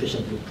National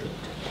Education Blueprint.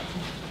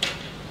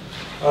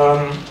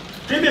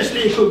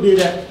 Previously, it could be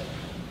that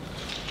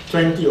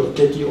 20 or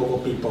 30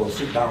 over people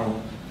sit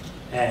down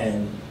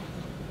and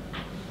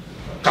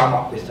come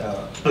up with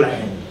a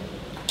plan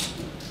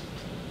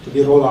to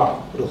be rolled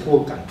out for the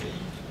whole country.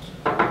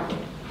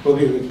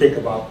 Probably will take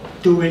about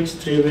 2 weeks,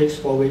 3 weeks,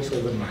 4 weeks, or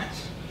even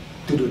months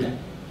to do that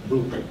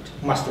blueprint,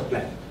 master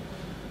plan.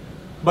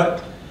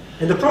 But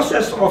in the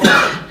process of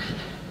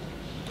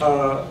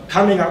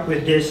coming up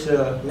with this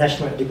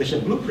National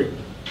Education Blueprint,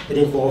 it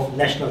involved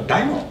national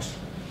dialogues.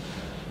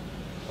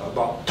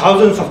 About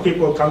thousands of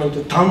people coming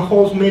to town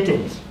halls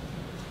meetings,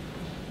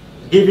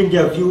 giving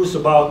their views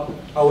about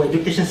our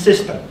education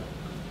system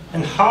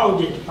and how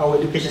our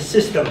education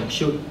system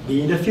should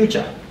be in the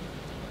future.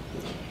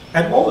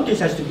 And all this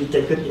has to be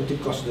taken into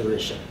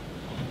consideration.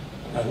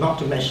 Not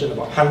to mention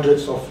about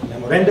hundreds of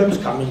memorandums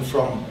coming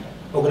from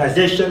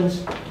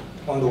organizations.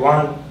 On the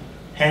one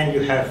hand,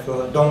 you have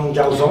Dong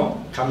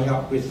Jiaozong coming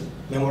up with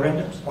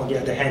memorandums. On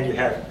the other hand, you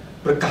have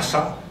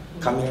Perkasa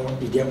coming up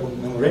with their own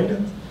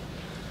memorandums.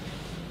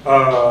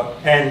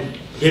 And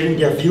giving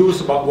their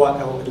views about what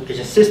our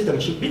education system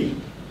should be.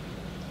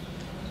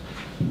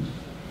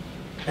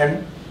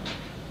 And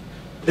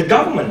the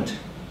government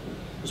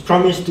is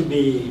promised to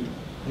be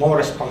more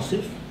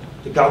responsive.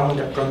 The government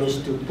that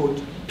promised to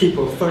put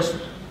people first.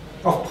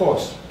 Of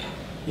course,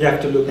 you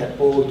have to look at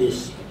all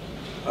these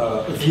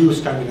views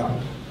coming up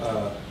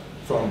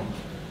from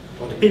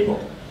the people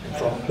and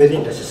from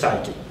within the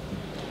society.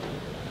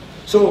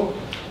 So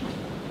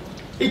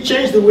it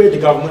changed the way the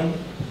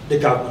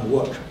government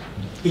work.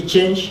 It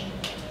changed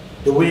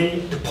the way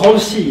the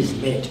policy is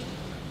made.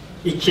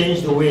 It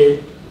changed the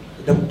way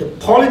the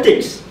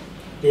politics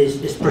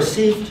is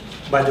perceived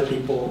by the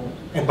people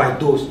and by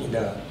those in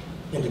the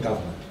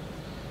government.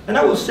 And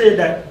I will say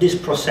that this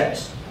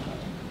process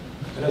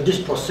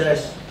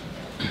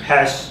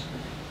has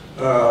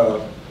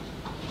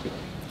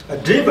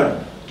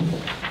driven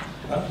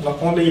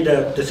not only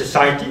the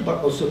society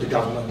but also the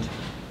government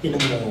in a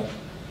more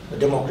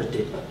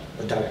democratic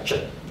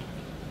direction.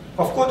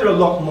 Of course, there are a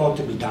lot more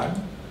to be done.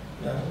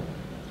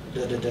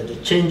 The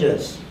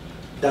changes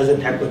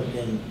doesn't happen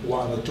in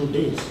 1 or 2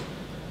 days,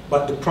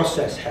 but the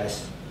process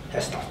has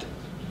started.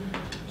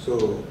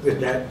 So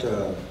with that,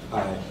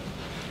 I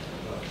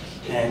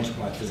end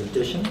my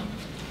presentation,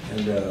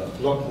 and a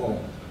lot more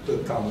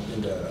will come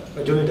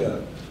during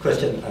the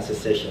question and answer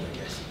session, I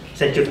guess.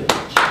 Thank you very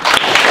much.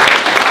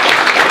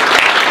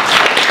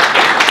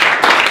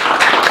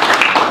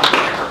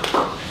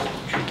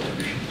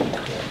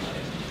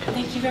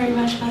 Thank you very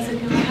much, Pastor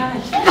Gilbert.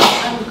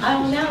 I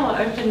will now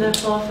open the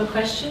floor for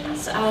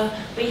questions.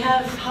 We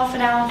have half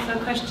an hour for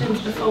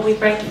questions before we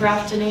break for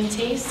afternoon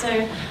tea, so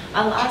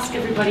I'll ask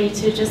everybody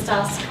to just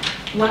ask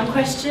one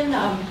question,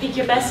 pick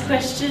your best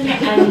question,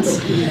 and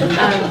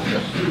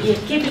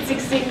keep it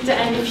succinct,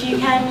 and if you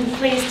can,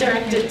 please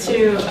direct it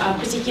to a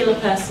particular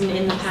person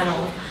in the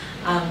panel.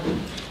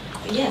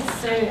 Yes,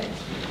 so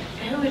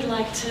who would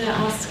like to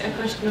ask a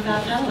question of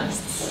our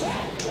panelists?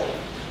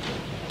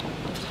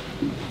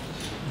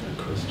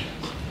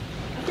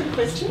 Good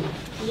question.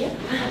 Yeah.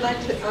 I'd like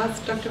to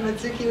ask Dr.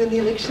 Matsuki when the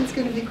election's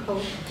going to be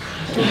called.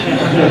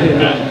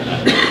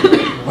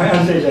 My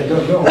answer is I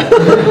don't know.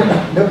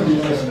 Nobody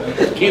knows.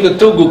 Kita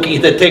tunggu,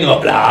 kita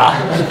tengok lah.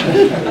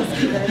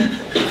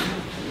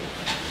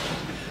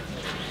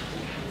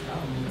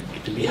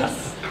 Kita lihat.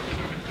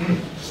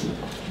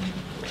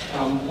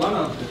 One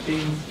of the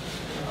things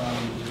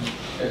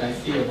that I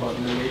see about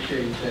Malaysia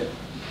is that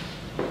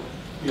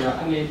we are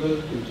unable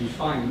to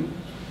define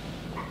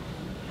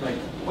like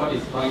what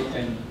is right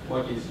and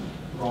what is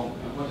wrong,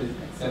 and what is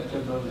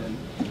acceptable and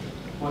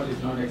what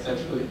is not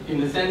acceptable, in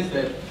the sense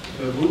that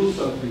the rules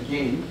of the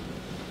game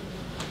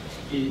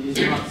is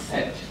not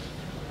set,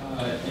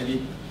 and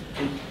it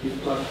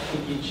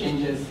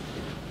changes.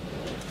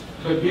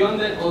 But beyond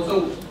that,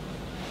 also,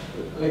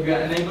 like we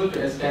are unable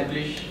to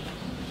establish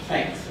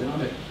facts,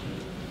 like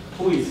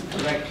who is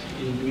correct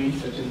in doing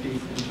certain things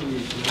and who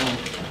is wrong.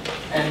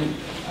 And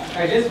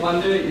I just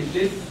wonder, is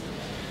this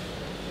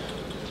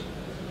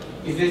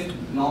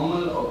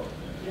normal, or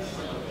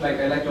like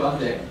I like to ask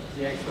the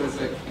experts,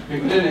 like we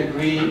couldn't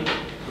agree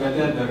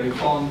whether the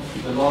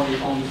law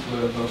reforms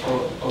were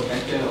for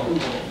better or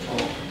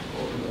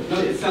no,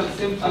 it's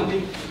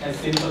something as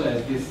simple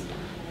as this,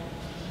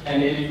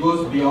 and it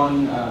goes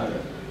beyond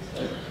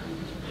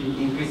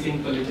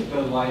increasing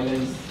political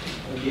violence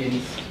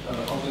against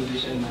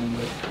opposition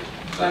members.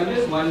 So I'm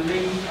just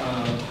wondering,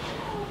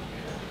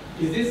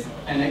 is this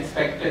an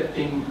expected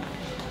thing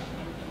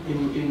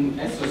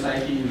as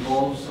society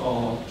evolves,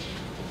 or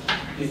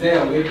is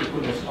there a way to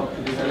put a stop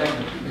to this? I like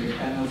the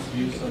panel's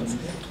views on this.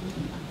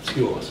 It's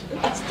yours.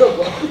 Stop.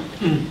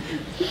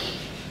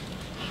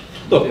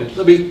 Look,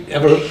 let me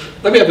have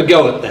a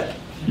go at that,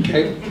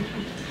 okay?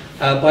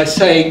 By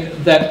saying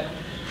that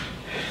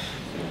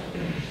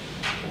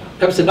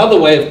perhaps another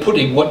way of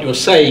putting what you're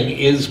saying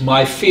is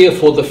my fear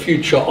for the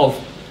future of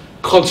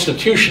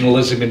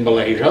constitutionalism in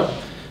Malaysia,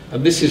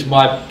 and this is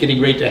my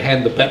getting ready to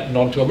hand the baton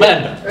on to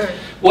Amanda. Right.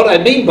 What I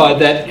mean by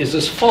that is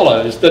as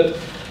follows, that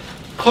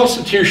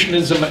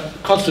constitutionalism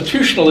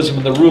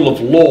and the rule of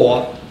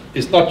law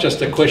is not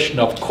just a question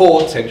of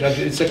courts and judges,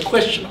 it's a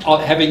question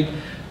of having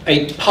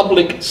a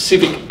public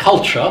civic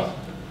culture,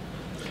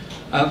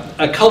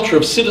 a culture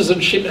of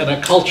citizenship and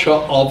a culture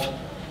of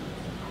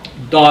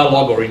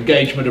dialogue or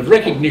engagement, of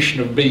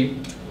recognition of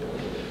being.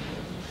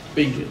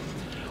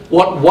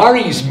 What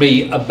worries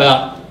me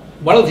about,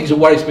 one of the things that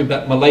worries me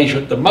about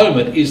Malaysia at the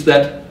moment is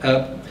that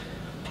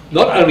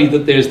not only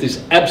that there's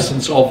this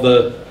absence of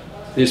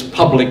this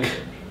public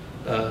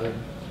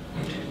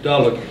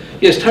dialogue.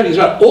 Yes, Tony's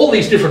right. All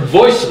these different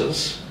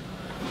voices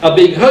are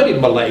being heard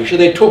in Malaysia.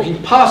 They're talking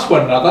past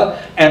one another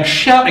and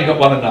shouting at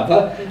one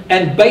another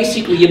and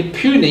basically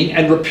impugning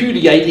and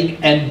repudiating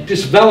and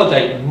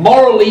disvalidating,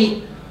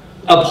 morally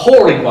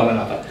abhorring one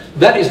another.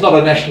 That is not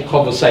a national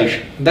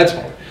conversation. And that's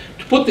why.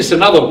 To put this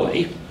another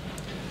way,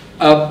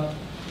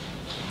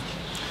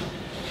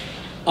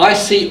 I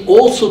see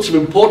all sorts of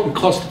important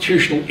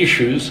constitutional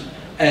issues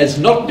as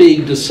not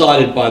being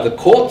decided by the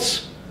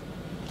courts,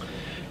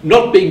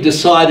 not being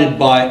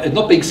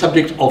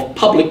subject of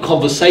public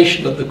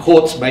conversation that the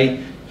courts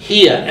may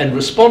hear and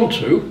respond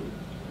to.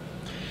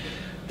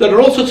 There are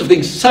all sorts of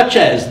things such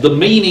as the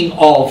meaning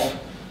of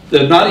the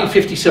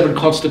 1957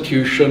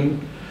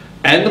 Constitution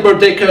and the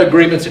Merdeka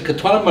Agreements at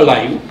Ketuanan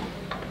Melayu,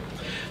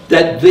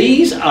 that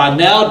these are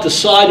now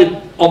decided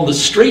on the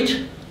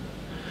street,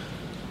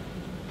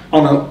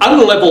 on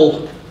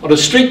a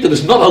street that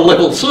is not a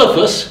level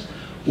surface,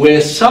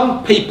 where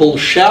some people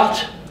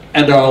shout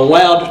and are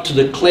allowed to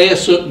declare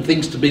certain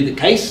things to be the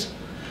case.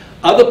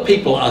 Other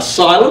people are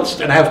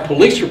silenced and have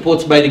police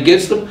reports made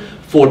against them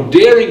for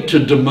daring to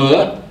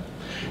demur.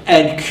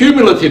 And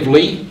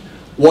cumulatively,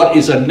 what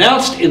is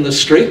announced in the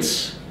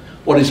streets,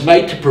 what is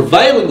made to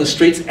prevail in the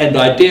streets, and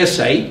I dare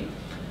say,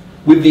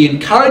 with the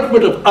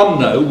encouragement of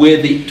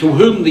UMNO, to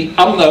whom the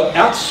UMNO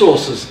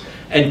outsources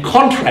and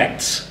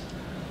contracts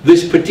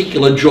this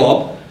particular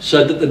job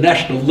so that the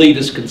national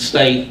leaders can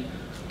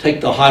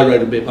take the high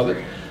road and be above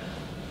it.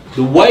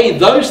 The way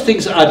those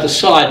things are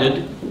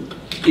decided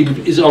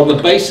is on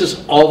the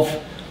basis of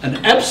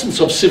an absence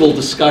of civil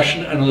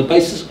discussion and on the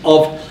basis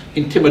of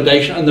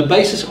intimidation and the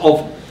basis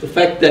of the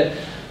fact that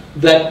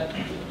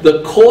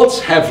the courts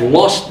have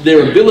lost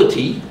their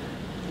ability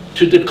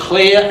to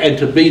declare and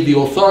to be the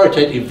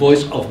authoritative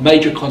voice of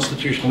major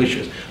constitutional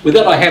issues. With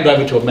that, I hand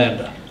over to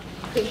Amanda.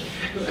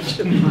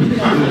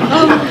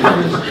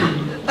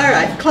 All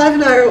right, Clive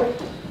and I are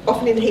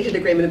often in heated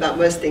agreement about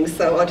most things,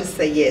 so I'll just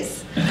say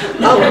yes.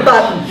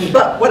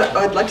 But what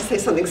I'd like to say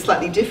something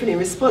slightly different in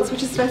response,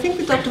 which is that I think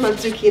that Dr.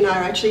 Matsuki and I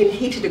are actually in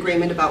heated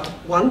agreement about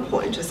one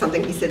point, or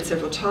something he said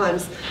several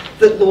times,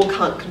 that law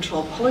can't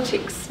control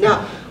politics.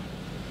 Now,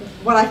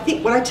 what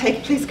I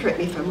take, please correct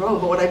me if I'm wrong,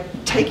 but what I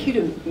take you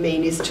to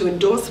mean is to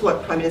endorse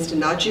what Prime Minister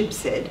Najib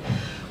said,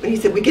 when he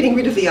said we're getting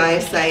rid of the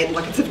ISA and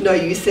like it's of no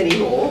use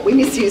anymore. We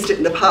misused it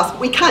in the past, but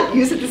we can't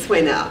use it this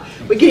way now.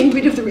 We're getting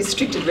rid of the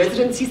Restricted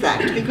Residencies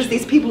Act because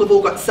these people have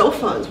all got cell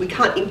phones. We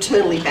can't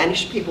internally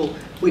banish people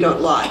we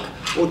don't like,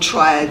 or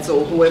triads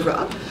or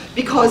whoever,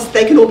 because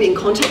they can all be in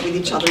contact with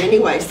each other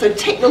anyway. So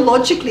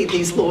technologically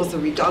these laws are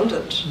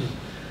redundant.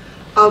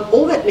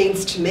 All that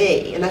means to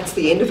me, and that's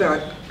the end of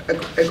our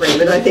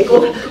agreement, I think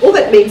all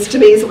that means to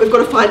me is that we've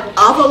got to find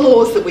other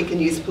laws that we can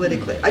use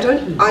politically. I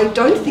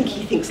don't think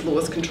he thinks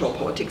laws control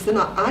politics, and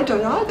I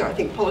don't either. I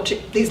think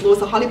these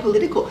laws are highly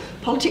political.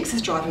 Politics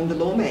is driving the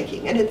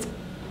lawmaking, and it's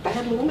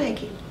bad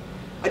lawmaking.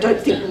 I don't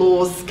think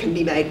laws can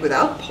be made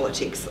without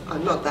politics.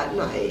 I'm not that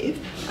naive.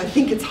 I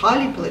think it's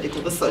highly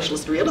political. The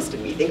socialist realist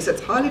in me thinks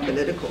it's highly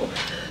political,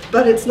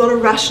 but it's not a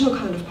rational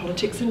kind of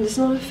politics, and it's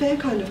not a fair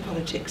kind of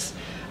politics.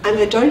 And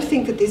I don't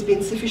think that there's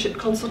been sufficient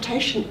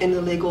consultation in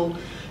the legal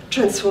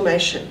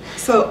transformation.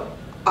 So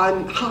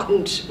I'm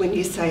heartened when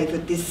you say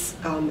that this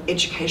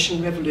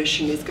education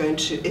revolution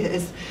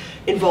has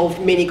involved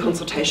many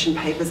consultation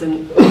papers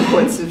and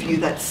points of view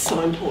that's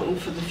so important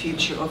for the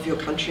future of your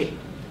country,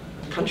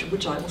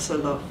 which I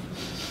also love.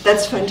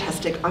 That's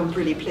fantastic, I'm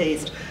really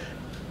pleased.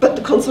 But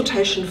the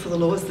consultation for the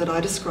laws that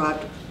I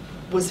described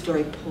was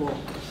very poor.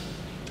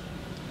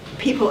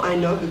 People I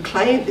know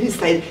who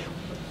say,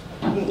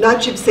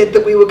 Najib said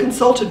that we were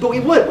consulted, but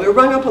we weren't. We were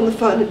rung up on the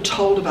phone and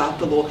told about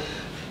the law.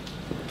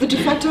 The de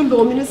facto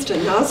law minister,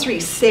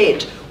 Nasri,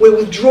 said we're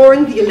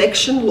withdrawing the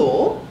election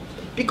law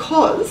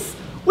because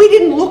we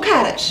didn't look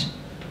at it.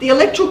 The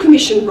Electoral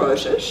Commission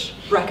wrote it,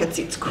 brackets,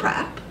 it's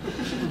crap,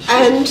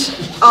 and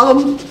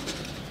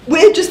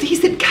he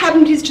said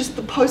Cabinet is just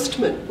the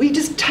postman. We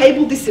just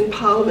tabled this in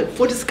Parliament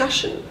for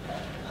discussion.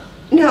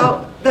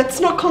 Now, that's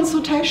not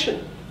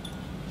consultation.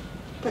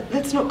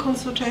 That's not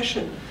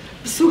consultation.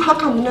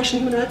 Suhakam, the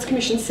National Human Rights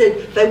Commission,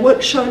 said they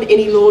weren't shown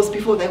any laws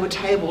before they were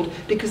tabled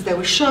because they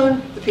were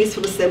shown the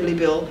Peaceful Assembly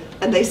Bill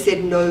and they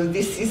said, no,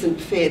 this isn't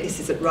fair, this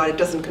isn't right, it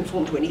doesn't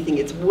conform to anything,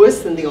 it's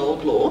worse than the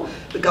old law.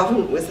 The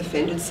government was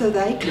offended, so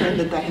they claim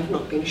that they have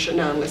not been shown.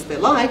 Now, unless they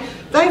lie,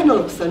 they've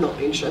also not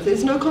been shown.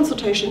 There's no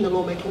consultation in the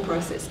lawmaking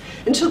process.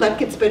 Until that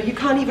gets better, you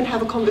can't even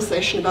have a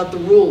conversation about the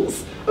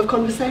rules of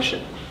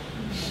conversation.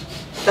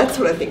 That's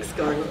what I think is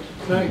going on.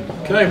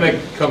 Can I make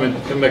a comment,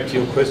 come back to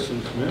your question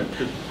for a minute?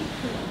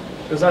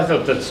 Because I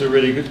thought that's a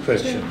really good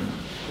question.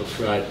 What's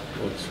right,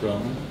 what's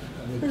wrong?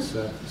 And it's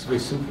a very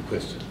simple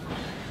question.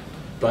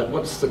 But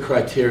what's the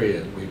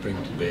criteria we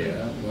bring to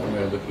bear when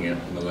we're looking at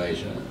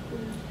Malaysia?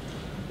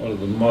 What are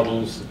the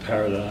models, the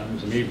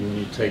paradigms, and even when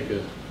you take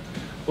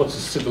what's a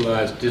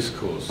civilised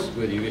discourse?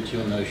 Where do you get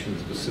your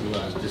notions of a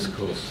civilised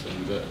discourse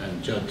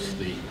and judge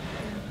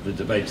the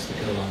debates that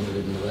go on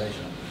within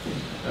Malaysia?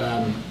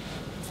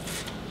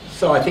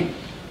 So I think,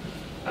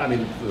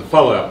 the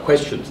follow-up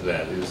question to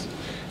that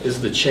is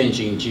the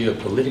changing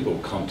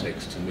geopolitical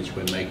context in which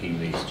we're making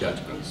these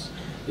judgments,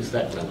 is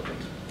that relevant?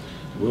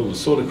 Will the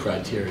sort of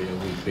criteria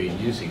we've been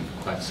using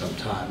for quite some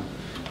time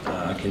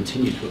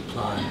continue to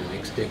apply in the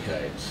next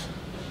decades?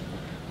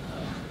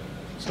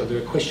 So there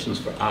are questions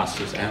for us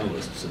as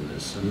analysts in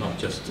this, and not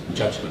just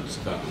judgments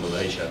about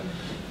Malaysia,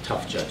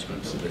 tough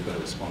judgments that we've got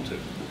to respond to.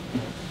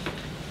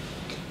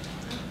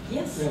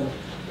 Yes.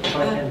 If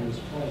I can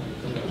respond.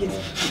 Yes.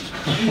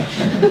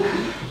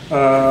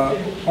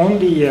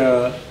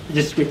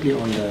 Just quickly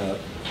on the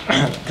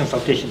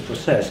consultation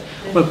process.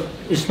 Well,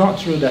 it's not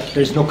true that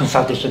there is no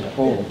consultation at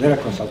all. There are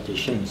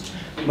consultations,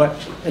 but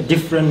at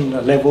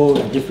different levels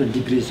and different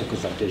degrees of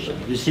consultation.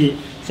 You see,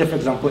 say for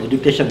example,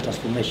 education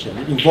transformation.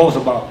 It involves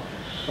about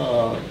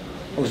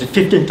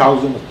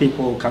 15,000 of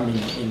people coming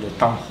in the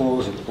town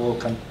halls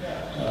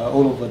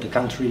all over the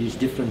countries,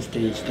 different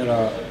states. There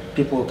are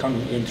people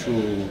coming in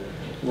through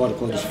what I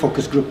call this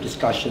focus group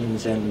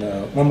discussions and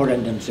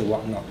memorandums and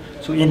whatnot.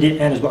 So in the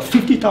end, it's about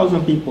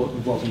 50,000 people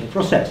involved in the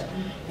process.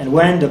 And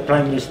when the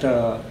Prime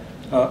Minister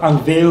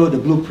unveiled the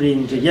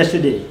blueprint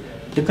yesterday,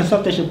 the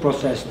consultation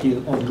process is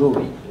still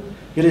ongoing.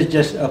 It is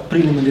just a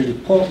preliminary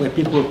report where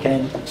people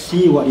can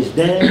see what is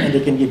there and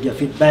they can give their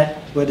feedback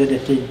whether they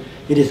think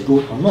it is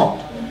good or not.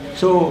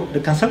 So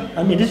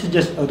this is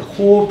just a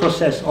whole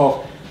process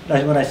of,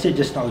 like what I said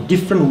just now, a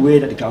different way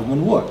that the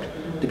government works.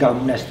 The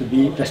government has to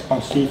be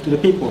responsive to the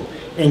people,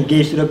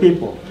 engage to the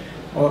people.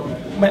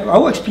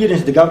 Our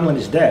experience, the government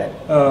is that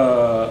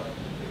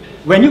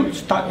when you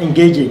start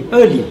engaging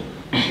early,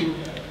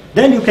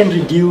 then you can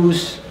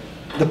reduce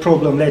the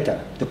problem later.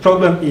 The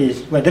problem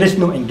is when there is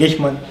no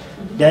engagement,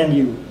 then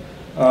you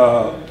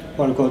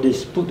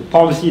put the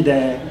policy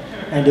there,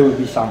 and there will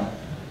be some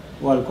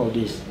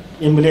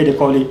in Malay they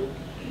call it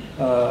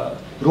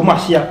rumah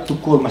siap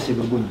tukul masih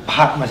berbunyi,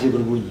 pahat masih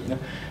berbunyi.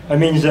 That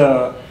means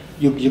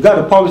you got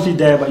a policy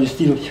there, but you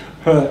still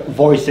hear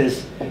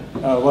voices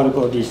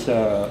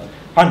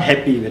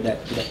unhappy with that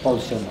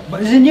policy or not.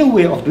 But it's a new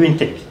way of doing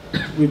things.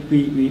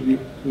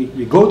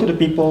 We go to the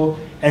people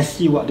and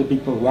see what the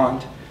people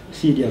want,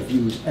 see their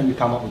views, and we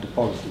come up with the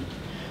policy.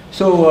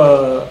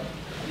 So,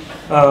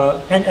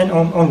 and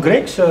on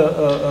Greg's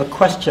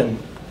question,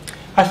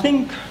 I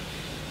think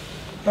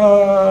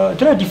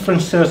there are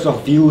different sets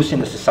of views in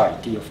the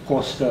society. Of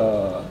course,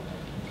 the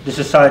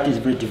society is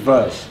very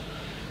diverse.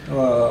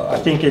 I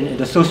think in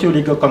the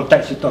socio-legal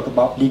context, you talk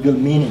about legal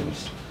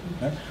meanings.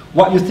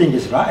 What you think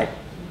is right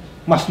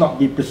must not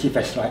be perceived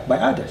as right by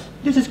others.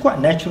 This is quite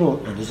natural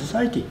in the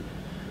society.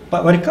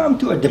 But when it comes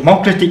to a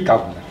democratic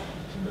government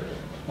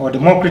or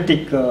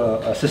democratic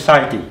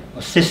society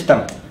or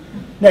system,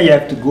 then you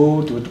have to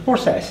go to the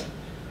process.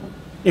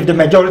 If the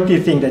majority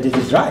think that this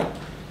is right,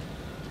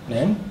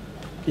 then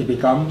it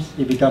becomes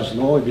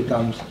law. It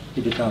becomes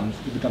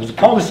a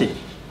policy.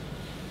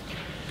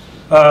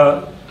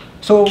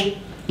 So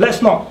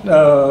let's not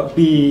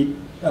be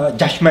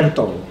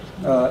judgmental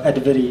at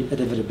the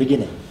very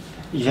beginning.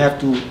 You have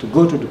to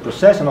go through the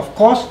process, and of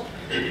course,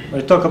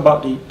 when you talk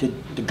about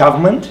the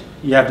government,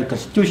 you have the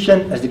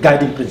constitution as the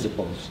guiding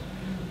principles.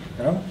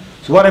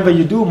 So whatever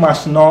you do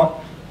must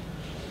not,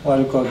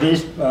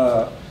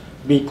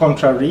 be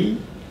contrary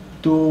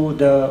to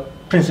the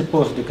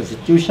principles of the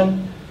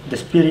constitution, the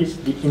spirits,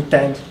 the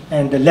intent,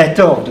 and the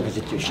letter of the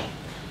constitution,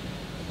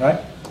 right?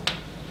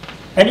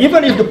 And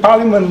even if the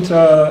parliament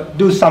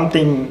do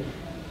something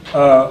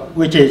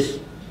which is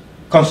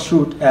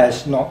construed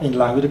as not in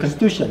line with the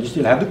constitution, you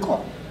still have the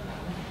court.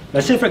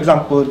 Let's say, for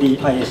example, the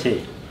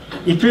ISA.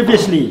 If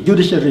previously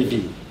judicial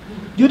review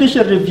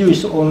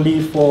is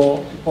only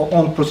for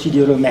on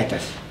procedural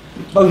matters.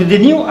 But with the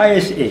new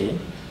ISA,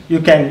 you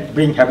can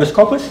bring habeas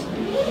corpus,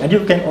 and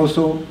you can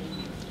also,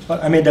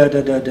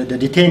 the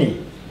detainee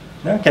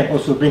can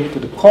also bring to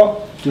the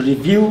court to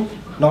review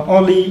not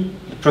only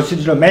the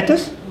procedural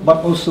matters,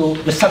 but also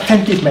the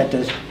substantive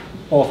matters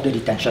of the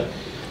detention.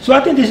 So I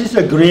think this is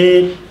a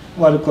great,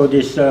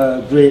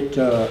 great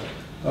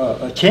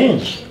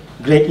change,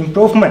 great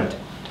improvement.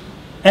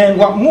 And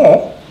what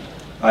more,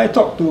 I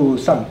talked to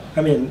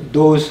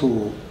those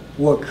who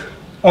work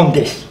on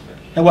this,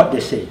 and what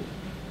they say.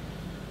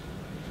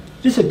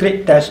 This is a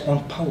great test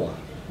on power,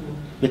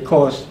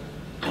 because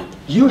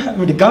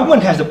the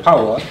government has the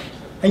power,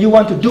 and you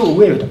want to do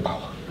away with the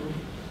power.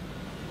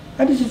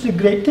 And this is a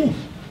great thing.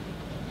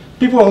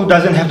 People who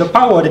doesn't have the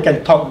power, they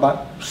can talk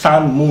about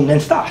sun, moon,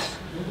 and stars,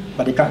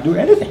 but they can't do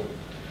anything.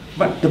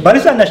 But the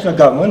Barisan National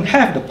Government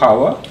have the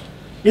power.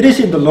 It is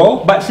in the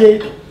law, but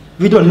say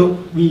we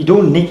don't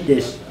need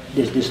this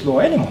law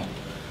anymore.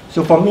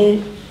 So for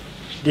me,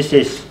 this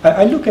is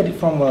I look at it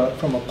from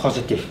a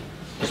positive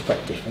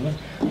perspective.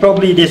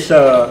 Probably this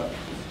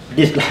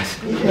glass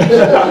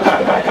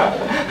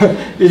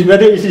is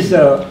whether it is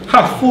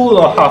half full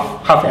or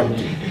half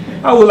empty.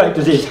 I would like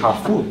to say it's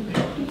half full,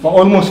 or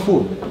almost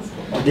full.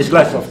 This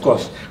glass, of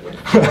course,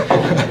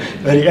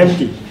 very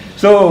empty.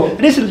 So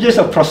this is just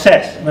a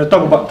process. When I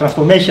talk about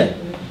transformation,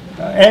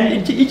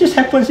 and it just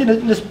happens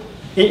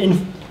in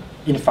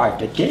 5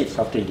 decades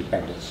after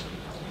independence,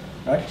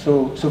 right?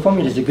 So for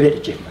me, it's a great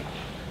achievement.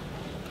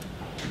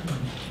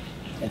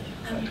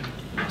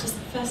 Just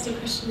first a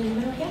question in the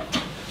middle here.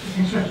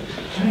 Thanks, Raj.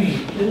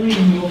 Tony, earlier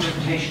in your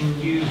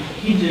presentation, you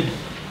hinted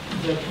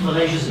that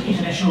Malaysia's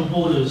international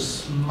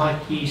borders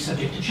might be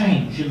subject to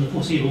change in the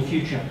foreseeable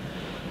future.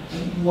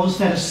 Was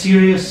that a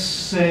serious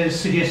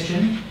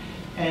suggestion?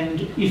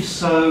 And if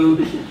so,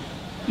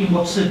 in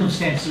what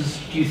circumstances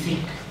do you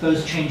think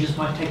those changes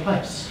might take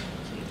place?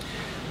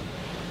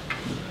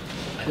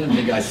 I don't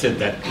think I said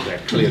that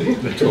clearly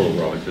at all,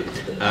 Robert. But,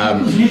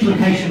 it was an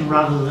implication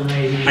rather than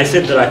a... I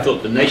said that I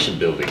thought the nation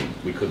building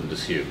we couldn't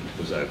assume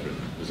was over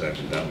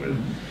and done with.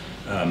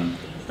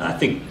 I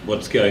think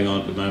what's going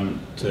on at the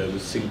moment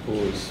with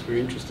Singapore is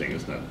very interesting,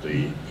 isn't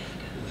it?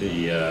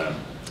 The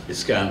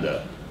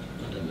Iskandar.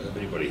 I don't know if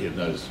anybody here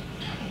knows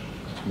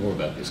more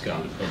about the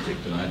Iskandar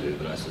project than I do,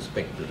 but I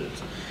suspect that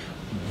it's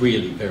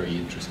really very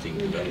interesting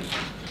development.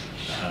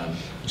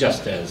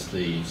 just as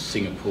the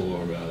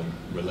Singapore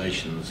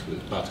relations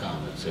with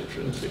Batam,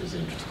 etc., is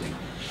interesting.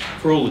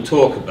 For all the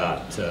talk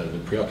about the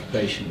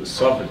preoccupation with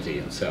sovereignty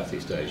in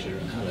Southeast Asia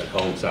and how that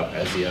holds up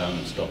ASEAN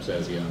and stops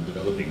ASEAN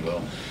developing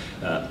well,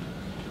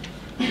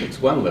 at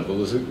one level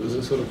there's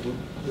a sort of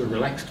a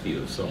relaxed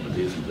view of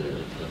sovereignty, isn't there?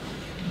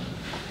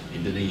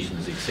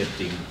 Indonesians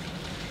accepting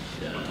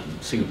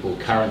Singapore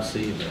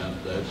currency,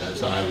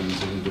 those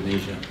islands in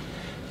Indonesia.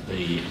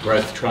 The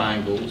growth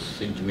triangles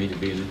seem to me to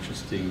be an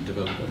interesting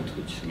development,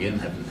 which again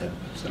haven't had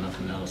enough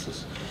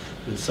analysis.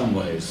 In some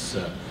ways,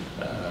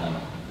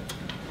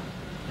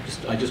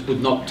 I just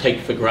would not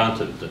take for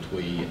granted that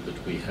we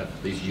have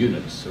these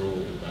units are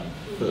all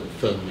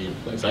firmly in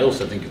place. I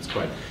also think it's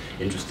quite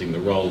interesting the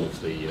role of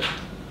the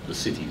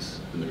cities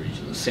in the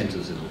region, the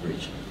centres in the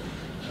region.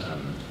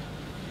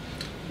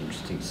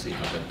 Interesting to see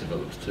how that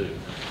develops too.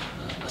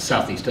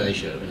 Southeast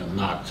Asia,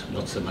 marked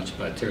not so much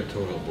by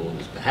territorial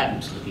borders,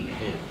 perhaps looking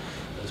ahead,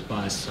 as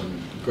by some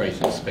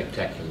great and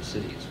spectacular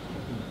cities.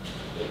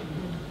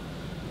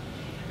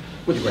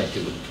 With a great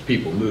deal of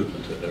people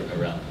movement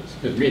around us.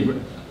 I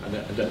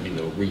don't mean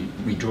they'll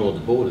redraw the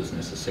borders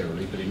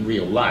necessarily, but in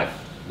real life,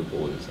 the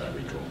borders are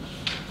redrawn.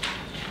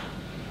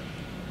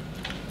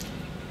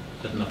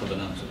 Is that enough of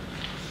an answer?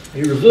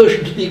 A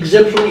reversion to the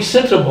exemplary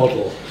centre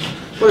model.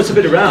 Well, it's a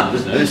bit around,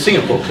 isn't it?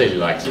 Singapore clearly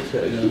likes it.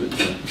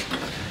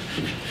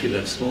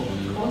 That small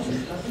one.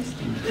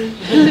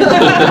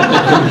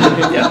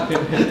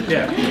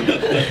 Yeah.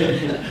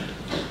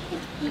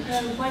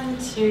 1,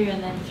 2,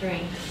 and then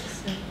 3.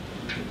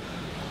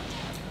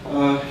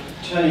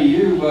 Tony,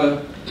 you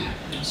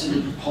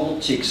said that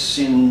politics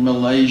in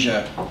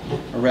Malaysia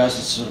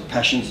arouses sort of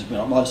passions that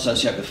I might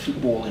associate with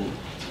football in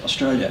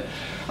Australia.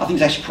 I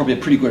think it's actually probably a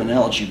pretty good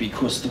analogy,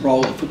 because the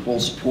role of football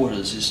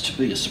supporters is to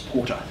be a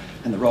supporter,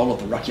 and the role of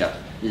the rakyat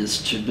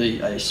is to be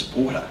a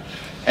supporter.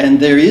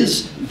 And there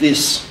is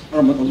this, what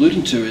I'm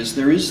alluding to is,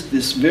 there is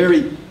this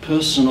very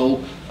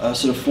personal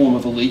sort of form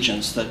of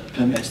allegiance that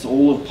permeates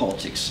all of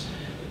politics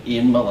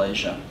in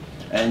Malaysia.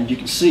 And you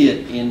can see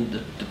it in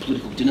the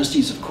political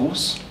dynasties, of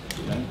course.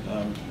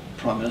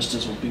 Prime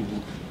ministers will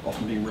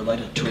often be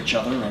related to each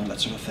other and that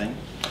sort of thing.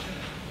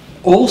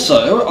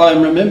 Also, I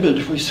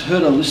remembered, we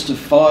heard a list of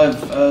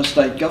 5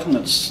 state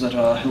governments that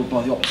are held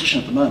by the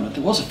opposition at the moment.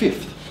 There was a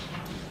 5th,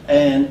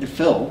 and it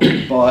fell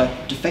by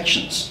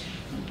defections.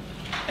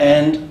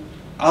 And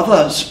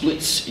other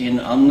splits in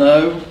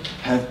UMNO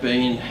have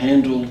been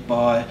handled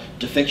by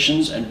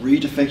defections and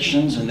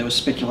redefections, and there was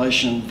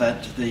speculation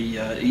that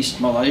the East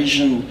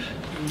Malaysian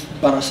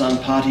Barisan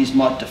parties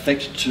might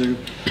defect to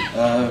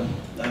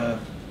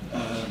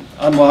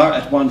Anwar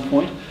at one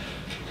point.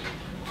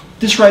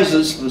 This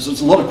raises,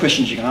 there's a lot of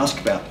questions you can ask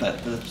about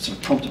that, that's sort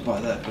of prompted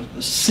by that, but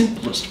the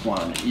simplest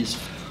one is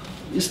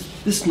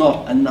this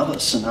not another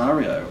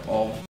scenario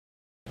of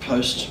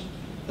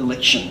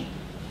post-election,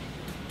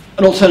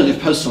 an alternative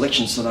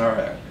post-election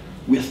scenario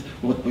with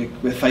what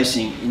we're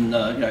facing in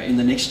in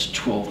the next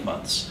 12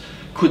 months?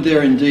 Could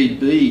there indeed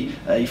be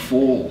a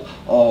fall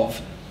of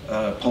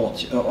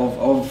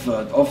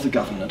the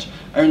government,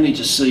 only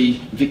to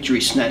see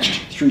victory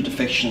snatched through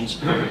defections,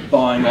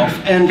 buying off,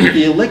 and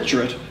the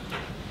electorate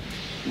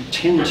will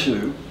tend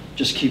to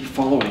just keep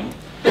following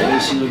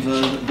their sort of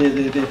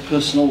their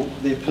personal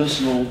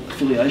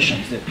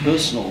affiliations, their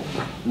personal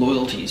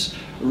loyalties,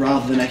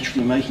 rather than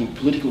actually making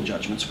political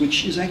judgments,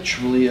 which is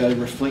actually a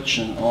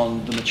reflection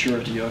on the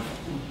maturity of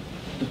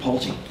the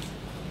polity,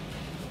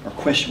 or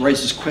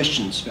raises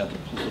questions about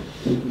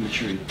the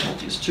maturity of the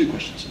polity. There's 2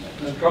 questions in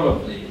that.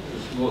 Probably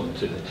there's more than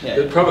 2.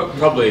 Yeah.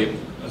 Probably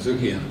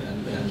Azuki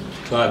and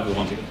Clive will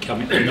want to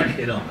come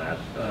in on that.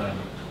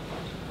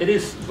 It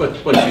is what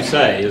you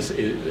say is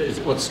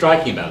what's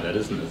striking about that,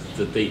 isn't it?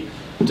 That the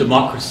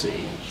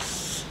democracy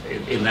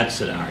in that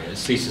scenario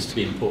ceases to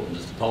be important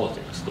as the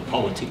politics, the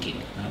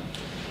politicking.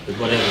 That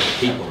whatever the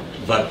people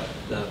vote,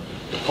 the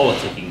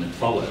politicking that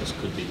follows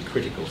could be the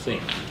critical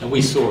thing. And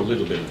we saw a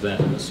little bit of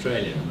that in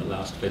Australia in the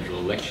last federal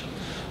election,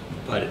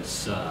 but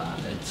it's a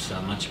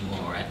much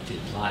more active,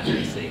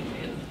 lively thing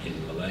in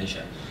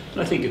Malaysia.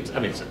 And I think it's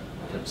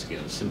perhaps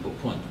again a simple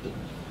point, but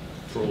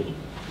for all the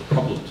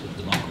problems of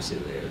democracy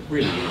there, it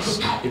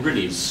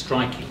really is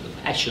striking the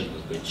passion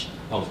with which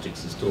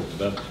politics is talked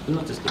about, but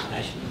not just the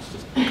passion, it's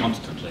just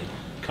constantly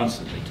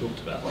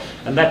talked about.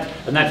 And that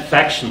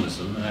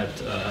factionalism,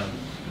 that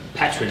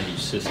patronage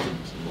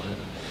systems and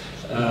whatever.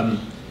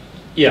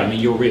 Yeah, I mean,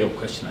 your real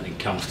question, I think,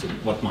 comes to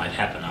what might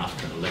happen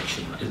after an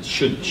election.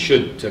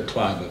 Should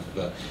Clive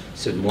have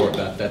said more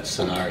about that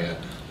scenario?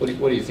 What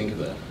do you think of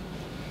that?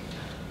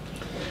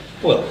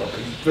 Well,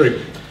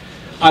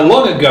 I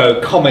long ago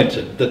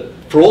commented that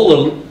for all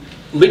the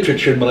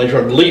literature in Malaysia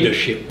on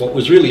leadership, what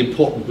was really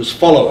important was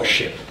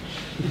followership.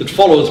 That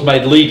followers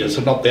made leaders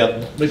and not the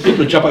other. People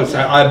who jump up and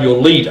say, I am your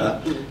leader,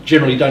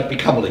 generally don't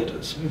become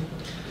leaders.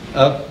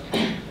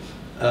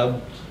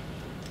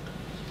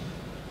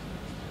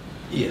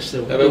 Yes.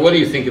 But what do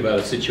you think about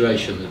a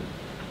situation that,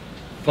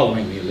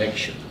 following the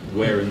election,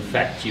 where in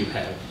fact you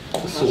have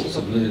the sorts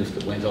of moves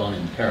that went on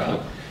in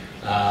Perak,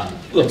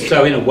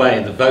 So in a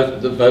way, the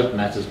vote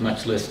matters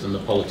much less than the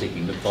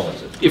politicking that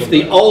follows it. If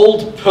the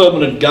old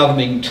permanent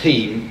governing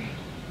team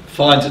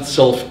finds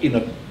itself in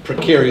a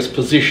precarious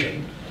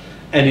position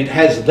and it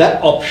has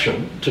that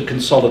option to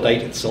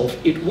consolidate itself,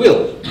 it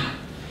will.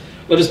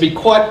 Let us be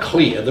quite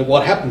clear that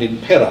what happened in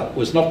Perak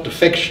was not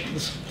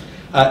defections.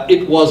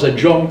 It was a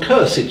John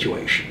Kerr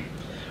situation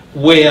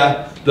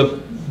where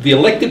the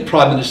elected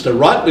Prime Minister,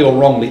 rightly or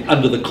wrongly,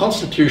 under the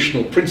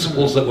constitutional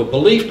principles that were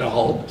believed to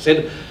hold,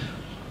 said,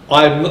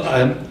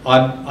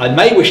 I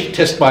may wish to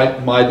test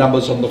my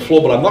numbers on the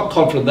floor, but I'm not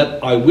confident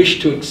that I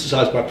wish to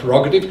exercise my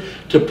prerogative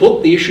to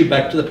put the issue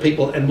back to the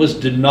people, and was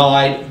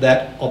denied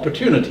that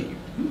opportunity.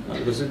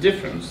 There was a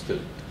difference that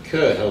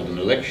Kerr held an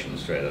election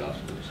straight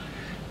afterwards.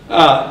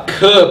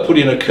 Kerr put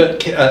in a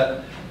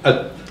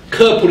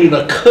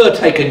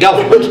caretaker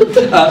government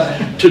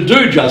to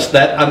do just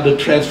that under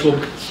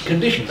transformed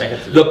conditions.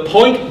 The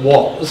point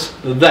was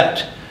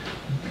that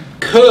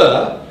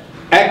Kerr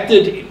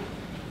acted,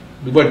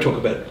 we won't talk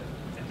about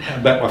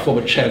my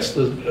former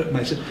Chancellor,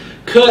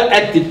 Kerr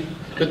acted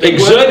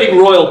exerting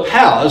royal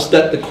powers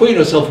that the Queen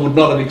herself would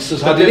not have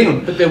exercised in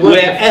England.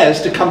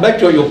 Whereas, to come back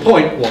to your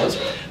point, was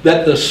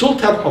that the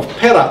Sultan of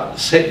Perak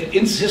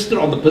insisted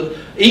on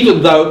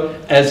even though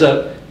as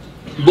a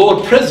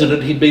Lord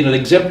President he'd been an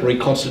exemplary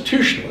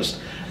constitutionalist,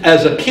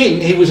 as a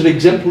king he was an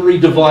exemplary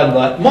divine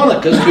right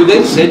monarchist who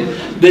then said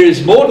there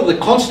is more to the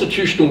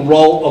constitutional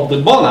role of the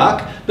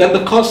monarch than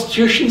the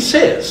Constitution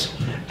says,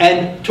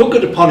 and took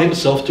it upon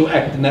himself to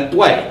act in that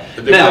way.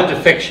 But there were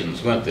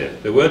defections, weren't there?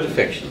 There were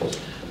defections.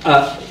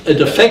 A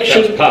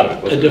defection, that's part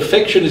of it, a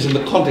defection is in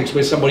the context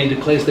where somebody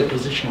declares their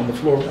position on the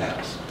floor of the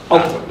House.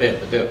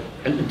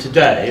 And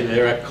today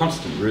there are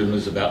constant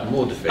rumours about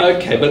more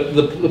defections. Okay, but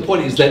the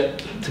point is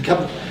that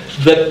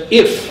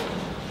if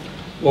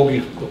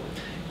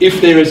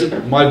there is,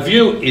 my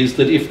view is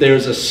that if there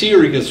is a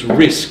serious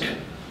risk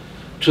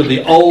to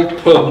the old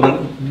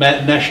permanent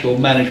national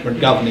management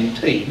governing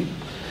team,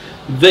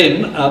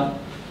 then,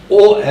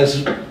 or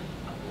as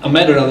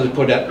Amanda and others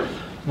point out,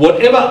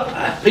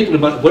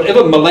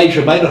 whatever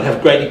Malaysia may not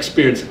have great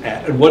experience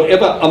at, and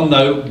whatever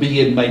UMNO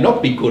BN may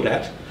not be good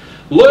at,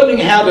 learning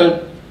how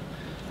to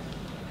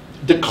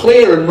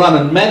declare and run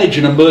and manage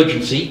an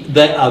emergency,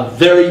 they are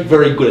very,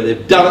 very good at it.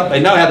 They've done it, they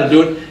know how to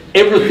do it.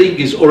 Everything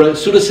is already,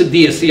 it's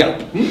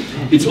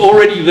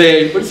already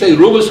there. Let's say,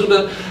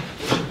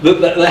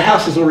 the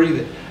house is already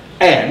there.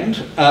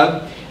 And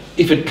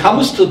if it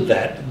comes to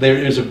that, there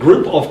is a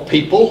group of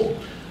people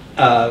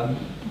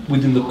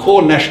within the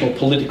core national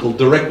political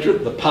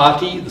directorate, the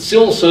party, the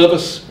civil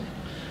service,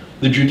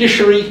 the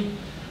judiciary,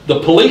 the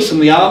police and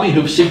the army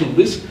who've signalled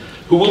this,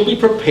 who will be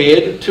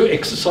prepared to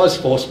exercise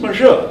force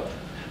majeure.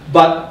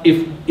 But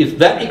if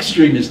that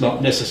extreme is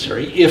not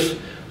necessary, if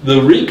the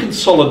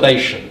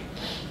reconsolidation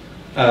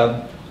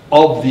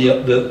of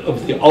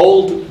the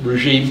old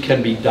regime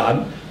can be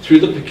done through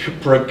the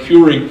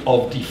procuring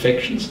of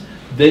defections,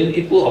 then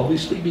it will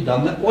obviously be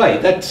done that way.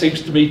 That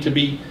seems to me to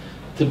be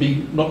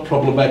not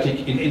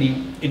problematic in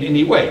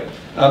any way.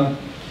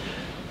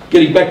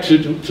 Getting back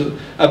to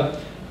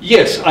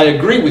yes, I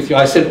agree with you.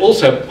 I said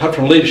also, apart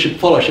from leadership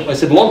followership, I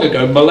said long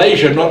ago,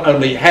 Malaysia not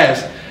only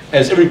has,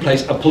 as every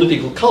place, a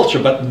political culture,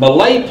 but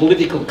Malay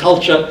political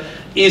culture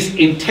is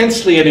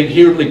intensely and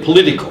inherently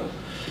political.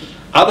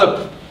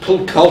 Other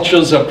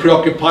cultures are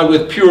preoccupied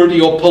with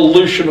purity or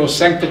pollution or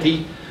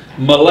sanctity.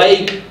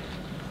 Malay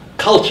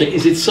culture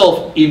is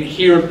itself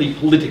inherently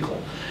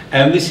political.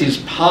 And this is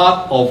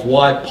part of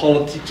why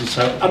politics is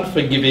so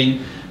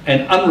unforgiving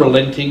and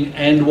unrelenting,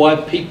 and why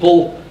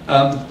people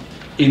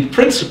in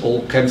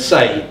principle can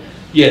say,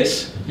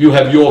 yes, you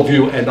have your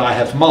view and I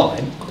have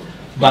mine,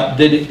 but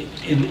then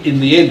in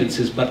the end it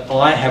says, but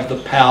I have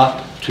the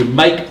power to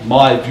make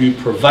my view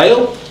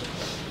prevail.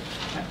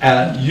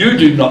 You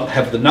do not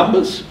have the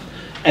numbers,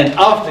 and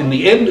in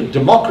the end,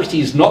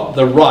 democracy is not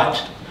the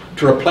right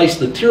to replace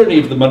the tyranny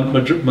of the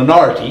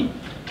minority,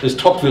 as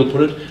Tocqueville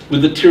put it,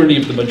 with the tyranny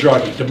of the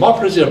majority.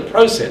 Democracy is a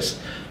process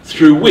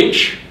through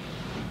which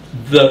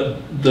the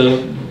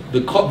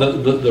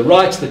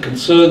rights, the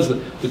concerns,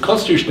 the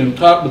constitutional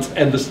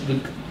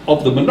entitlements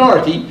of the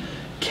minority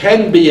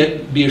can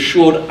be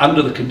assured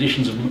under the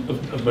conditions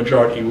of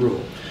majority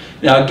rule.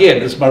 Now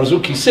again, as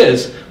Marzuki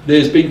says,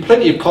 there's been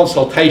plenty of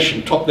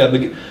consultation top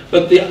down,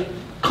 but the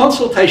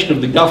consultation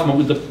of the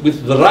government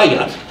with the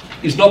rakyat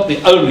is not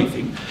the only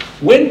thing.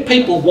 When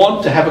people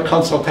want to have a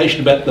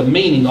consultation about the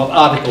meaning of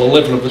Article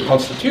 11 of the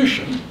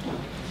Constitution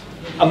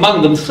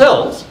among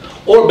themselves,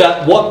 or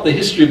about what the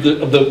history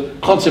of the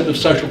concept of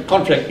social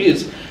contract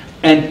is,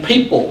 and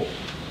people,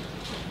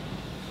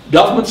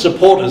 government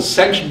supporters,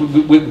 sanctioned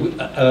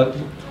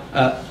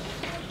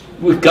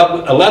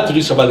allowed to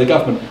do so by the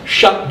government,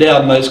 shut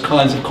down those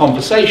kinds of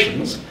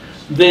conversations,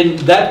 then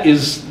that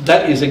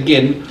is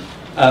again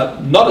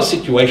not a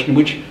situation in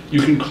which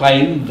you can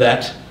claim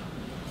that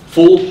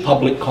full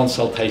public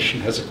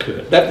consultation has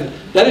occurred.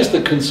 That is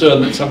the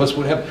concern that some of us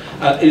would have.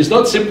 It is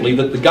not simply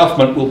that the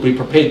government will be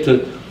prepared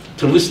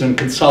to listen and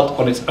consult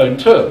on its own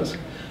terms,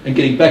 And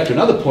getting back to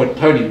another point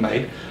Tony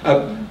made,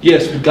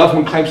 yes, the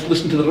government claims to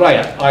listen to the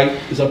rakyat.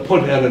 As I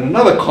pointed out in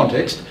another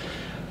context,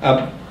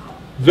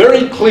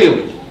 very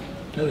clearly,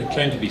 No, they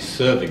claim to be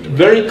serving them.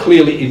 very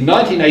clearly in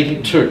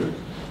 1982,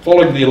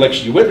 following the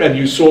election, you went around and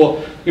you saw,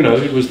 you know,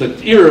 it was the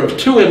era of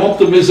 2M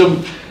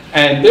optimism,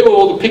 and there were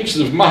all the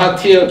pictures of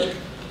Mahathir,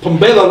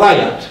 Pombela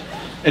Rakyat.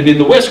 And in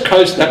the West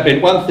Coast, that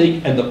meant one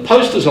thing, and the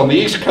posters on the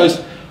East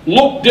Coast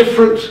looked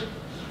different,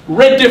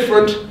 read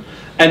different,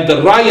 and the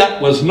Rakyat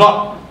was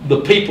not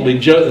the people in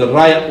Germany, the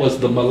Rakyat was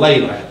the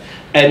Malay Rakyat.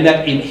 And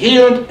that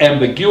inherent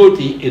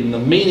ambiguity in the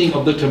meaning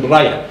of the term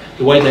Rakyat,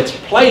 the way that's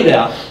played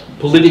out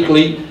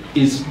politically,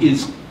 is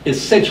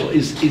essential,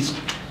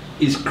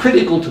 is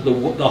critical to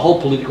the whole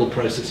political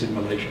process in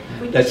Malaysia.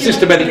 That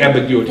systematic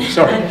ambiguity.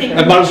 Sorry.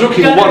 And Marzuki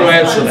will want to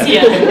answer that.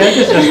 Can I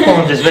just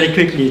respond just very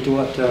quickly to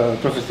what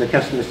Professor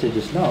Kessler said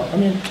just now? I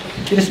mean,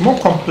 it is more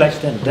complex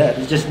than that.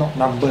 It's just not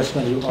numbers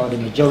when you are the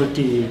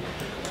majority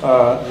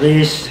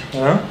race,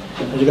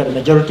 you got a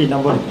majority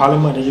number in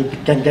parliament and you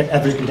can get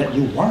everything that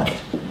you want.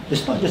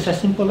 It's not just as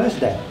simple as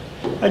that.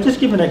 I just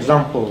give an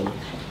example.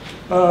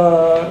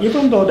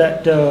 Even though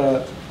that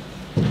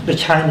the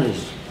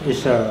Chinese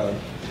is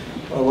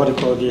what do you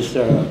call this?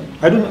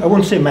 I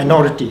won't say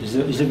minority.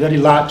 It's a very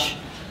large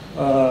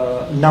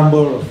number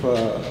of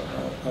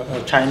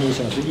Chinese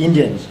and also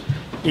Indians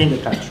in the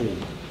country.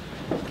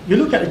 You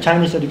look at the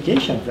Chinese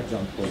education, for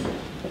example.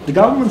 The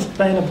government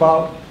spends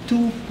about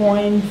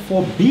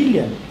 2.4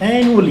 billion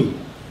annually,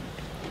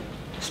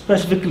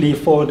 specifically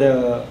for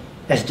the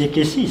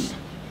SJKCs,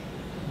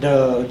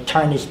 the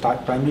Chinese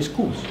type primary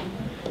schools.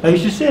 Now, you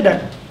should say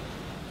that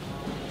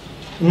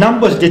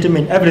numbers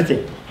determine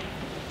everything.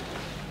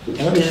 You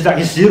know, it's like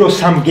a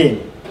zero-sum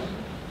game.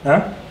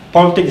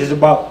 Politics is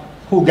about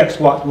who gets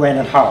what, when,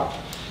 and how.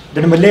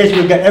 Then the Malays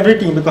will get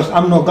everything because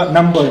UMNO got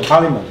number in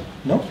parliament.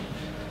 No,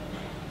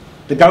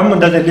 the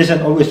government doesn't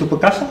listen always to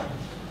Perkasa.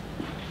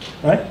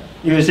 Right?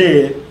 You will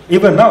say,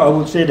 even now, I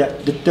would say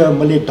that the term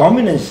Malay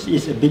dominance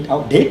is a bit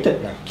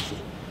outdated now.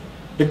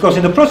 Because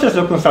in the process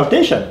of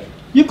consultation,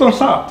 you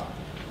consult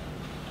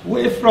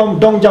from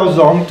Dong Jiao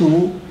Zong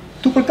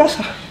to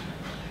Perkasa.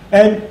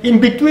 And in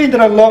between,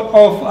 there are a lot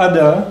of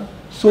other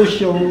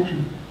social,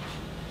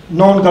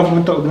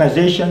 non-governmental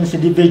organizations,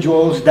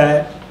 individuals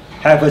that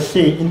have a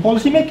say in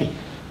policy making.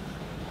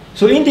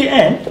 So in the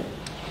end,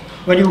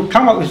 when you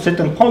come up with a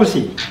certain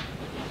policy,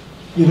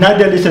 you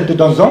neither listen to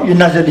Dong Zong, you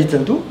neither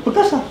listen to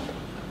Perkasa.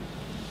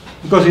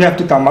 Because you have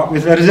to come up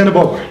with a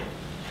reasonable one.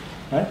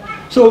 Right?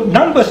 So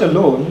numbers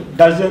alone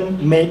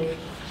doesn't make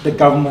the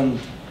government,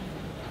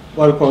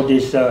 what we call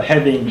this,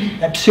 having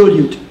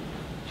absolute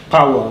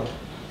power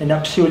and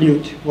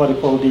absolute, what we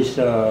call this,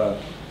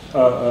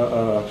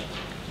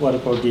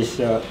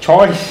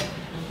 choice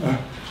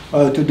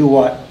to do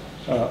what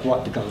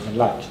the government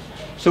likes.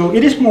 So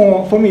it is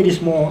more, for me, it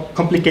is more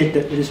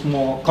complicated, it is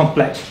more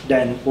complex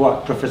than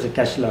what Professor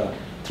Kessler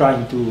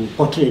trying to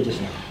portray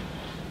just now.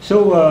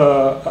 So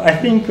I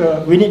think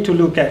we need to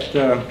look at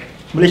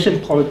Malaysian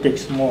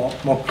politics more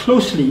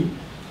closely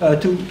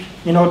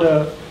in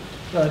order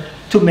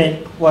to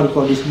make what we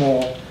call this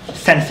more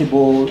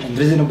sensible and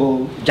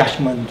reasonable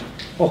judgment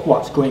of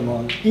what's going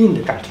on in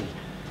the country.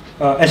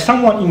 As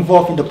someone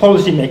involved in the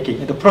policy making,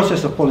 in the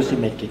process of policy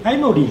making, I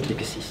know the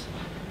intricacies.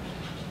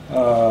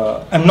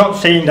 I'm not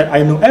saying that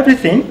I know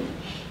everything,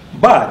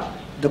 but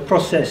the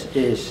process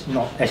is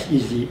not as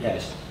easy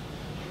as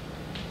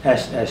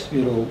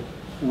you know,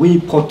 we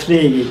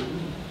portray it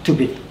to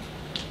be.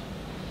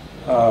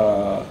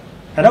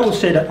 And I would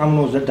say that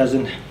UMNO that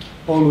doesn't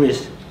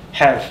always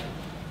have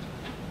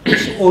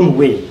its own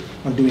way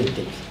on doing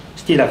things.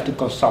 Still have to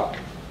consult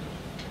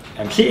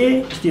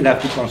MCA, still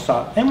have to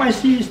consult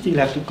MIC, still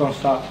have to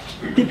consult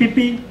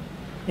PPP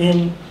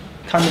in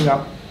coming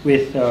up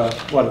with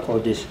what I call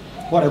this,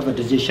 whatever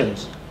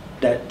decisions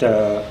that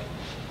the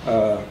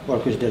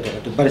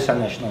Barisan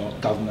National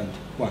government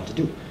want to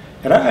do.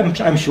 And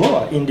I'm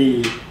sure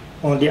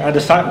on the other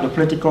side of the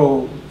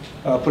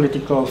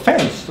political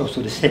fence,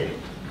 also the same.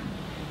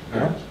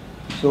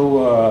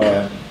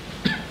 So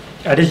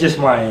that is just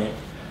my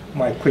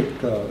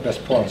quick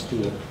response to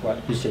what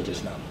you said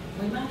just now.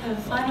 We might have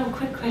a final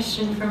quick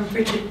question from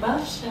Bridget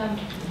Bush. I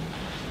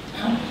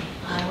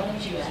wanted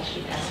to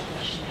actually ask a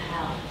question to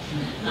Hal.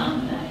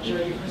 I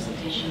enjoyed your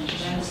presentation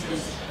tremendously.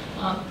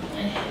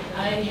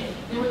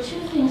 There were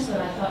two things that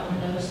I thought were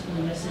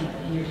noticeably missing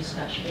in your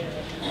discussion.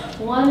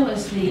 One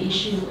was the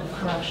issue of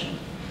corruption.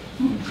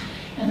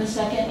 And the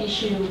second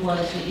issue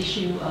was the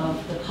issue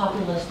of the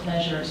populist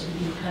measures.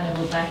 You kind of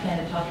were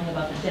backhanded talking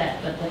about the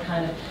debt, but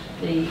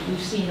we've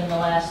seen in the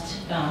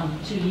last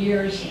 2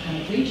 years a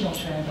kind of regional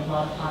trend of a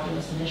lot of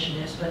populist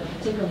initiatives, but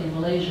particularly in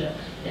Malaysia,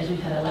 as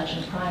we've had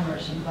election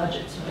primers and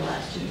budgets for the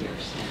last 2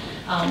 years.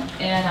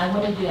 And I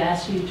wanted to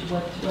ask you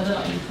whether or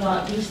not you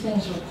thought these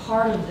things were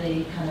part of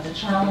the kind of the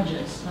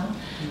challenges.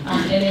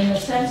 And in a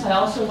sense, I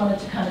also wanted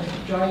to kind of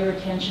draw your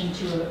attention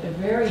to a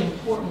very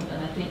important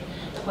and I think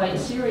quite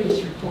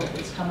serious report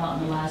that's come out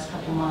in the last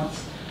couple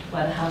months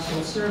by the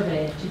Household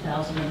Survey of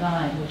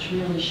 2009, which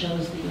really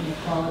shows the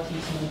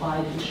inequalities have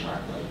widened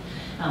sharply,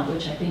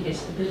 which I think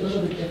is a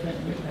little bit different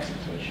in your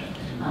presentation.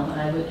 And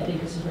I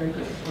think it's a very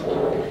good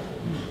report.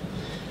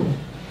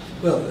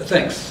 Well,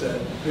 thanks,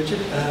 Richard.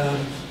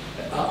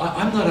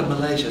 I'm not a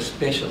Malaysia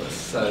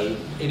specialist, so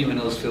anyone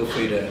else feel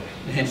free to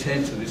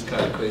answer this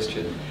kind of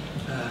question.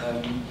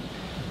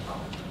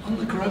 On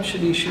the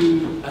corruption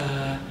issue,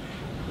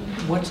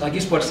 what's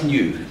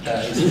new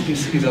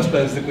is I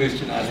suppose the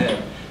question I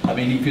have. I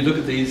mean, if you look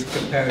at these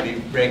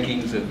comparative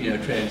rankings of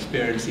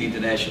Transparency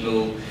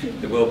International,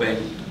 the World Bank,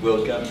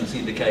 World Governance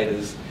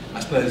Indicators, I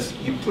suppose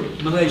you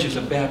put Malaysia's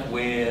about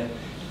where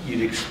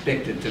you'd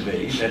expect it to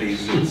be. That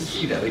is,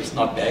 it's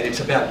not bad. It's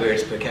about where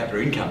its per capita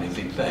income is,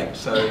 in fact.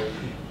 So,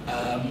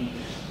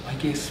 I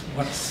guess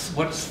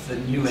what's the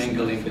new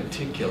angle in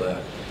particular,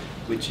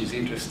 which is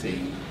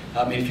interesting?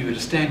 I mean, if you were to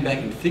stand back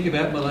and think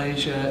about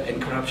Malaysia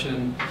and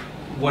corruption,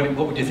 what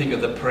would you think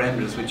of the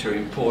parameters which are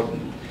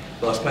important?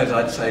 Well, I suppose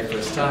I'd say for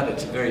a start,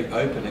 it's a very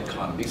open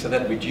economy, so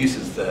that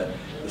reduces the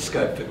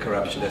scope for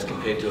corruption as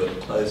compared to a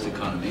closed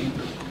economy.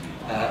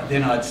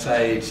 Then I'd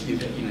say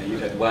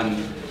you've had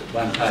one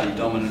party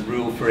dominant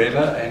rule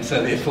forever, and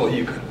so therefore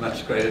you've got a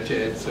much greater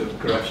chance of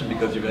corruption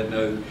because you've had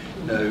no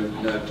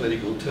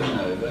political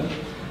turnover.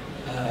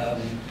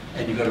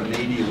 And you've got a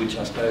media which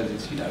I suppose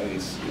is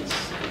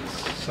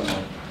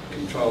somewhat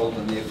controlled,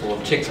 and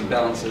therefore checks and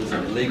balances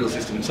and the legal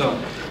system and so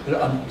on.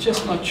 But I'm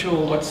just not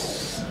sure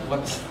what's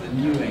the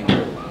new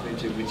angle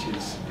which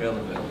is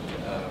relevant.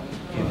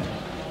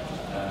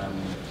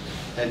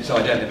 And so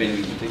I don't have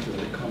anything particular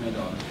to comment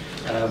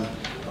on.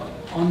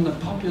 On the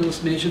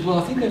populist measures, well,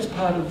 I think that's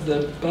part of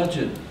the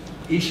budget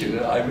issue.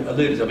 I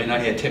alluded, I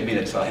only had 10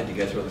 minutes, so I had to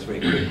go through this very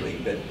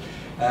quickly, but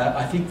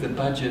I think the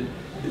budget,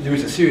 there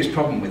is a serious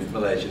problem with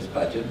Malaysia's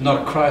budget,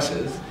 not a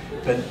crisis,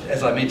 but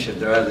as I mentioned,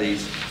 there are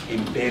these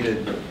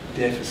embedded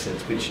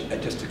deficits which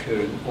just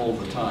occur all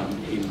the time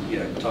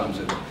in times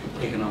of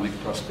economic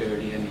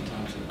prosperity and in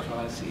times of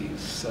crises.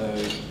 So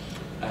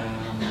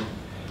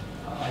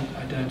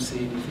I don't see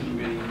anything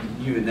really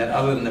new in that,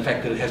 other than the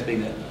fact that it has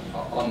been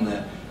on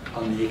the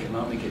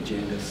economic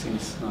agenda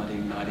since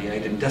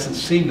 1998, and it doesn't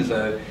seem as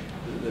though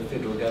the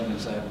federal government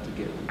is able to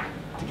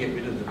get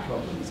rid of the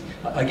problems.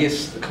 I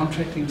guess the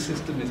contracting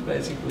system has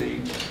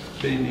basically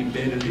been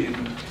embedded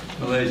in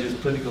Malaysia's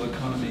political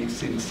economy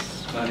since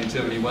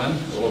 1971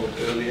 or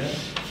earlier,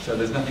 so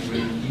there's nothing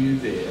really new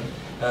there.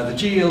 The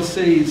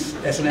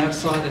GLCs, as an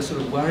outsider,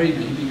 sort of worry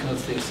me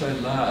because they're so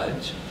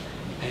large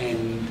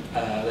and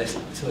they're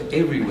sort of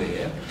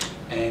everywhere,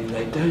 and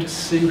they don't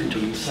seem to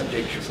be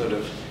subject to sort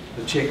of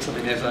the checks. I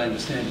mean, as I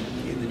understand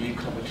it, in the new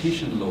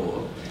competition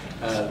law,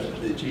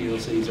 the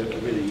GLCs are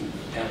really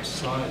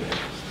outside it.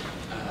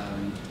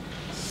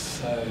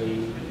 So,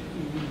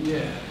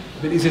 yeah.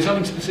 But is there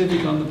something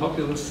specific on the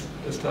populist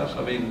stuff?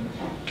 I mean,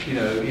 in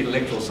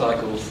electoral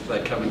cycles,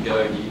 they come and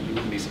go, and you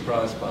wouldn't be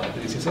surprised by it.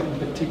 But is there something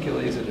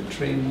particular? Is it a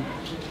trend,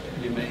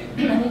 you mean?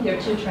 I think there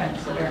are two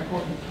trends that are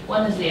important.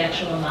 One is the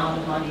actual amount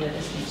of money that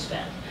is being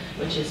spent,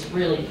 which is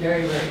really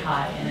very, very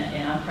high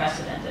and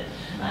unprecedented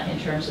in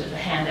terms of the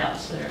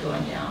handouts that are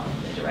going down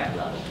at the direct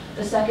level.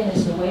 The second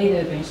is the way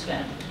they're being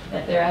spent.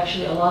 That they're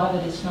actually, a lot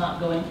of it is not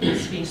going,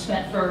 it's being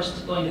spent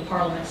first, going to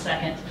Parliament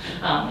second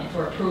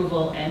for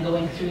approval, and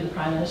going through the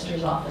Prime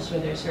Minister's office where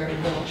there's very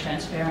little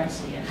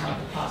transparency in how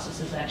the process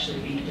is actually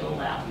being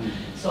doled out.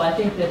 So I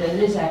think that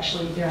it is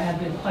actually, there have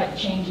been quite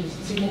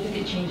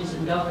significant changes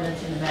in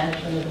governance and the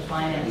management of the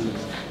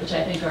finances, which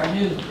I think are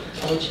new,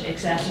 which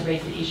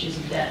exacerbate the issues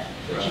of debt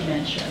that you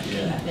mentioned.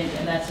 I think,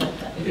 and that's a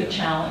big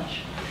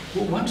challenge.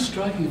 Well, one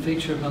striking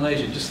feature of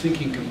Malaysia, just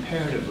thinking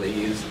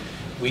comparatively, is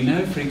we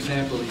know, for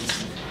example,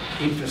 its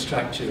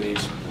infrastructure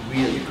is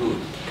really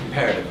good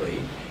comparatively,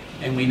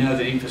 and we know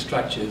that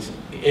infrastructure is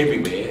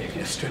everywhere,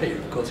 Australia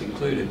of course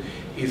included,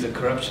 is a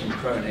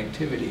corruption-prone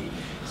activity.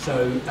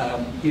 So,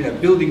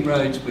 building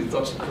roads with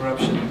lots of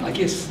corruption, I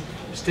guess,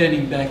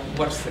 standing back,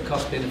 what's the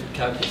cost-benefit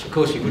calculus? Of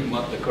course, you wouldn't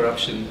want the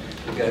corruption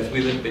that goes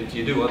with it, but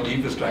you do want the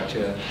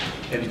infrastructure.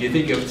 And if you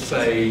think of,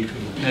 say,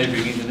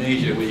 neighbouring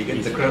Indonesia, where you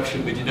get the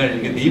corruption, but you don't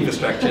even get the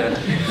infrastructure,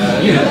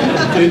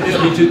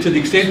 to the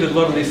extent that a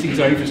lot of these things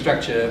are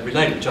infrastructure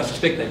related, which I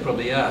suspect they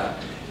probably are,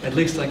 at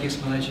least I guess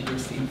Malaysia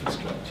gets the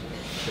infrastructure.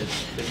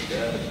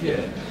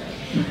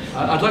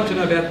 I'd like to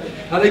know about,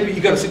 I think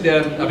you've got to sit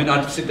down,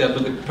 I'd sit down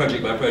and look at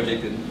project by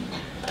project and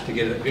to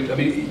get it. I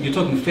mean, you're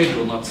talking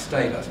federal, not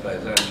state, I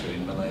suppose, aren't you,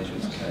 in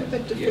Malaysia's case?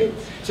 Yeah.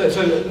 So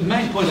the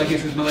main point, I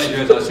guess, is Malaysia,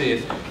 as I see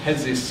it,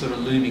 has this sort of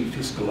looming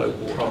fiscal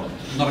problem.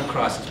 Not a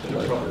crisis,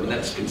 but a problem, and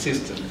that's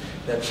consistent.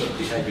 That sort of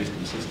behaviour is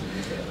consistent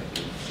with that, I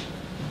guess.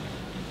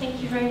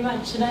 Thank you very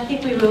much, and I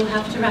think we will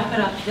have to wrap it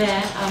up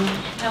there.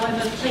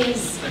 However,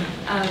 please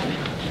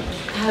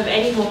have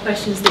any more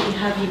questions that you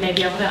have, you may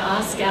be able to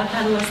ask our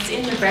panellists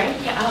in the break.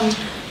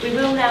 We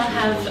will now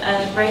have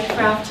a break for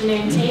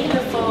afternoon tea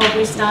before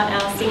we start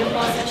our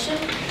Singapore session.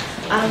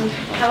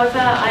 However,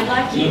 I'd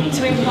like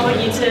to implore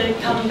you to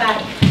come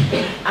back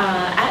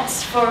at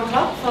 4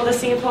 o'clock for the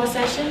Singapore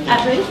session.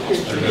 At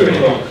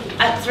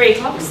at 3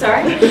 o'clock,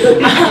 sorry.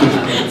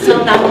 It's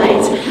not that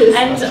late.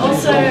 And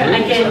also,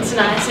 again,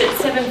 tonight at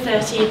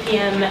 7:30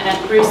 p.m. at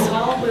Bruce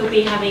Hall, we'll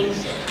be having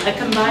a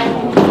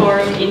combined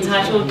forum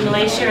entitled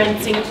Malaysia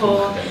and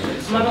Singapore,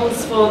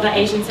 Models for the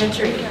Asian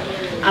Century.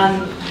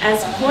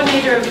 As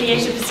coordinator of the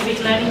Asia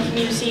Pacific Learning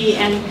Community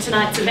and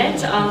tonight's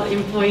event, I'll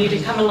implore you to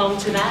come along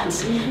to that,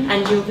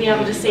 and you'll be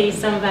able to see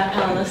some of our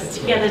panelists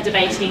together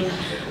debating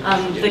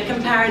the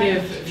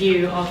comparative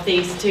view of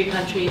these two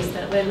countries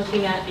that we're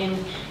looking at in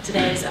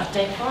today's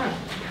update forum.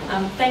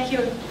 Thank you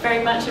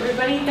very much,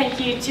 everybody. Thank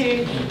you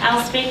to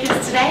our speakers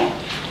today,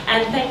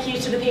 and thank you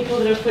to the people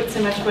that have put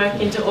so much work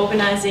into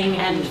organising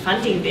and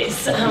funding this.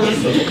 So,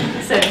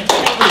 thank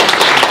you.